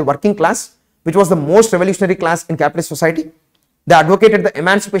accomplished by the working class, which was the most revolutionary class in capitalist society. They advocated the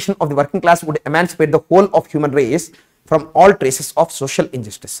emancipation of the working class would emancipate the whole of human race from all traces of social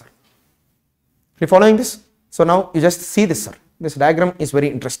injustice, sir. You following this? So now you just see this, sir. This diagram is very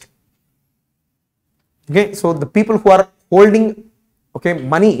interesting. Okay, so the people who are holding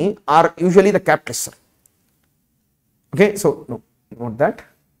money are usually the capitalists, sir. Okay, so no, not that.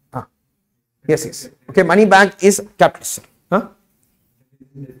 Yes. Okay, money bank is capitalist, sir.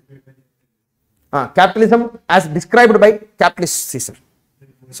 Capitalism as described by capitalists, sir.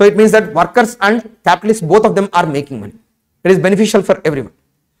 So it means that workers and capitalists, both of them are making money. It is beneficial for everyone.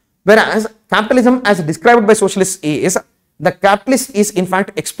 Whereas capitalism as described by socialists is the capitalist is in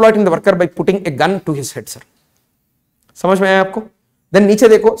fact exploiting the worker by putting a gun to his head, sir. समझ में आया आपको? Then नीचे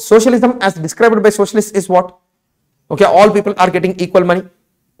देखो, socialism as described by socialists is what? Okay, all people are getting equal money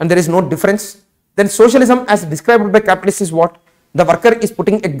and there is no difference. Then socialism as described by capitalists is what? The worker is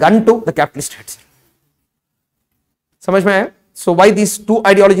putting a gun to the capitalist head, sir. समझ में आया? So why these two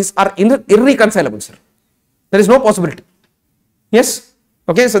ideologies are irreconcilable, sir? There is no possibility. Yes.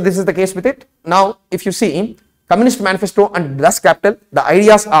 Okay, so this is the case with it. Now, if you see Communist Manifesto and Thus Capital, the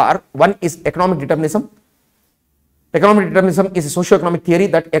ideas are: one is economic determinism. Economic determinism is a socio-economic theory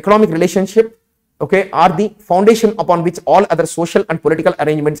that economic relationship, are the foundation upon which all other social and political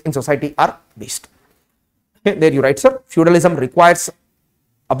arrangements in society are based. Okay, there you write, sir, feudalism requires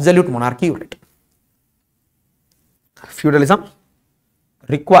absolute monarchy, you write. Feudalism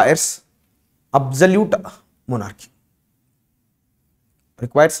requires absolute monarchy.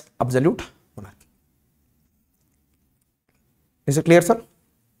 Requires absolute monarchy. Is it clear, sir?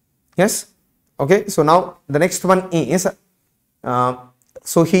 Yes. Okay. So now the next one is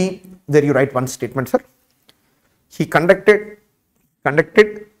there you write one statement, sir. He conducted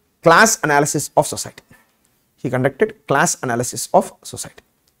class analysis of society. He conducted class analysis of society.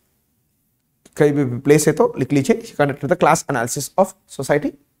 कहीं भी place है तो लिख लीजिए. He conducted the class analysis of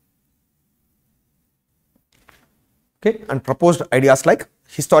society. Okay, and proposed ideas like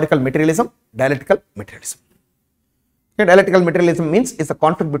historical materialism, dialectical materialism. Okay, dialectical materialism means is the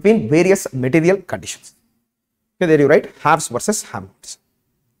conflict between various material conditions. Okay, there you write haves versus have-nots.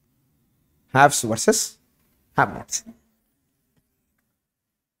 Haves versus have-nots.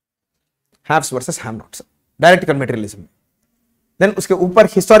 Haves versus have-nots. Dialectical materialism. Then उसके ऊपर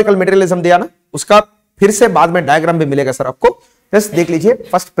historical materialism दिया ना, उसका फिर से बाद में diagram भी मिलेगा सर आपको. Just देख लीजिए.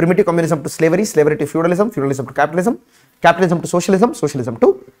 First primitive communism to slavery, slavery to feudalism, feudalism to capitalism, capitalism to socialism, socialism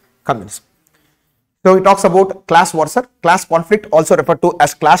to communism. So he talks about class warfare. Class conflict, also referred to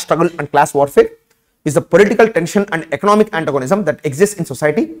as class struggle and class warfare, is the political tension and economic antagonism that exists in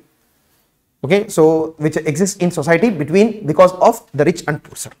society. Okay, so which exists in society because of the rich and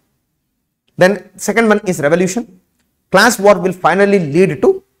poor, sir. Then second one is revolution. Class war will finally lead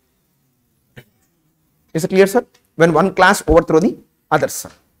to, is it clear, sir? When one class overthrow the others,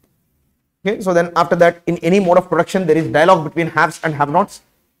 sir. Okay, so then after that, in any mode of production, there is dialogue between haves and have-nots,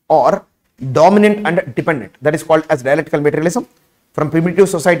 or dominant and dependent. That is called as dialectical materialism. From primitive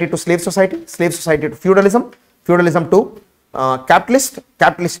society to slave society to feudalism, feudalism to capitalist,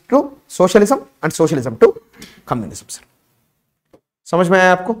 capitalist to socialism, and socialism to communism, sir. समझ में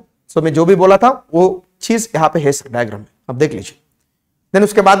आया आपको? So मैं जो भी बोला था वो चीज यहाँ पे है डायग्राम में, अब देख लीजिए. देन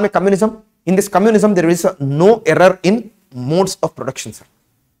उसके बाद में communism. In this communism there is no error in modes of production, sir.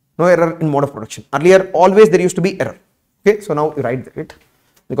 No error in mode of production. Earlier always there used to be error. Okay, so now you right it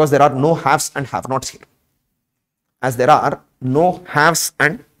because there are no haves and have-nots here. As there are no haves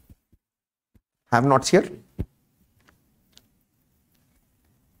and have-nots here.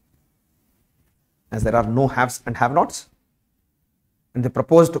 As there are no haves and have-nots. And they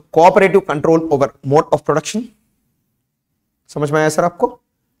proposed cooperative control over mode of production. समझ में आया sir आपको?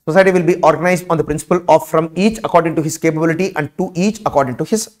 Society will be organized on the principle of from each according to his capability and to each according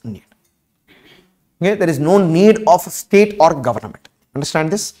to his need. Okay, there is no need of state or government.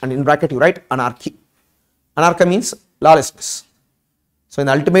 Understand this? And in bracket you write anarchy. Anarchy means lawlessness. So in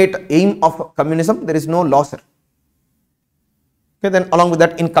the ultimate aim of communism, there is no law, sir. Okay, then along with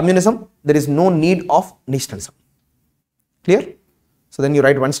that, in communism, there is no need of nationalism. Clear? So then you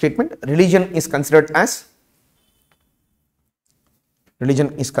write one statement. Religion is considered as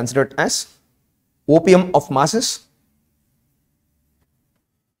opium of masses.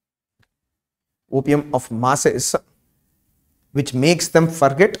 Opium of masses, which makes them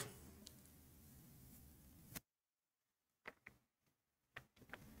forget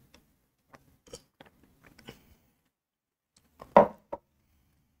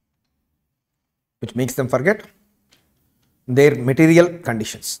their material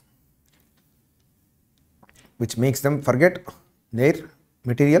conditions. Which makes them forget their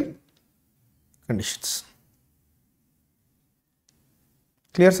material conditions.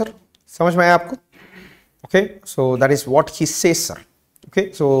 Clear, sir? समझ में आया आपको? Okay, so that is what he says, sir.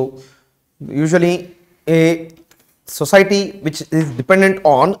 Okay, so usually a society which is dependent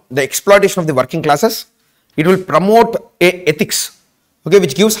on the exploitation of the working classes, it will promote a ethics, okay,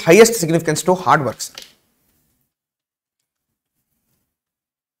 which gives highest significance to hard work, sir.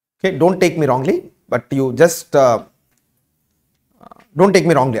 Okay, don't take me wrongly, but you just don't take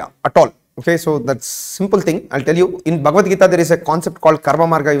me wrongly at all. Okay, so that's simple thing. I'll tell you, in Bhagavad Gita there is a concept called karma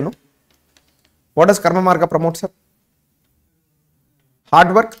marga, you know. What does karma marga promote, sir?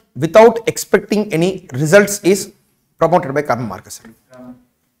 Hard work without expecting any results is promoted by karma marga, sir.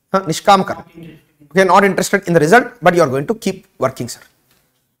 Nishkam karma. Okay, not interested in the result, but you are going to keep working, sir.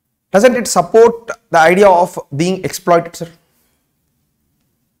 Doesn't it support the idea of being exploited, sir?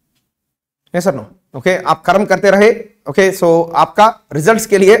 Yes or no? Okay, आप कर्म करते रहे. Okay, so आपका results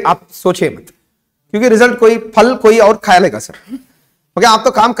के लिए आप सोचिए मत, क्योंकि रिजल्ट कोई फल कोई और खा लेगा, सर. Okay, आप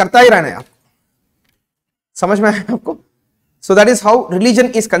तो काम करता ही रहना है. आप समझ में आया आपको? So that is how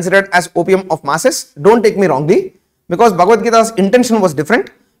religion is considered as opium of masses. Don't take me wrongly, because Bhagavad Gita's intention was different,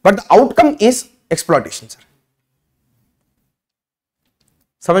 but the outcome is exploitation, sir.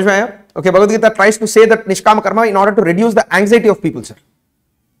 समझ में आया? Okay, Bhagavad Gita tries to say that nishkama karma in order to reduce the anxiety of people, sir.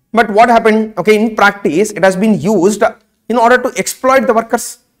 But what happened? Okay, in practice, it has been used in order to exploit the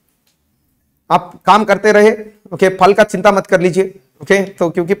workers. आप काम करते रहे, okay, फल का चिंता मत कर लीजिए, ओके, तो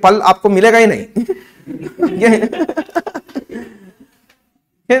क्योंकि फल आपको मिलेगा ही नहीं.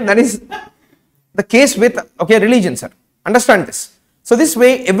 That is the case with, okay, religion, sir. Understand this. So this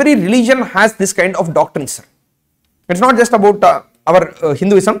way, every religion has this kind of doctrine, sir. It's not just about our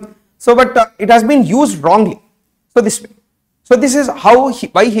Hinduism. So, but it has been used wrongly. So this way. So this is how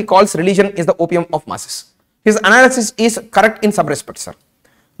why he calls religion is the opium of masses. His analysis is correct in some respects, sir.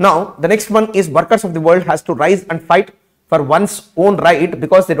 Now, the next one is workers of the world has to rise and fight for one's own right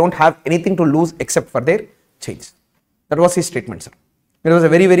because they don't have anything to lose except for their change. That was his statement, sir. It was a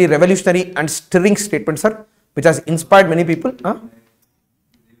very, very revolutionary and stirring statement, sir, which has inspired many people.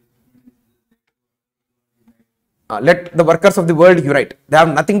 Let the workers of the world unite. They have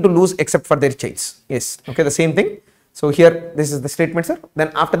nothing to lose except for their change. Yes, okay, the same thing. So here, this is the statement, sir.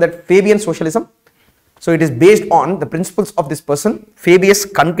 Then after that, Fabian socialism. So it is based on the principles of this person, Fabius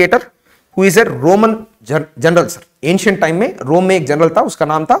Concator, who is a Roman general, sir. Ancient time में Rome में एक general था, उसका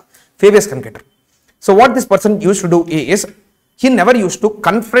नाम था Fabius Concator. So what this person used to do is, he never used to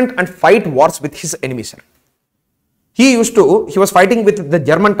confront and fight wars with his enemies, sir. He was fighting with the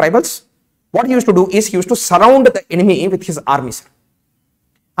German tribals. What he used to do is, he used to surround the enemy with his army, sir.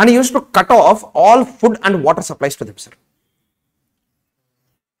 And he used to cut off all food and water supplies to them, sir.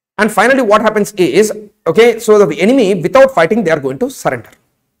 And finally, what happens is, okay, so the enemy, without fighting, they are going to surrender.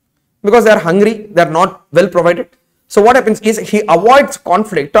 Because they are hungry, they are not well provided. So what happens is, he avoids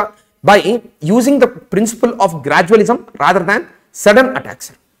conflict by using the principle of gradualism rather than sudden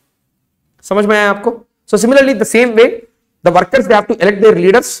attacks. समझ में आया आपको? So similarly, the same way, the workers, they have to elect their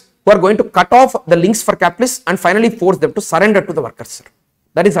leaders who are going to cut off the links for capitalists and finally force them to surrender to the workers, sir.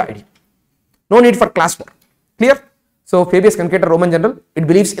 That is the idea. No need for class war. Clear? So Fabius Concator, Roman general, it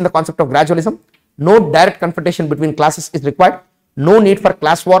believes in the concept of gradualism. No direct confrontation between classes is required. No need for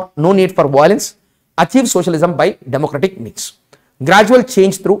class war. No need for violence. Achieve socialism by democratic means. Gradual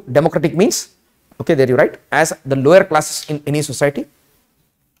change through democratic means. Okay, there you write, as the lower classes in any society.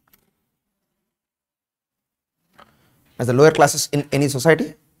 As the lower classes in any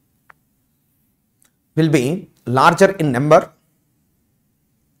society will be larger in number.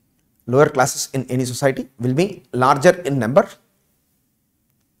 Lower classes in any society will be larger in number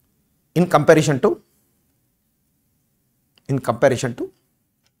in comparison to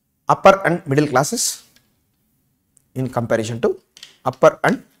upper and middle classes, in comparison to upper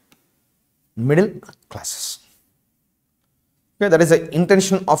and middle classes. Okay, that is the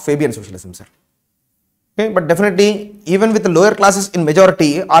intention of Fabian socialism, sir. Okay, but definitely, even with the lower classes in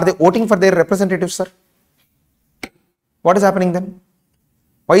majority, are they voting for their representatives, sir? What is happening then?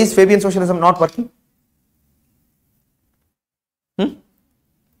 Why is Fabian socialism not working?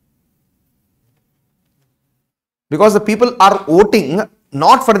 Because the people are voting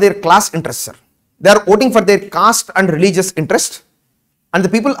not for their class interest, sir. They are voting for their caste and religious interest, and the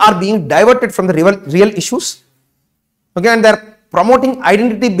people are being diverted from the real issues. Okay, and they are promoting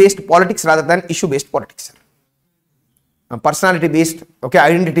identity-based politics rather than issue-based politics, sir. Personality-based, okay,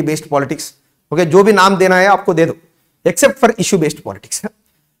 identity-based politics. Okay, जो भी नाम देना है आपको दे दो, except for issue-based politics.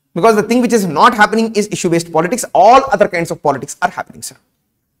 Because the thing which is not happening is issue-based politics. All other kinds of politics are happening, sir.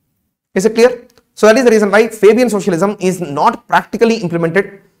 Is it clear? So that is the reason why Fabian socialism is not practically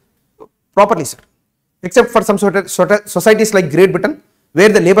implemented properly, sir. Except for some sort of societies like Great Britain, where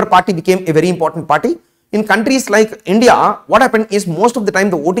the Labour Party became a very important party. In countries like India, what happened is, most of the time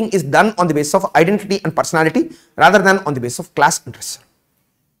the voting is done on the basis of identity and personality rather than on the basis of class interests.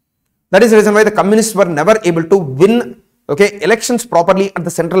 That is the reason why the communists were never able to win, okay, elections properly at the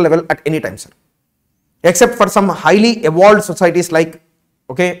central level at any time, sir. Except for some highly evolved societies like,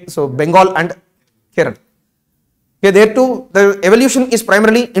 okay, so Bengal and Kerala. Okay, there too, the evolution is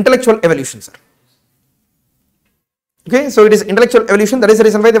primarily intellectual evolution, sir. Okay, so it is intellectual evolution. That is the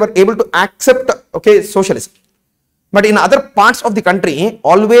reason why they were able to accept, okay, socialism. But in other parts of the country,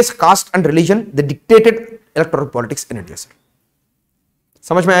 always caste and religion, they dictated electoral politics in India, sir.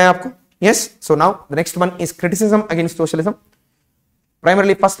 समझ में आया आपको? Yes. So now the next one is criticism against socialism.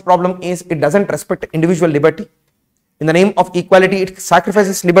 Primarily, first problem is, it doesn't respect individual liberty. In the name of equality, it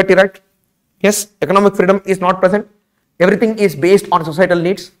sacrifices liberty, right? Yes. Economic freedom is not present. Everything is based on societal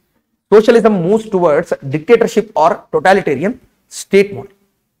needs. Socialism moves towards dictatorship or totalitarian state model.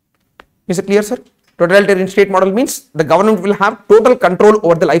 Is it clear, sir? Totalitarian state model means the government will have total control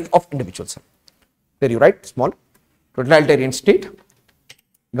over the life of individuals, sir. There you write, small. Totalitarian state.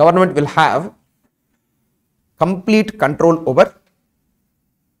 Government will have complete control over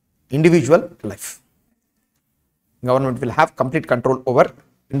individual life. Government will have complete control over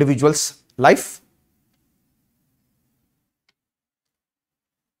individual's life.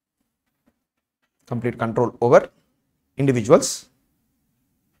 Complete control over individuals.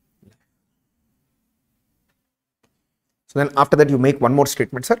 So then after that you make one more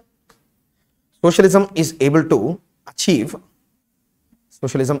statement, sir. Socialism is able to achieve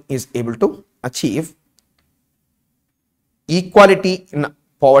equality in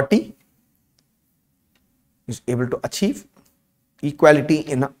poverty,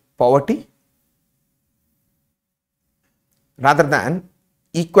 rather than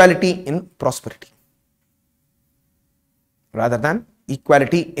equality in prosperity.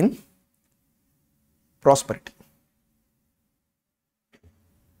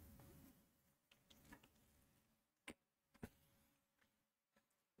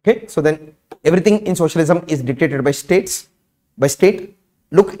 Okay, so then everything in socialism is dictated by state.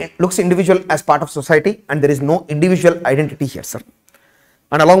 Looks individual as part of society, and there is no individual identity here, sir.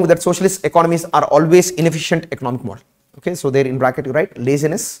 And along with that, socialist economies are always inefficient economic model. Okay, so there in bracket you write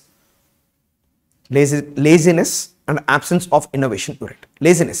laziness and absence of innovation. You write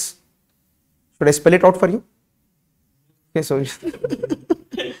laziness. Should I spell it out for you? Okay, so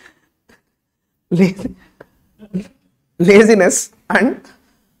laziness and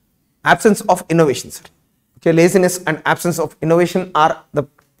absence of innovation, sir. Okay, laziness and absence of innovation are the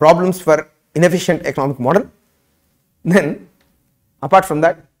problems for inefficient economic model. Then apart from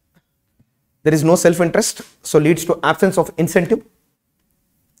that, there is no self-interest, so leads to absence of incentive.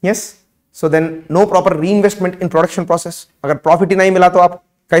 Yes, so then no proper reinvestment in production process. अगर profit ही नहीं मिला तो आप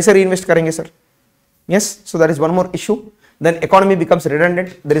कैसे reinvest करेंगे, sir? Yes, so that is one more issue. Then economy becomes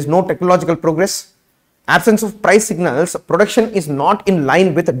redundant. There is no technological progress. Absence of price signals. Production is not in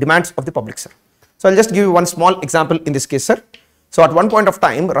line with the demands of the public, sir. So I'll just give you one small example in this case, sir. So at one point of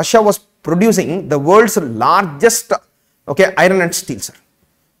time, Russia was producing the world's largest iron and steel, sir.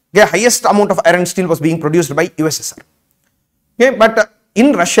 The highest amount of iron and steel was being produced by USSR. Okay, but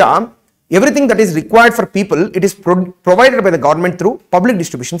in Russia, everything that is required for people, it is provided by the government through public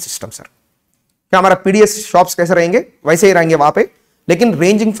distribution system, sir. क्या हमारा PDS shops कैसे रहेंगे वैसे ही रहेंगे वहां पे, लेकिन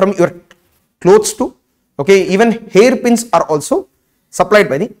ranging from your clothes to even hair pins are also supplied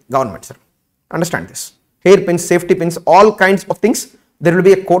by the government, sir. Understand this. Hair pins, safety pins, all kinds of things. There will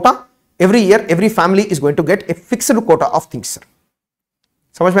be a quota every year. Every family is going to get a fixed quota of things, sir.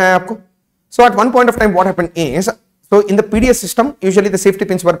 समझ में आया आपको? So at one point of time, what happened is, so in the PDS system, usually the safety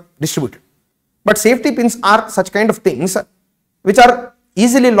pins were distributed, but safety pins are such kind of things which are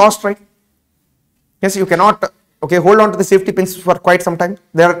easily lost, right? Yes, you cannot hold on to the safety pins for quite some time.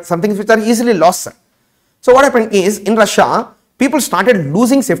 There are some things which are easily lost, sir. So what happened is, in Russia, people started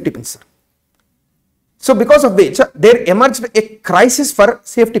losing safety pins, sir. So because of which there emerged a crisis for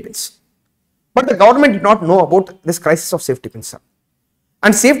safety pins, but the government did not know about this crisis of safety pins, sir.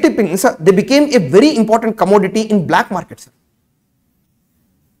 And safety pins, they became a very important commodity in black market, sir.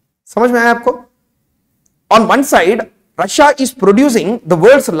 समझ में आया आपको? On one side, Russia is producing the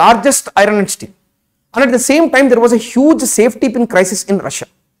world's largest iron and steel, and at the same time there was a huge safety pin crisis in Russia.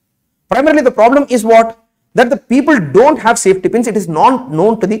 Primarily the problem is what? That the people don't have safety pins. It is not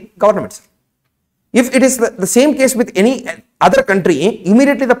known to the government, sir. If it is the same case with any other country,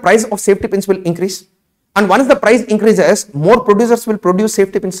 immediately the price of safety pins will increase. And once the price increases, more producers will produce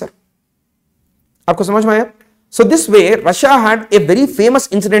safety pins, sir. आपको समझ में आया? So this way, Russia had a very famous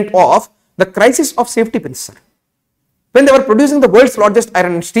incident of the crisis of safety pins, sir. When they were producing the world's largest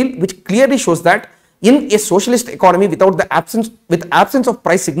iron and steel, which clearly shows that in a socialist economy with absence of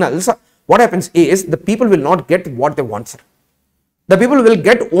price signals, what happens is the people will not get what they want, sir. The people will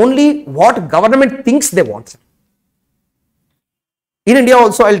get only what government thinks they want, sir. In India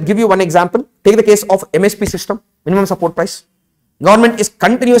also, I'll give you one example. Take the case of MSP system, minimum support price. Government is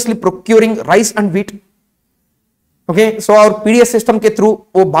continuously procuring rice and wheat. Okay, so our PDS system के through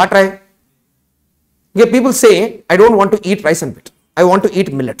वो बांट रहा है. Okay, people say, I don't want to eat rice and wheat. I want to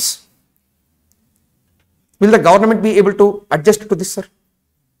eat millets. Will the government be able to adjust to this, sir?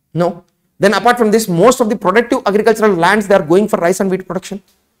 No. Then apart from this, most of the productive agricultural lands, they are going for rice and wheat production.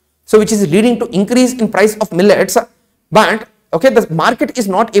 So which is leading to increase in price of millets, but the market is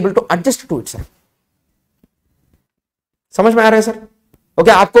not able to adjust to it, sir. समझ में आ रहा है, sir?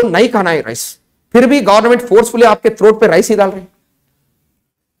 Okay, आपको नहीं खाना है rice, फिर भी गवर्नमेंट फोर्सफुली आपके थ्रोट पे राइस ही डाल रहे हैं.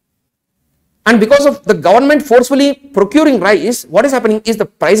 And because of the government forcefully procuring rice, what is happening is the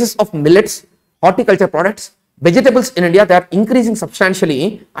prices of millets, horticulture products, vegetables in India, they are increasing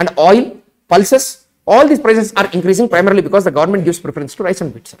substantially, and oil, pulses, all these prices are increasing primarily because the government gives preference to rice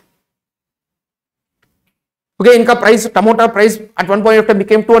and wheat, sir. Okay, inka price, tomato price at one point of time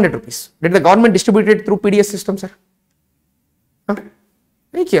became 200 rupees. Did the government distribute it through PDS system, sir? Huh?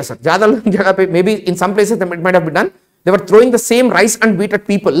 नहीं किया sir, ज्यादा जगह पे may be in some places it might have been done. They were throwing the same rice and wheat at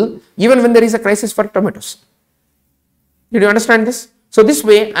people even when there is a crisis for tomatoes. Did you understand this? So this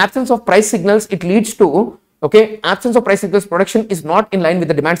way, absence of price signals, it leads to, okay, absence of price signals production is not in line with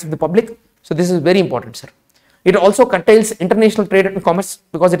the demands of the public. So this is very important, sir. It also curtails international trade and commerce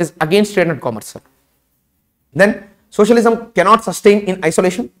because it is against trade and commerce, sir. Then socialism cannot sustain in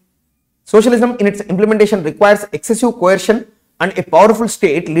isolation. Socialism in its implementation requires excessive coercion and a powerful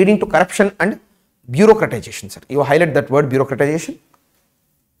state leading to corruption and bureaucratization, sir. You highlight that word, bureaucratization.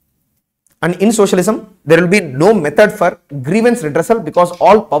 And in socialism, there will be no method for grievance redressal because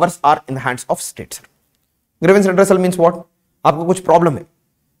all powers are in the hands of state, sir. Grievance redressal means what? आपको कुछ problem है,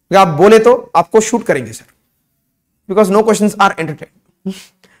 अगर आप बोले तो आपको shoot करेंगे sir, because no questions are entertained.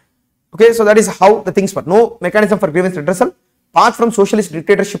 Okay, so that is how the things work. No mechanism for grievance redressal. Path from socialist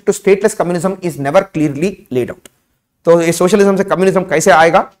dictatorship to stateless communism is never clearly laid out. तो ये socialism से communism कैसे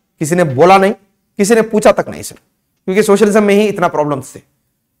आएगा, किसी ने बोला नहीं, किसी ने पूछा तक नहीं सर, क्योंकि सोशलिज्म में ही इतना प्रॉब्लम्स थे.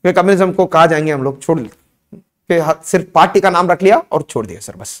 क्योंकि कम्युनिज्म को कहा जाएंगे हम लोग, छोड़ दिया, सिर्फ पार्टी का नाम रख लिया और छोड़ दिया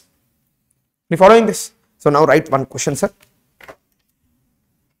सर, बस. Following this. So now right one question sir.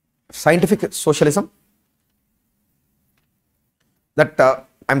 Scientific socialism, that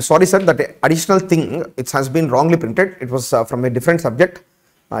I'm sorry sir, that additional thing, it has been wrongly printed. It was from a different subject.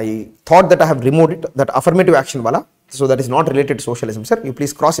 I thought that I have removed it, that affirmative action wala, so that is not related to socialism, sir. You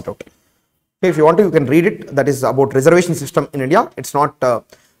please cross it out. Okay, if you want to, you can read it. That is about reservation system in India. It's not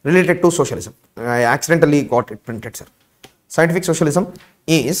related to socialism. I accidentally got it printed, sir. Scientific socialism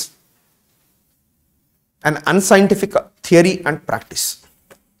is an unscientific theory and practice.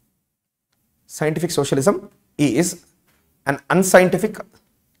 Scientific socialism is an unscientific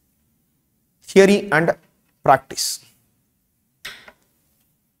theory and practice.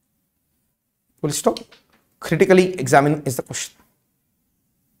 Full stop. Critically examine is the question.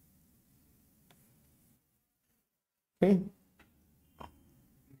 Okay.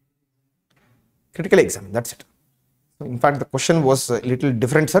 Critically examine, that's it. So in fact, the question was a little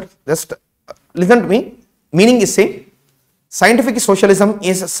different, sir. Just listen to me. Meaning is same. Scientific socialism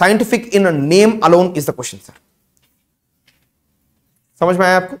is scientific in a name alone is the question, sir. समझ में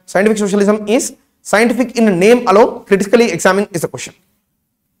आया आपको? Scientific socialism is scientific in a name alone. Critically examine is the question.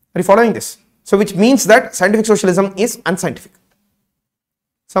 Are you following this? So which means that scientific socialism is unscientific.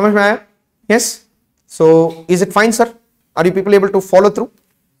 समझ में आया? Yes. So is it fine, sir? Are you people able to follow through?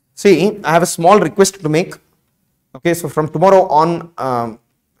 See, I have a small request to make. Okay, so from tomorrow on,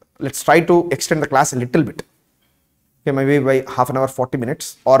 let's try to extend the class a little bit. Okay, maybe by half an hour, 40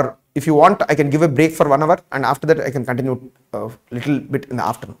 minutes. Or if you want, I can give a break for 1 hour, and after that I can continue a little bit in the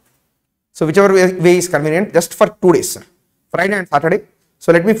afternoon. So whichever way is convenient, just for 2 days, sir. Friday and Saturday.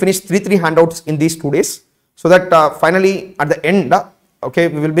 So let me finish three handouts in these 2 days, so that finally at the end, okay,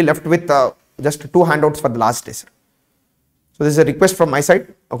 we will be left with just 2 handouts for the last day, sir. So this is a request from my side.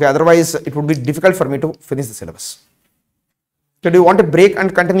 Okay, otherwise it would be difficult for me to finish the syllabus. So do you want a break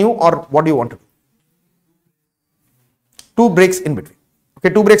and continue, or what do you want to do? 2 breaks in between. Okay,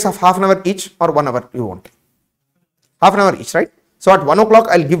 2 breaks of half an hour each, or 1 hour you want. Half an hour each, right? So at 1 o'clock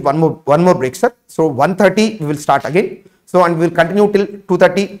I'll give one more break, sir. So 1:30 we will start again. So and we will continue till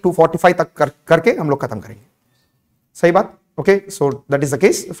 2:30, 2:45 तक करके हम लोग खत्म करेंगे. सही बात? Okay, so that is the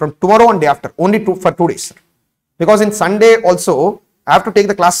case from tomorrow and day after, only for 2 days, sir. Because in Sunday also I have to take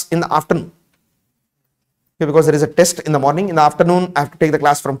the class in the afternoon. Okay, because there is a test in the morning. In the afternoon I have to take the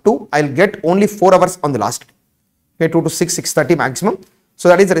class from 2. I'll get only 4 hours on the last day. Okay, 2 to 6, 6:30 maximum. So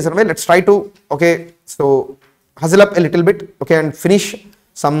that is the reason why let's try to, okay, so hustle up a little bit, okay, and finish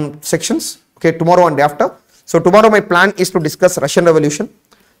some sections, okay, tomorrow and day after. So tomorrow my plan is to discuss Russian Revolution,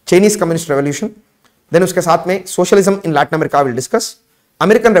 Chinese Communist Revolution. Then uske saath mein socialism in Latin America I will discuss,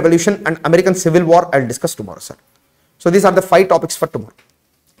 American Revolution and American Civil War I will discuss tomorrow, sir. So these are the 5 topics for tomorrow.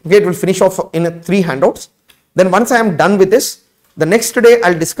 Okay, it will finish off in 3 handouts. Then once I am done with this, the next day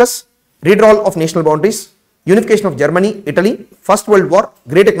I will discuss redrawal of national boundaries, unification of Germany, Italy, First World War,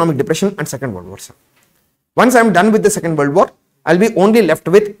 Great Economic Depression and Second World War, sir. Once I am done with the Second World War, I will be only left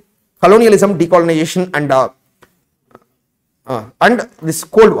with colonialism, decolonization and this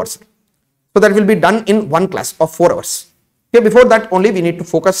Cold War, sir. So that will be done in 1 class of 4 hours. Okay, before that only we need to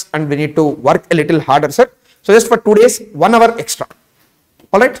focus and we need to work a little harder, sir. So just for 2 days, 1 hour extra.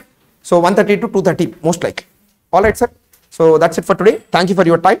 Alright. So 1:30 to 2:30 most likely. Alright, sir. So that's it for today. Thank you for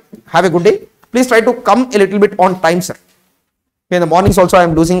your time. Have a good day. Please try to come a little bit on time, sir. Okay, in the mornings also I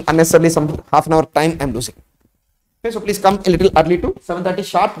am losing unnecessarily some half an hour time I am losing. Okay, so please come a little early to 7:30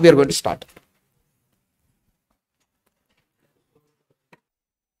 sharp. We are going to start.